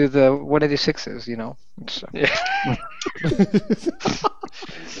into the 186s, So. Yeah.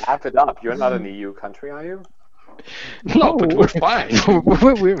 Wrap it up. You're not an EU country, are you? No, but we're fine.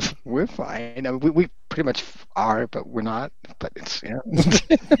 we're fine. I mean, we pretty much are, but we're not. But it's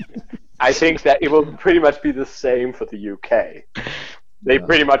I think that it will pretty much be the same for the UK. They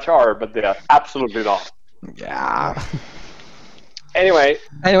pretty much are, but they are absolutely not. Yeah. Anyway,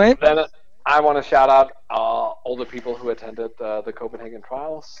 then I want to shout out all the people who attended the Copenhagen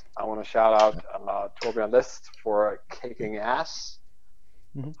trials. I want to shout out Torbjørn List for kicking ass.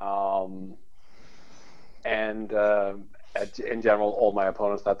 Mm-hmm. And in general, all my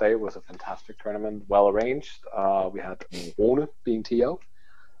opponents that day. It was a fantastic tournament, well arranged. We had Rune being TO.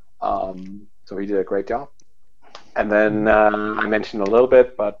 So he did a great job. And then I mentioned a little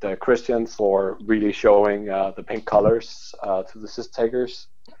bit, but Christian for really showing the pink colors to the assist takers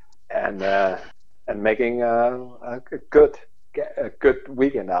and making a good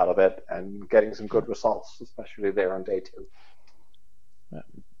weekend out of it and getting some good results, especially there on day 2. Yeah.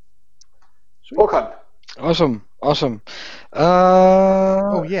 Håkon. Awesome.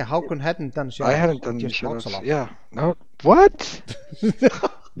 Oh yeah, Håkon hadn't done shoutouts. I hadn't done just talks a shoutouts. lot. Yeah. No. What?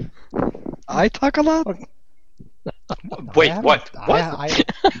 I talk a lot. Wait, what?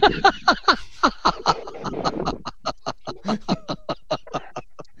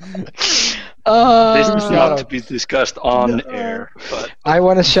 This is not to be discussed on air. But I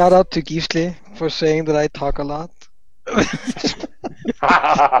want to shout out to Gisli for saying that I talk a lot.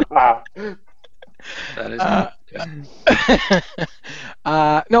 That is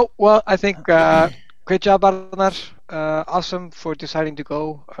no, well, I think great job, Arnar. Awesome for deciding to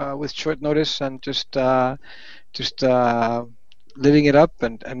go with short notice and just living it up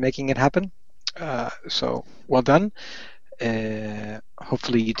and making it happen. So well done.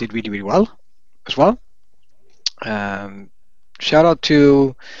 Hopefully you did really, really well as well. Shout out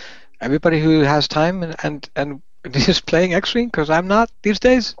to everybody who has time and is playing X-Wing, because I'm not these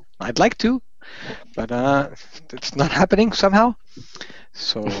days. I'd like to, but it's not happening somehow.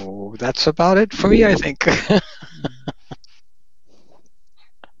 So that's about it for me, I think.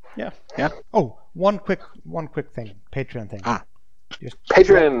 Yeah. Yeah. Oh, one quick thing. Patreon thing. Just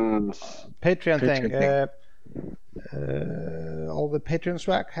Patreon thing. All the Patreon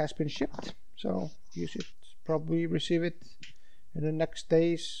swag has been shipped, so you should probably receive it in the next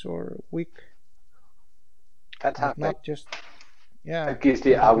days or week. Fantastic. Not just. Yeah.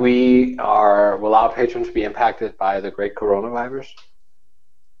 Gisli, will our patrons be impacted by the great coronavirus?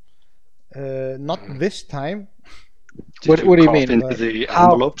 Not this time. What do you mean? Into the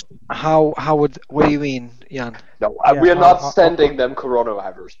envelopes? What do you mean, Jan? No, we are not sending them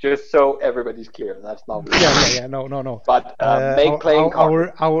coronavirus. Just so everybody's clear, that's not. Yeah. No. But make playing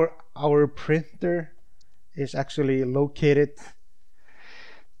cards. Our printer is actually located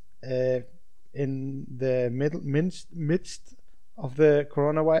in the midst of the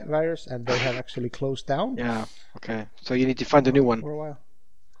coronavirus, and they have actually closed down. Yeah. Okay. So you need to find a new one for a while.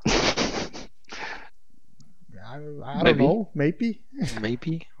 I don't know. Maybe.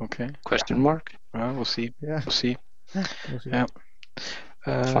 Maybe. Okay. Question mark. We'll see. Yeah. We'll see. Yeah.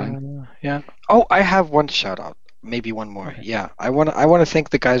 Fine. Yeah. Oh, I have one shout out. Maybe one more. Okay. Yeah. I want to thank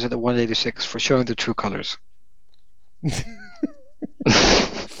the guys at the 186 for showing the true colors.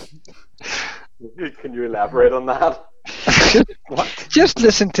 Can you elaborate on that? What? Just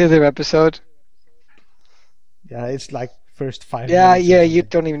listen to their episode. Yeah, it's like first 5 minutes. Yeah. You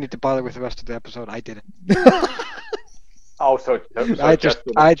don't even need to bother with the rest of the episode. I did it. Oh, so just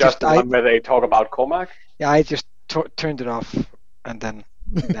the one where they talk about Cormac? Yeah, I just turned it off, and then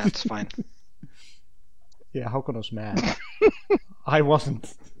that's fine. Yeah, Håkon was mad. I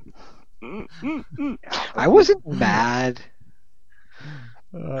wasn't. I wasn't mad.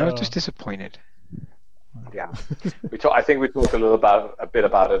 I was just disappointed. Yeah, I think we talked a bit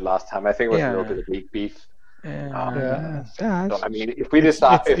about it last time. I think it was a little bit of weak beef. So, I mean, if we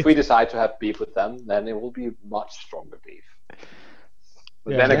decide to have beef with them, then it will be much stronger beef.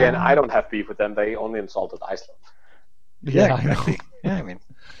 But then again, I don't have beef with them. They only insulted Iceland. Yeah, exactly. Yeah, I mean,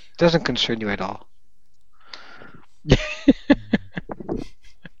 it doesn't concern you at all.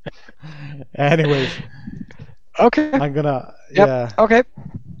 Anyways. Okay. I'm gonna. Yep. Yeah. Okay.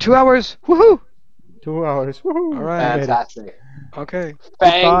 2 hours. Woohoo! 2 hours. Woohoo! All right. Fantastic. Okay.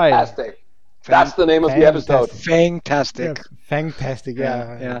 Fantastic. That's the name of the episode. Fantastic. Yeah, fantastic.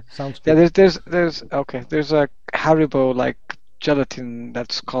 Yeah. Sounds good. Yeah. There's a Haribo like gelatin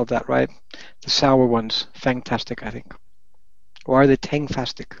that's called that, right? The sour ones. Fantastic, I think. Or are they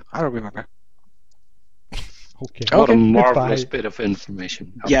Tangfastic? I don't remember. Okay. What a marvelous bit of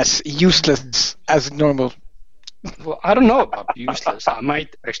information. Yes, useless as normal. Well, I don't know about useless. I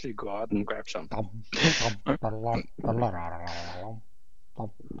might actually go out and grab some.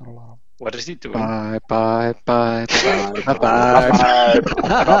 What is he doing? Bye, bye, bye, bye, bye, bye,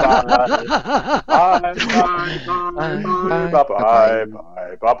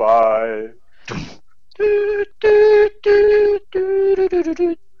 bye, bye.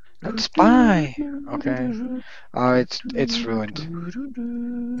 That's bye. Okay. Oh, it's ruined.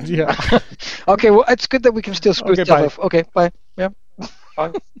 Yeah. Okay. Well, it's good that we can still screw stuff off. Okay. Bye. Yeah.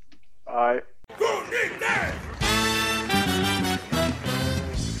 Bye. Bye.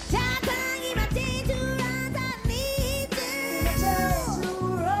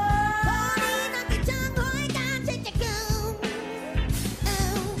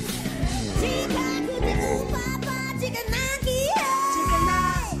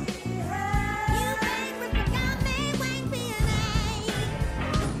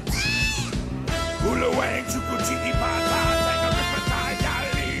 Hula wang, chuku chiki